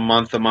a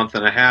month and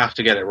a half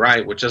to get it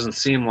right, which doesn't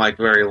seem like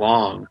very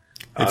long.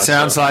 It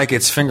sounds like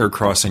it's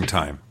finger-crossing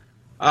time.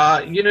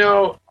 I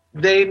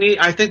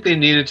think they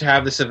needed to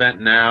have this event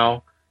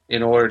now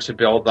in order to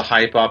build the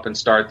hype up and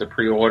start the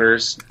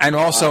pre-orders. And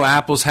also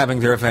Apple's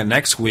having their event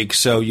next week,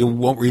 so you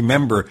won't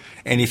remember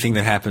anything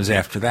that happens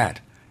after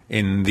that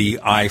in the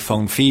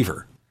iPhone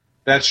fever.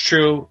 That's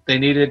true. They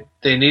needed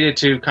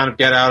to kind of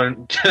get out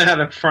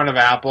in front of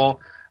Apple.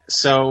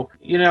 So,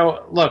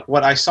 look,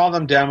 what I saw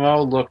them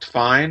demo looked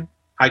fine.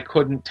 I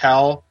couldn't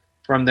tell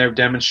from their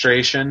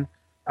demonstration,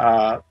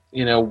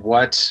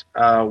 what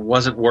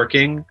wasn't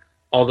working.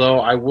 Although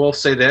I will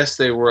say this,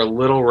 they were a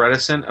little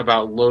reticent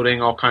about loading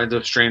all kinds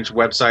of strange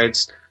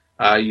websites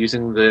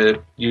using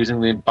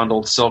the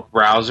bundled Silk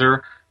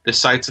browser. The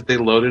sites that they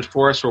loaded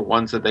for us were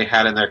ones that they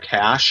had in their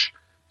cache.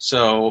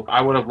 So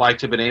I would have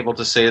liked to have been able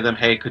to say to them,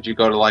 hey, could you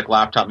go to like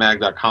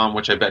laptopmag.com,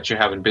 which I bet you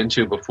haven't been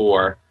to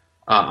before,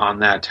 on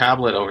that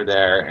tablet over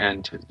there,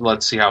 and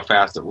let's see how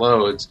fast it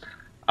loads.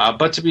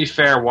 But to be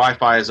fair,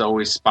 Wi-Fi is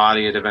always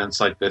spotty at events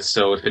like this,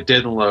 so if it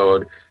didn't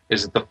load,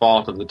 is it the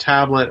fault of the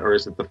tablet, or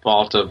is it the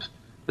fault of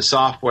the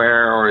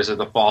software, or is it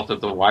the fault of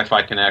the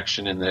Wi-Fi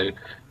connection in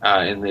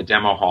the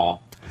demo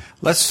hall?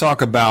 Let's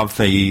talk about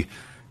the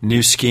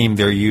new scheme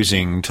they're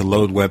using to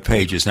load web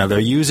pages. Now, they're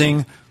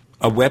using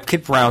a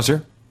WebKit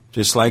browser,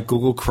 just like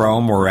Google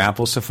Chrome or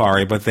Apple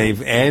Safari, but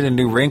they've added a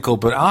new wrinkle.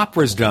 But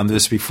Opera's done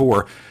this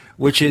before,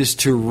 which is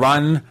to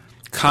run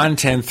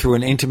content through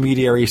an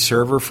intermediary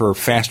server for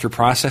faster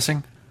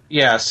processing.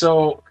 Yeah,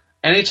 so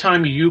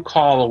anytime you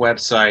call a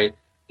website,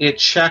 it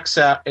checks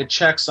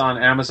on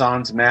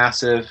Amazon's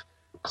massive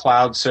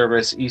cloud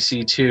service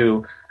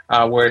EC2,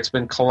 where it's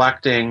been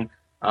collecting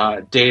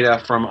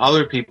data from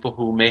other people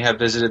who may have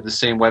visited the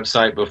same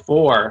website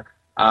before,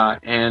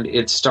 and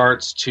it's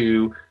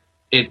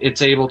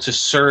able to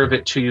serve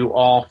it to you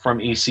all from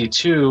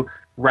EC2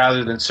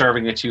 rather than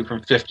serving it to you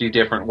from 50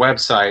 different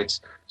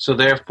websites. So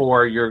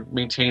therefore, you're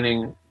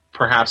maintaining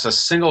perhaps a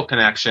single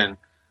connection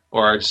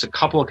or just a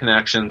couple of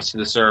connections to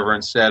the server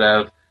instead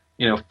of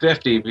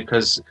 50,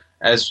 because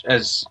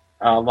as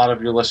a lot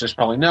of your listeners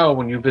probably know,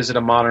 when you visit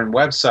a modern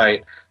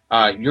website,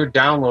 you're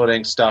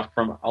downloading stuff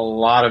from a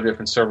lot of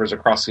different servers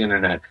across the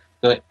internet.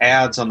 The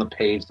ads on the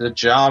page, the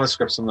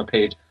JavaScripts on the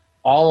page,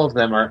 all of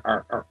them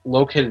are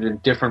located in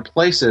different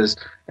places,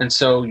 and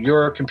so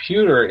your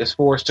computer is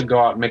forced to go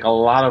out and make a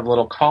lot of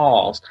little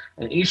calls,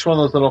 and each one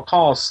of those little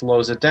calls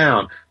slows it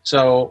down.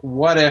 So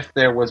what if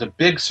there was a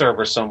big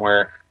server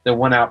somewhere that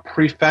went out,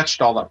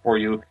 prefetched all that for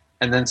you,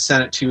 and then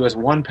sent it to you as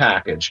one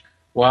package?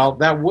 Well,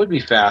 that would be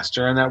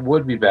faster, and that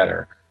would be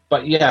better.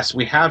 But yes,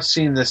 we have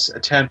seen this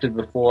attempted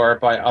before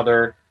by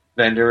other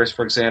vendors.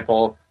 For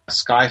example,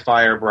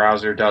 Skyfire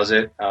browser does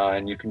it,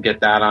 and you can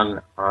get that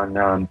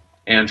on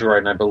Android,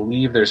 and I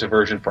believe there's a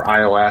version for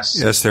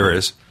iOS. Yes, there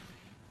is.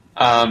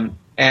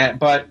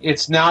 But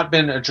it's not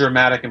been a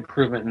dramatic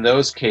improvement in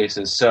those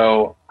cases.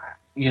 So,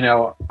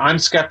 I'm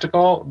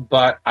skeptical,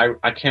 but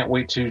I can't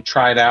wait to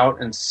try it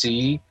out and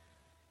see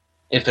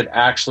if it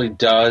actually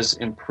does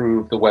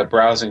improve the web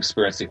browsing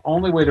experience. The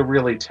only way to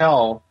really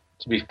tell,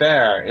 to be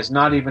fair, is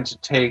not even to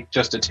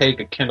take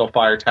a Kindle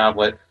Fire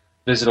tablet,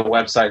 visit a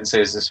website and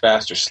say, is this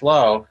fast or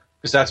slow?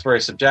 Because that's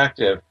very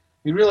subjective.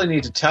 You really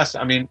need to test.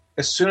 I mean,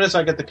 as soon as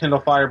I get the Kindle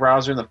Fire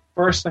browser, the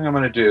first thing I'm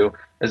going to do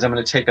is I'm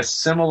going to take a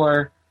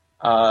similar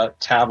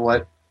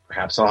tablet,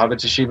 perhaps I'll have a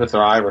Toshiba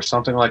Thrive or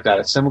something like that,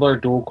 a similar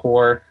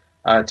dual-core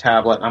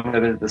tablet. I'm going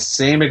to visit the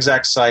same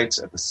exact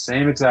sites at the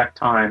same exact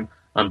time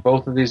on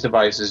both of these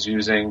devices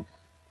using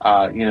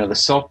the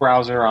Silk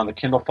browser on the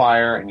Kindle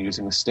Fire and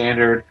using the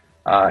standard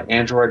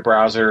Android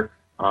browser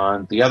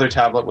on the other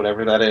tablet,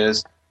 whatever that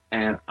is,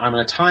 and I'm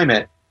going to time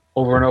it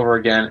over and over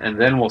again,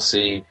 and then we'll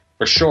see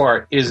for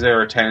sure, is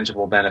there a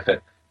tangible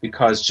benefit?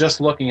 Because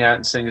just looking at it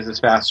and saying, is this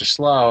fast or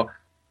slow,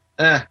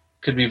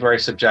 could be very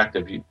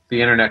subjective.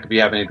 The internet could be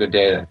having a good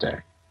day that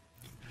day.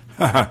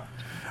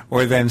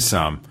 Or then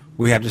some.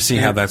 We have to see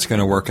how that's going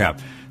to work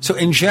out. So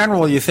in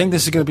general, you think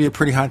this is going to be a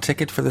pretty hot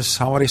ticket for this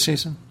holiday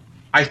season?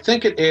 I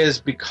think it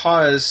is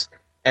because,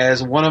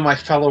 as one of my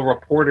fellow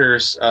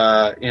reporters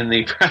in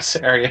the press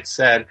area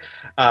said,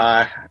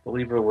 I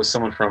believe it was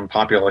someone from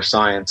Popular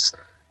Science,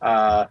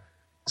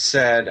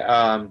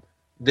 said,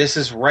 this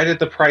is right at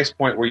the price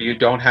point where you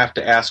don't have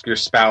to ask your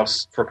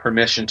spouse for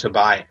permission to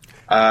buy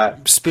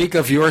it. Speak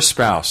of your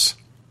spouse,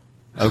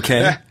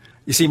 okay?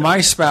 You see,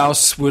 my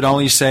spouse would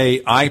only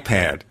say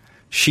iPad.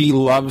 She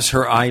loves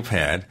her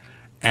iPad,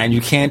 and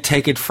you can't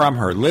take it from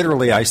her.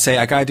 Literally, I say,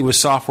 I got to do a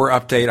software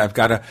update. I've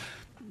got to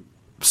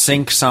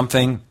sync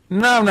something.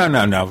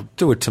 No.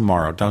 Do it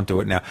tomorrow. Don't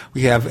do it now.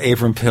 We have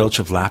Avram Pilch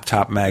of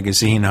Laptop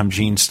Magazine. I'm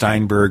Gene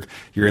Steinberg.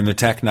 You're in the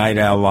Tech Night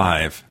Owl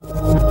Live.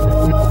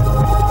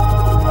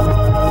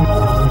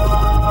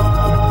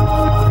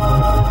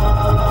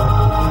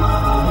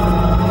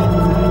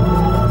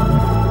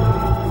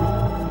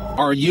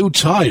 Are you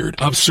tired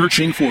of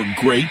searching for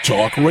great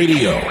talk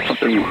radio?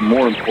 Something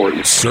more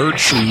important.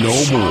 Search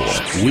no more.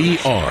 We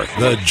are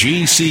the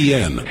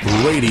GCN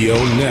Radio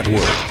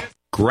Network.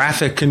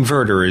 Graphic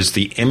Converter is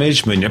the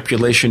image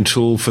manipulation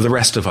tool for the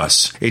rest of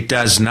us. It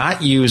does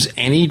not use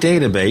any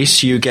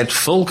database. You get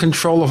full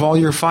control of all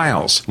your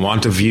files.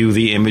 Want to view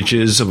the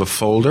images of a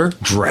folder?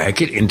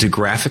 Drag it into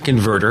Graphic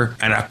Converter,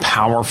 and a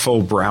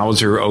powerful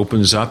browser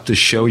opens up to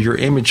show your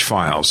image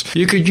files.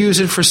 You could use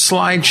it for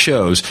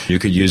slideshows. You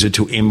could use it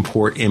to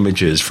import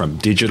images from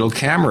digital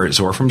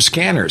cameras or from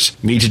scanners.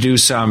 Need to do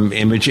some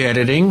image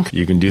editing?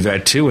 You can do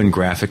that too in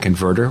Graphic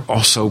Converter.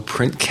 Also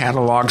print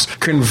catalogs.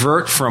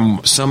 Convert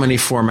from so many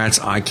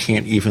formats I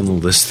can't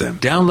even list them.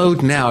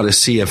 Download now to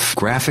see if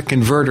Graphic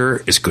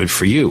Converter is good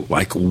for you,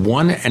 like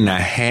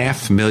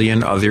 1.5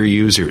 million other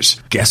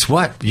users. Guess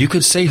what? You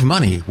could save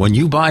money when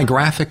you buy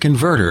Graphic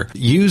Converter.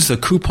 Use the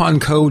coupon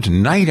code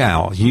Night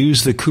Owl.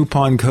 Use the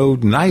coupon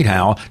code Night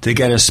Owl to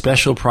get a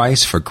special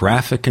price for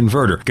Graphic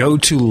Converter. Go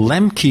to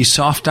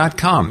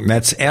lemkesoft.com.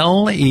 That's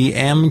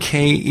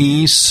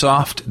Lemke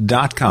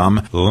soft.com.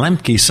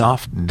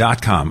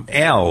 Lemkesoft.com.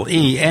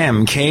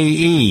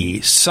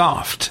 Lemke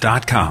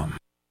soft.com.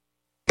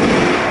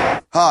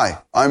 Hi,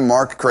 I'm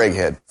Mark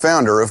Craighead,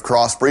 founder of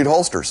Crossbreed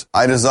Holsters.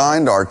 I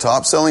designed our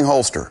top-selling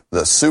holster,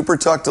 the Super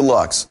Tuck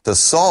Deluxe, to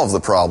solve the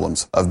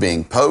problems of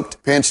being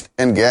poked, pinched,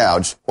 and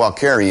gouged while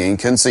carrying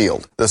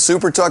concealed. The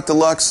Super Tuck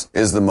Deluxe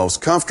is the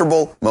most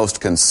comfortable,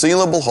 most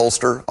concealable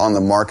holster on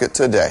the market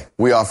today.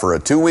 We offer a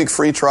 2-week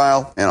free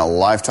trial and a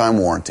lifetime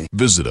warranty.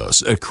 Visit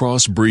us at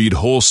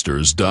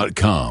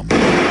crossbreedholsters.com.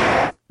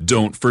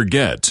 Don't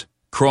forget,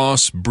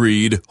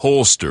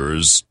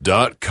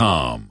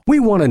 crossbreedholsters.com. We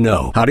want to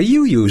know, how do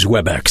you use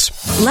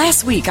WebEx?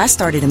 Last week, I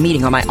started a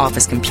meeting on my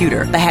office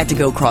computer. I had to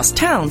go cross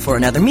town for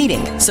another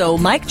meeting. So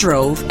Mike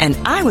drove, and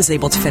I was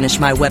able to finish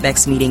my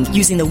WebEx meeting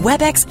using the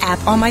WebEx app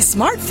on my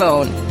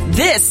smartphone.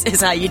 This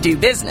is how you do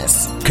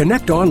business.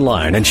 Connect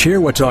online and share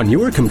what's on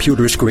your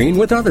computer screen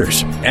with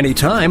others.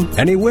 Anytime,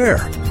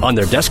 anywhere. On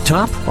their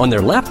desktop, on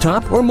their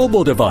laptop, or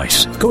mobile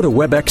device. Go to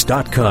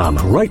WebEx.com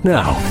right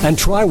now and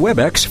try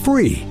WebEx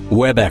free.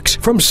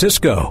 WebEx from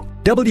Cisco.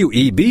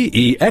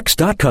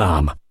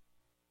 WEBEX.com.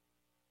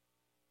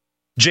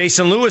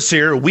 Jason Lewis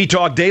here. We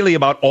talk daily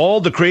about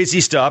all the crazy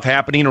stuff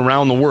happening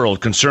around the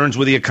world, concerns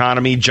with the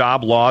economy,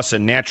 job loss,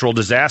 and natural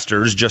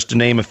disasters, just to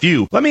name a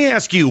few. Let me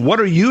ask you, what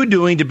are you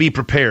doing to be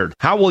prepared?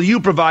 How will you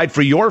provide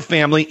for your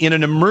family in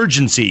an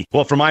emergency?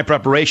 Well, for my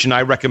preparation,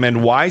 I recommend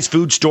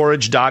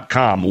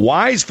WiseFoodStorage.com.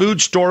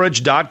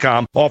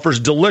 WiseFoodStorage.com offers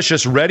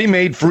delicious,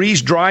 ready-made,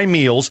 freeze-dry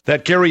meals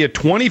that carry a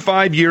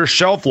 25-year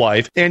shelf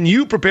life, and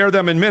you prepare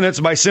them in minutes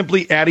by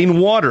simply adding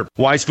water.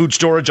 Wise Food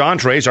Storage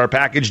entrees are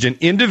packaged in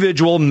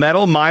individual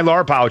metal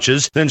Mylar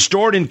pouches, then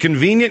stored in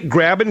convenient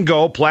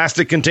grab-and-go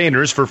plastic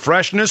containers for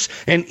freshness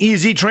and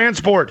easy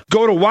transport.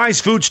 Go to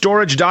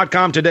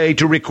WiseFoodStorage.com today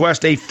to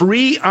request a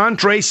free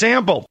entree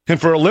sample. And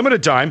for a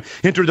limited time,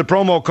 enter the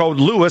promo code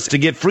Lewis to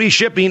get free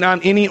shipping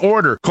on any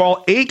order.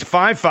 Call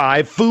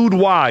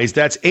 855-FOOD-WISE.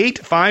 That's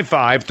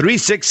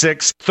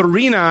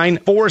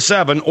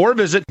 855-366-3947 or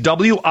visit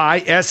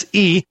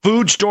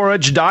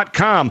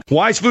WISEFoodstorage.com.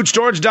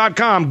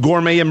 WiseFoodStorage.com.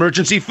 Gourmet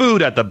emergency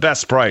food at the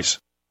best price.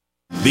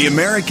 The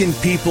American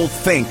people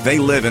think they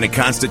live in a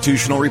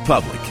constitutional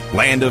republic.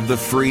 Land of the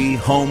free,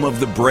 home of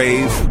the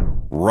brave.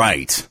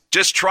 Right.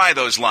 Just try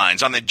those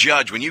lines on the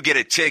judge when you get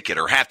a ticket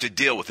or have to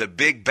deal with a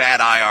big bad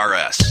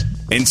IRS.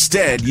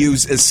 Instead,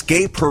 use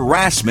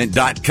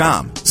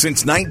EscapeHarassment.com.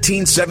 Since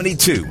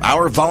 1972,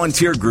 our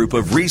volunteer group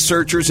of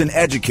researchers and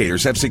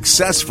educators have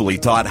successfully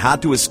taught how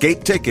to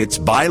escape tickets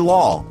by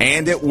law,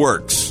 and it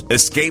works.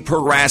 Escape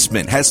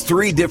Harassment has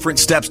 3 different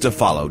steps to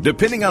follow,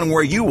 depending on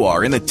where you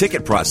are in the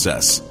ticket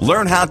process.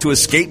 Learn how to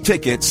escape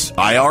tickets,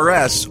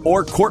 IRS,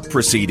 or court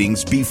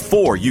proceedings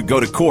before you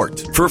go to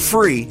court. For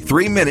free,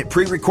 3-minute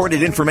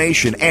pre-recorded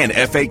information and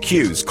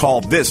FAQs,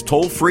 call this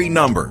toll-free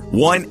number,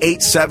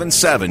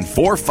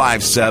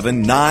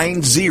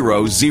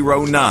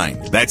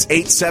 1-877-457-9009. That's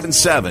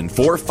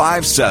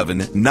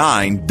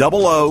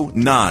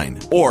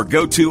 877-457-9009. Or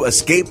go to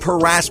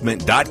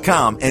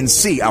escapeharassment.com and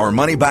see our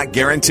money-back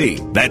guarantee.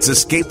 That's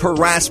That's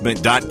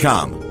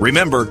escapeharassment.com.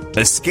 Remember,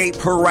 Escape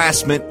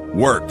Harassment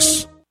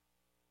works.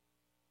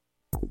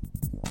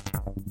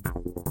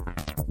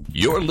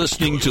 You're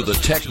listening to the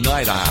Tech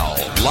Night Owl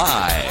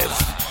live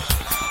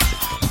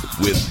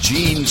with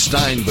Gene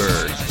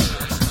Steinberg.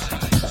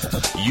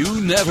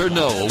 You never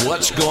know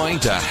what's going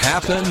to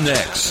happen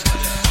next.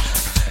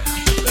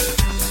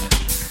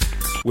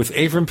 With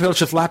Avram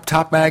Pilch of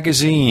Laptop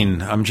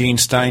Magazine, I'm Gene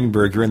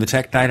Steinberg. You're in the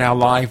Tech Night Owl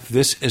Live.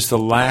 This is the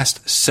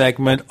last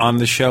segment on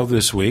the show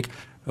this week.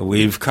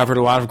 We've covered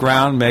a lot of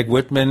ground. Meg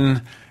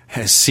Whitman,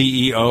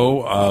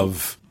 CEO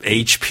of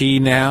HP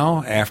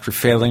now, after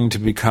failing to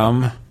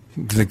become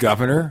the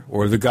governor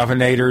or the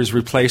governor's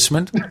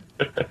replacement.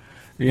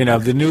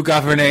 The new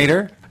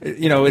governor.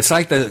 It's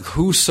like the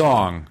Who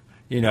song.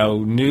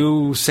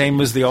 New, same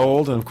as the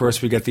old, and of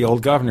course we get the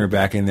old governor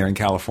back in there in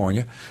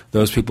California.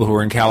 Those people who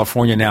are in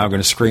California now are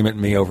going to scream at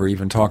me over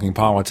even talking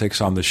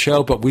politics on the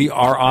show, but we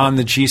are on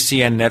the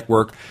GCN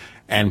network,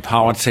 and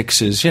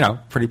politics is,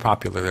 pretty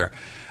popular there.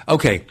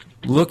 Okay,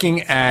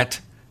 looking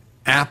at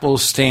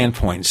Apple's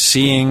standpoint,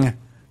 seeing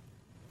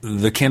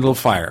the Kindle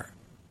Fire,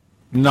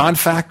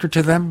 non-factor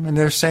to them in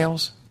their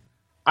sales?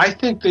 I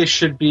think they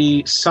should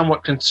be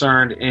somewhat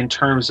concerned in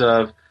terms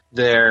of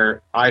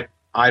their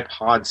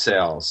iPod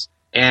sales.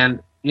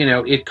 And,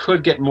 it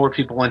could get more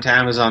people into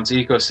Amazon's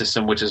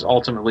ecosystem, which is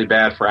ultimately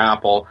bad for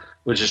Apple,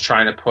 which is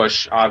trying to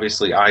push,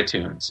 obviously,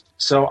 iTunes.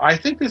 So I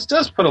think this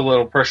does put a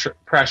little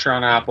pressure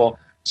on Apple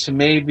to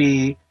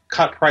maybe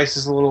cut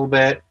prices a little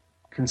bit,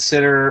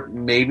 consider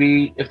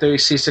maybe, if they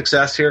see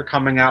success here,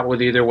 coming out with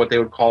either what they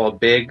would call a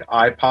big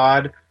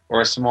iPod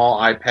or a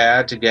small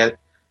iPad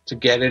to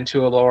get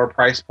into a lower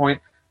price point.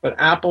 But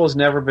Apple has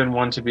never been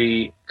one to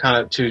be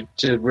to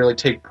really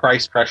take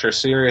price pressure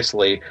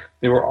seriously.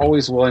 They were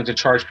always willing to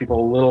charge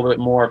people a little bit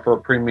more for a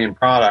premium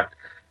product.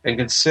 And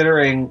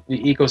considering the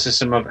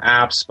ecosystem of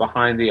apps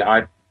behind the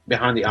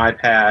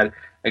iPad,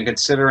 and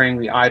considering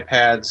the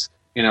iPad's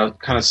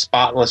kind of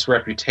spotless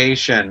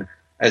reputation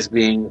as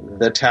being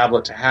the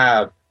tablet to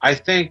have, I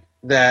think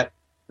that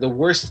the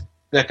worst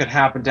that could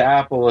happen to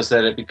Apple is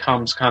that it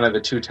becomes kind of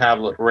a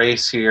two-tablet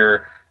race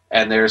here,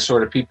 and there's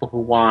sort of people who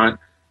want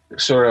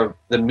sort of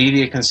the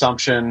media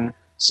consumption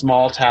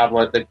small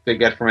tablet that they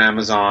get from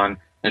Amazon,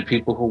 and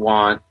people who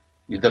want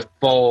the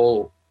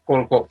full,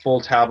 quote-unquote, full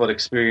tablet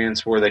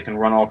experience where they can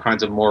run all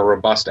kinds of more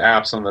robust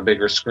apps on the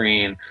bigger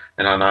screen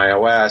and on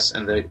iOS,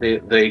 and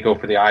they go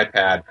for the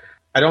iPad.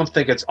 I don't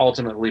think it's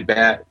ultimately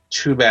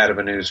too bad of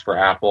a news for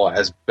Apple,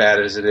 as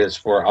bad as it is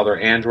for other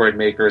Android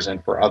makers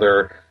and for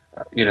other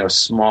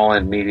small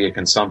and media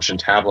consumption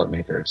tablet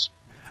makers.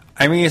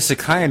 I mean, it's the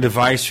kind of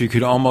device you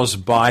could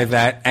almost buy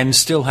that and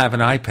still have an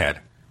iPad.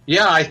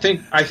 Yeah, I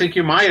think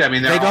you might. I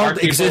mean, they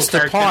don't exist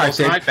apart.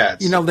 There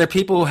are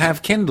people who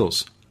have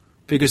Kindles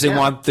because they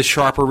want the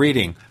sharper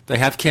reading. They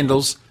have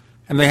Kindles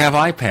and they have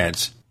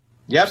iPads.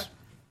 Yep,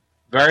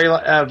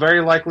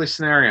 very likely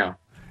scenario.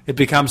 It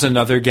becomes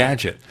another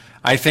gadget.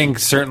 I think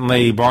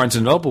certainly Barnes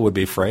 & Noble would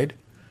be afraid.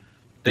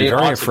 They're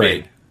very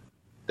afraid.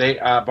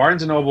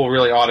 Barnes & Noble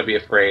really ought to be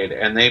afraid,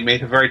 and they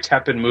made a very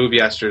tepid move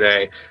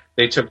yesterday.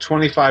 They took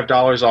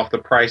 $25 off the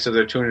price of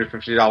their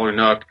 $250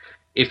 Nook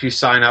if you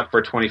sign up for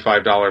a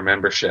 $25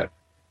 membership.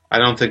 I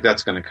don't think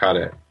that's going to cut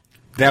it.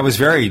 That was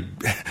very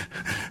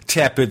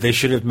tepid. They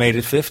should have made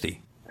it $50.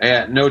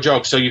 No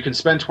joke. So you can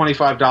spend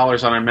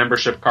 $25 on a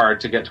membership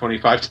card to get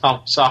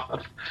 $25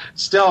 off.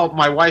 Still,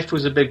 my wife,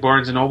 who's a big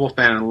Barnes & Noble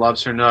fan and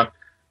loves her Nook,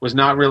 was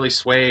not really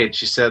swayed.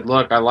 She said,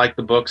 look, I like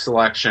the book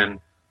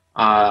selection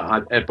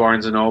at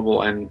Barnes &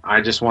 Noble, and I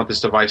just want this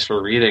device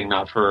for reading,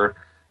 not for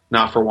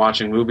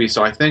watching movies.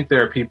 So I think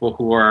there are people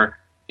who are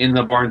in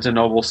the Barnes &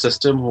 Noble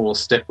system who will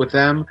stick with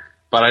them,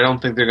 but I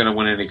don't think they're going to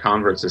win any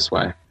converts this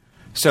way.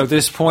 So at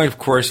this point, of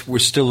course, we're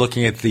still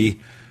looking at the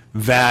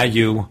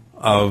value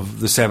of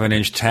the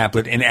 7-inch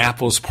tablet in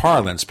Apple's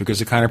parlance, because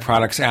the kind of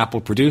products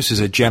Apple produces,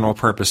 a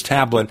general-purpose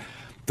tablet,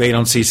 they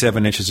don't see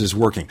 7 inches as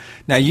working.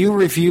 Now, you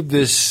reviewed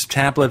this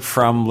tablet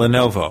from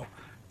Lenovo.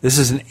 This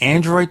is an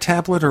Android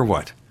tablet or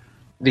what?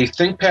 The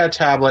ThinkPad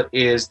tablet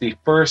is the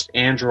first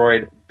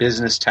Android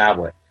business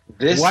tablet.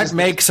 What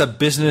makes a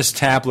business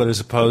tablet as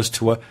opposed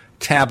to a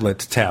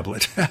tablet?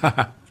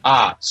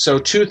 So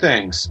two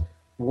things.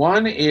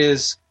 One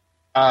is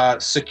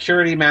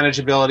security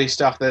manageability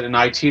stuff that an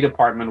IT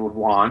department would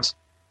want.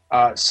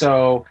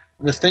 So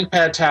the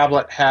ThinkPad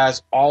tablet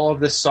has all of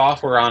this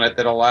software on it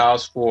that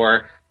allows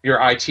for your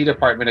IT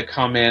department to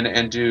come in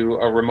and do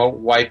a remote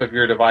wipe of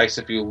your device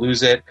if you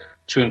lose it,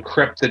 to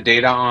encrypt the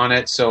data on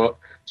it, so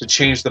to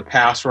change the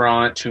password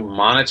on it, to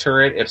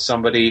monitor it if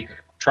somebody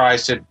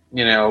tries to,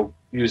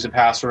 use a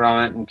password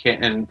on it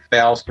and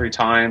fails 3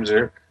 times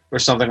or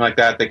something like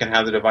that. They can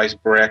have the device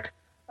brick.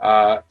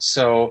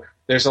 So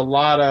there's a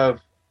lot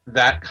of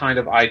that kind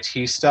of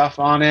IT stuff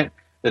on it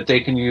that they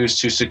can use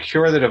to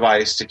secure the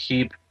device, to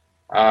keep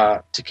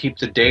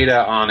the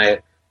data on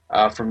it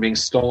from being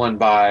stolen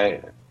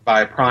by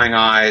prying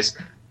eyes.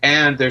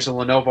 And there's a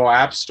Lenovo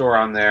App Store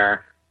on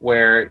there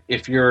where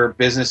if your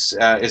business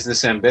is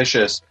this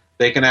ambitious,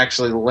 they can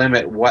actually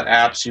limit what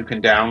apps you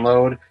can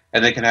download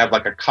and they can have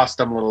like a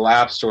custom little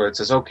app store that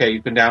says, okay,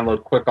 you can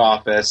download Quick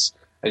Office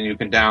and you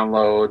can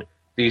download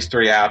these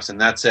 3 apps, and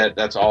that's it.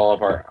 That's all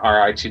of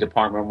our IT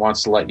department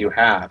wants to let you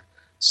have.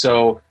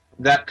 So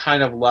that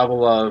kind of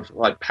level of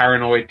like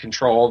paranoid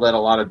control that a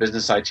lot of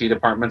business IT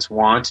departments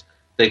want,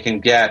 they can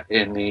get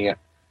in the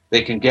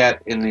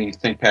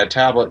ThinkPad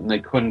tablet, and they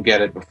couldn't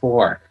get it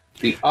before.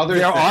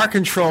 There are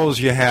controls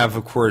you have,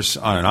 of course,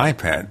 on an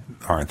iPad,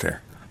 aren't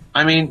there?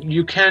 I mean,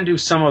 you can do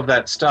some of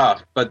that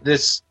stuff, but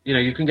this,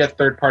 you can get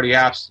third-party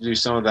apps to do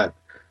some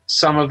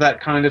of that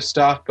kind of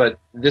stuff, but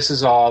this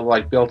is all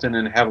like built in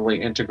and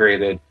heavily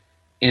integrated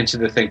into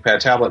the ThinkPad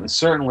tablet, and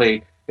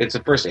certainly it's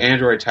the first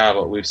Android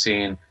tablet we've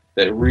seen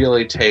that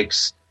really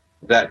takes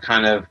that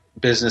kind of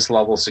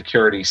business-level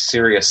security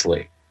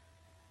seriously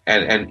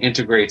and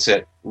integrates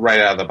it right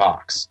out of the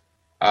box.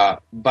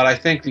 But I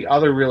think the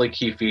other really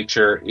key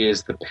feature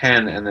is the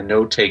pen and the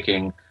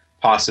note-taking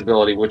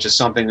possibility, which is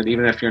something that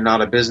even if you're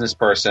not a business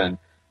person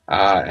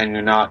and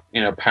you're not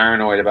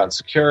paranoid about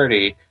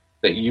security,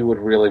 that you would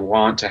really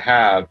want to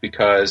have,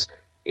 because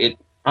it,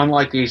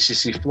 unlike the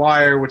HTC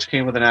Flyer, which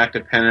came with an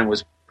active pen and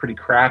was pretty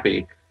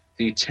crappy,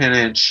 the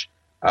 10-inch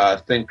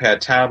ThinkPad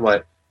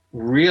tablet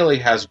really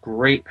has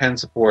great pen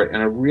support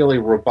and a really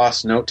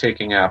robust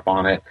note-taking app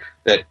on it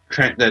that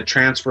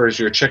transfers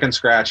your chicken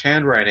scratch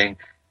handwriting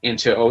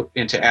into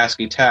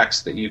ASCII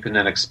text that you can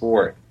then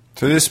export.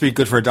 So this would be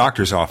good for a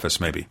doctor's office,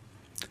 maybe.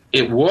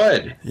 It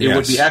would. Yes. It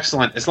would be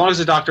excellent, as long as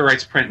the doctor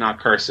writes print, not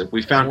cursive.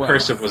 We found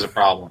cursive was a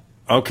problem.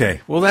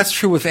 Okay. Well, that's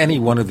true with any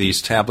one of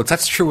these tablets.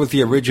 That's true with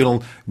the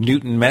original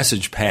Newton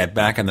Message Pad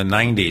back in the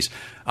 90s.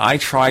 I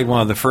tried one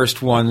of the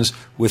first ones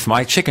with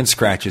my chicken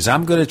scratches.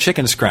 I'm good at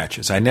chicken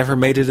scratches. I never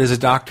made it as a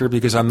doctor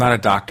because I'm not a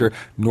doctor,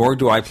 nor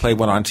do I play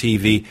one on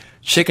TV.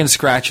 Chicken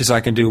scratches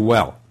I can do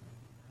well.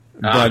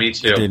 But me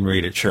too. I didn't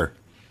read it, sure.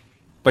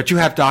 But you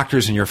have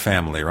doctors in your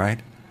family, right?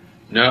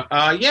 No.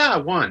 Yeah,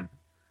 one.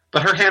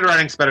 But her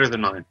handwriting's better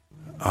than mine.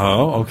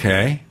 Oh,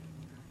 okay.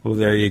 Well,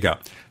 there you go.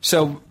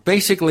 So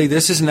basically,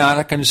 this is not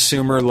a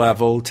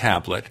consumer-level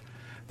tablet.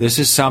 This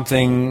is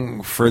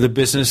something for the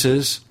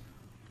businesses.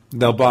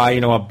 They'll buy,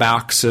 a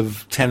box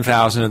of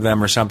 10,000 of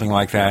them or something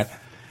like that,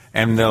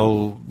 and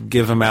they'll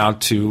give them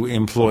out to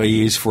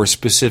employees for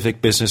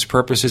specific business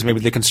purposes, maybe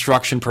the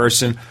construction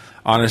person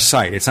on a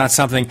site. It's not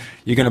something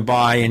you're going to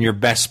buy in your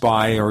Best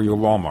Buy or your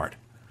Walmart.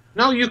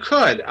 No, you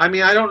could. I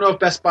mean, I don't know if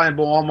Best Buy and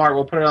Walmart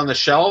will put it on the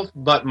shelf,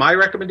 but my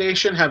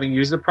recommendation, having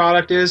used the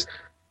product, is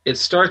it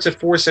starts at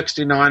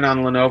 $469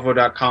 on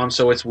Lenovo.com,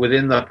 so it's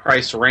within the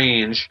price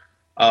range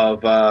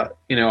of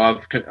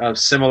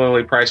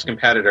similarly priced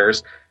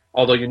competitors.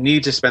 Although you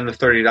need to spend the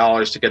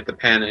 $30 to get the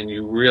pen, and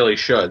you really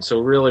should. So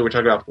really, we're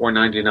talking about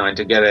 $499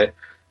 to get it,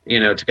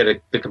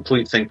 the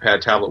complete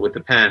ThinkPad tablet with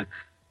the pen.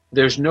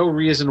 There's no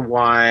reason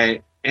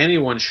why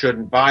anyone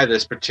shouldn't buy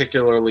this,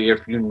 particularly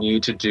if you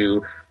need to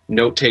do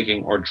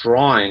note-taking or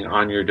drawing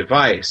on your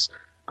device.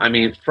 I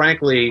mean,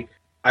 frankly,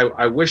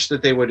 I wish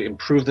that they would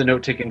improve the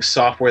note-taking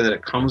software that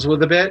it comes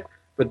with a bit,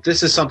 but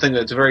this is something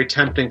that's very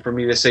tempting for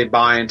me to say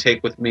buy and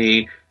take with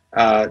me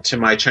to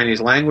my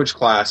Chinese language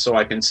class, so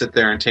I can sit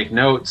there and take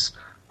notes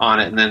on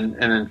it and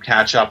then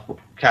catch up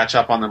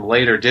on them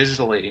later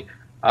digitally.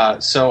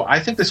 So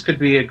I think this could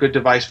be a good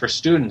device for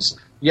students.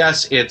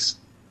 Yes, it's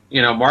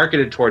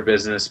marketed toward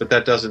business, but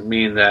that doesn't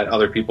mean that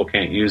other people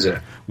can't use it.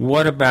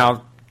 What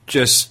about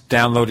just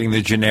downloading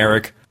the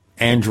generic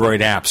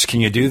Android apps?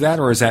 Can you do that,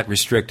 or is that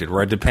restricted,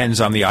 or it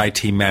depends on the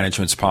IT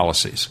management's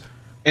policies?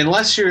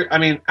 Unless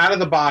out of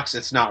the box,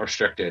 it's not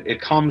restricted.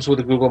 It comes with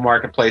the Google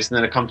Marketplace, and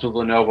then it comes with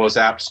Lenovo's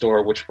App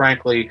Store, which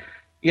frankly,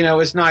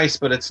 is nice,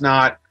 but it's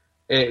not,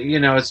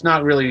 it's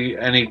not really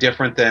any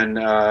different than,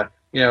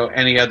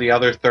 any of the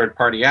other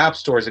third-party app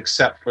stores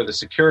except for the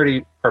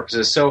security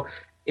purposes. So,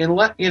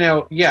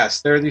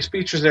 yes, there are these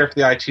features there for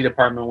the IT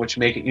department which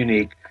make it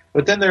unique,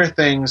 but then there are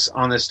things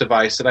on this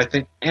device that I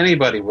think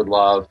anybody would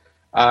love,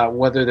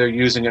 whether they're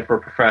using it for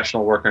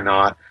professional work or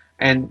not.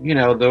 And,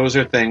 those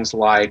are things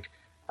like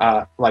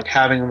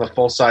having the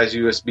full-size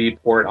USB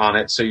port on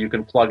it so you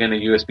can plug in a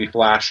USB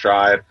flash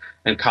drive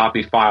and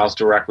copy files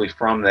directly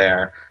from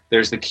there.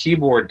 There's the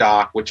keyboard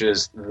dock, which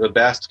is the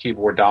best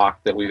keyboard dock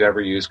that we've ever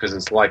used because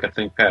it's like a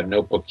ThinkPad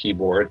notebook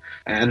keyboard,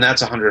 and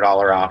that's a $100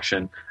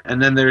 option. And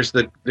then there's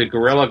the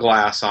Gorilla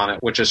Glass on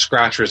it, which is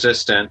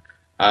scratch-resistant,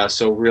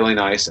 so really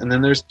nice. And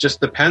then there's just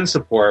the pen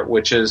support,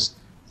 which is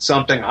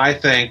something I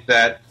think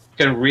that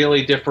can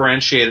really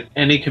differentiate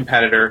any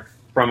competitor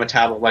from a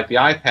tablet like the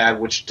iPad,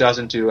 which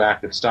doesn't do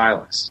active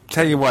stylus.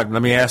 Tell you what,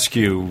 let me ask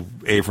you,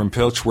 Avram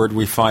Pilch, where do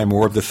we find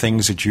more of the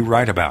things that you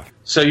write about?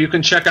 So you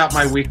can check out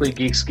my weekly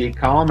Geeks Geek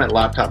column at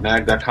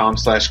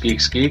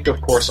laptopmag.com/geeksgeek.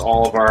 Of course,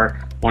 all of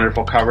our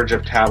wonderful coverage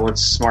of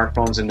tablets,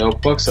 smartphones, and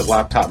notebooks at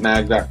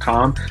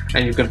laptopmag.com.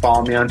 And you can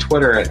follow me on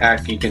Twitter at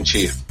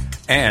 @geekinchief.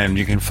 And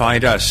you can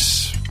find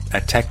us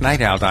at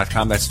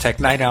technightowl.com. That's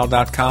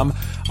technightowl.com.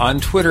 On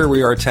Twitter,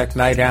 we are Tech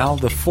Night Owl.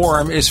 The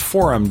forum is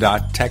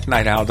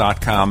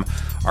forum.technightowl.com.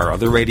 Our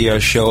other radio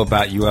show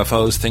about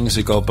UFOs, things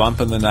that go bump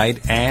in the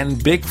night, and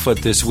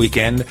Bigfoot this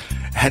weekend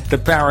at the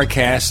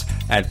Paracast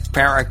at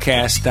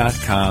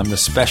Paracast.com. A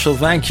special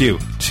thank you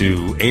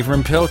to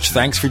Avram Pilch.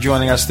 Thanks for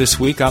joining us this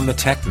week on the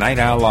Tech Night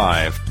Owl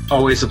Live.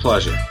 Always a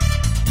pleasure.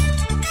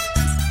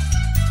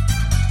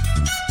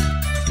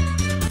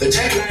 The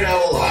Tech Night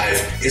Owl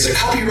Live is a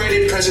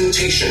copyrighted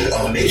presentation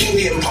of Making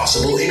the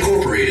Impossible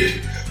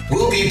Incorporated.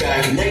 We'll be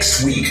back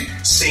next week.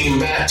 Same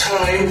bat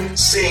time,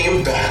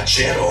 same bat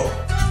channel.